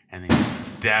be? And then he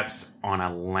steps on a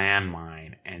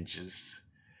landmine and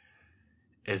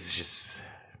it's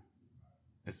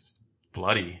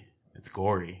bloody. It's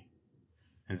gory.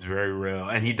 It's very real.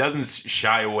 And he doesn't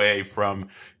shy away from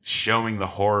showing the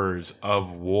horrors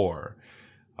of war.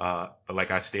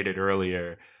 Like I stated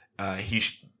earlier,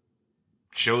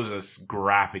 shows us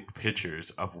graphic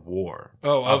pictures of war.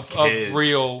 Oh, of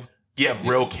real. Yeah, of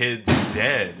real kids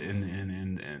dead.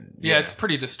 And yeah, it's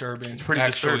pretty disturbing. It's pretty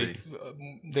disturbing.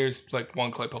 There's like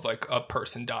one clip of like a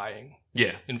person dying.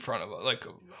 Yeah. In front of like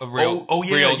a real.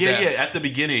 Yeah. Death. At the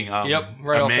beginning, right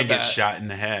a off man the gets bat. shot in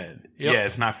the head. Yep. Yeah,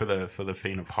 it's not for the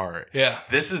faint of heart. Yeah.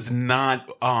 This is not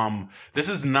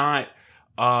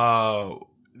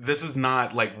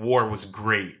like war was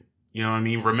great. You know what I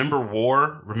mean? Remember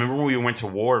war? Remember when we went to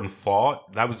war and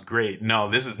fought? That was great. No,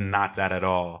 this is not that at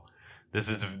all. This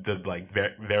is the like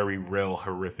very real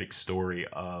horrific story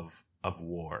of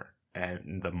war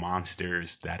and the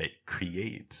monsters that it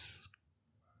creates.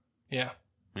 Yeah.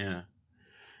 Yeah.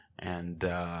 And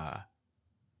I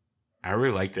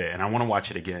really liked it, and I want to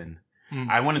watch it again.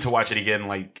 I wanted to watch it again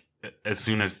like as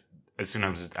soon as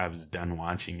I was done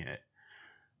watching it.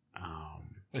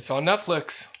 It's on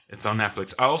Netflix. It's on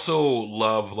Netflix. I also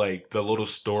love like the little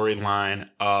storyline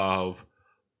of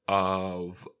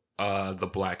the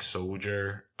black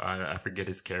soldier. I forget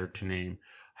his character name,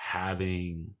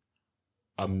 having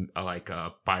a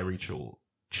biracial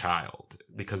child,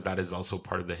 because that is also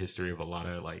part of the history of a lot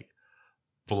of like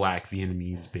black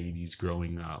Vietnamese babies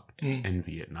growing up in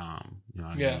Vietnam. You know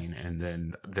what I mean? And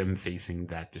then them facing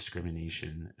that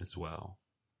discrimination as well.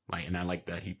 Like, and I like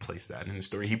that he placed that in the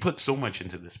story. He put so much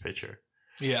into this picture.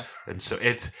 Yeah. And so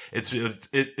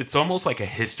it's almost like a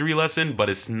history lesson, but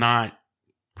it's not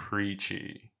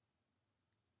preachy.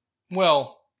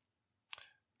 Well,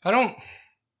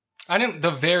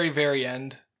 the very, very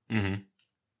end,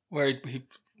 where he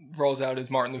rolls out his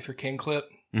Martin Luther King clip,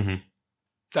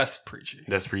 that's preachy.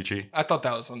 That's preachy? I thought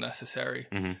that was unnecessary.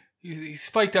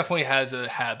 Spike definitely has a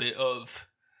habit of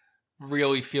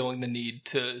really feeling the need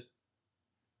to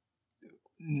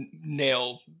bring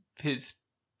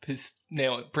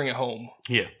it home.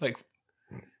 Yeah. Like,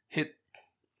 hit.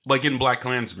 Like in Black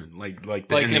Klansman. Like the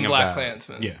like ending in of Black that.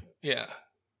 Klansman. Yeah. Yeah.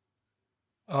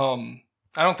 I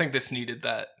don't think this needed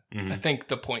that. I think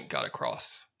the point got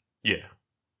across. Yeah.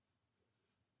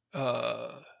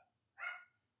 But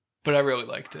I really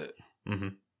liked it. Yeah.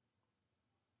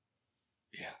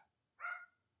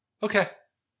 Okay.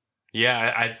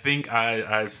 Yeah, I think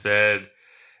I said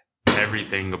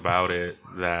everything about it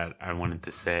that I wanted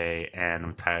to say, and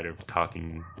I'm tired of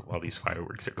talking while these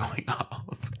fireworks are going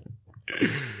off.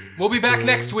 We'll be back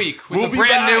next week with a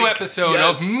brand new episode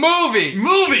of Movie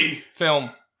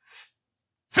Film.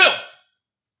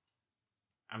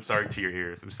 I'm sorry to your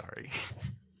ears. I'm sorry.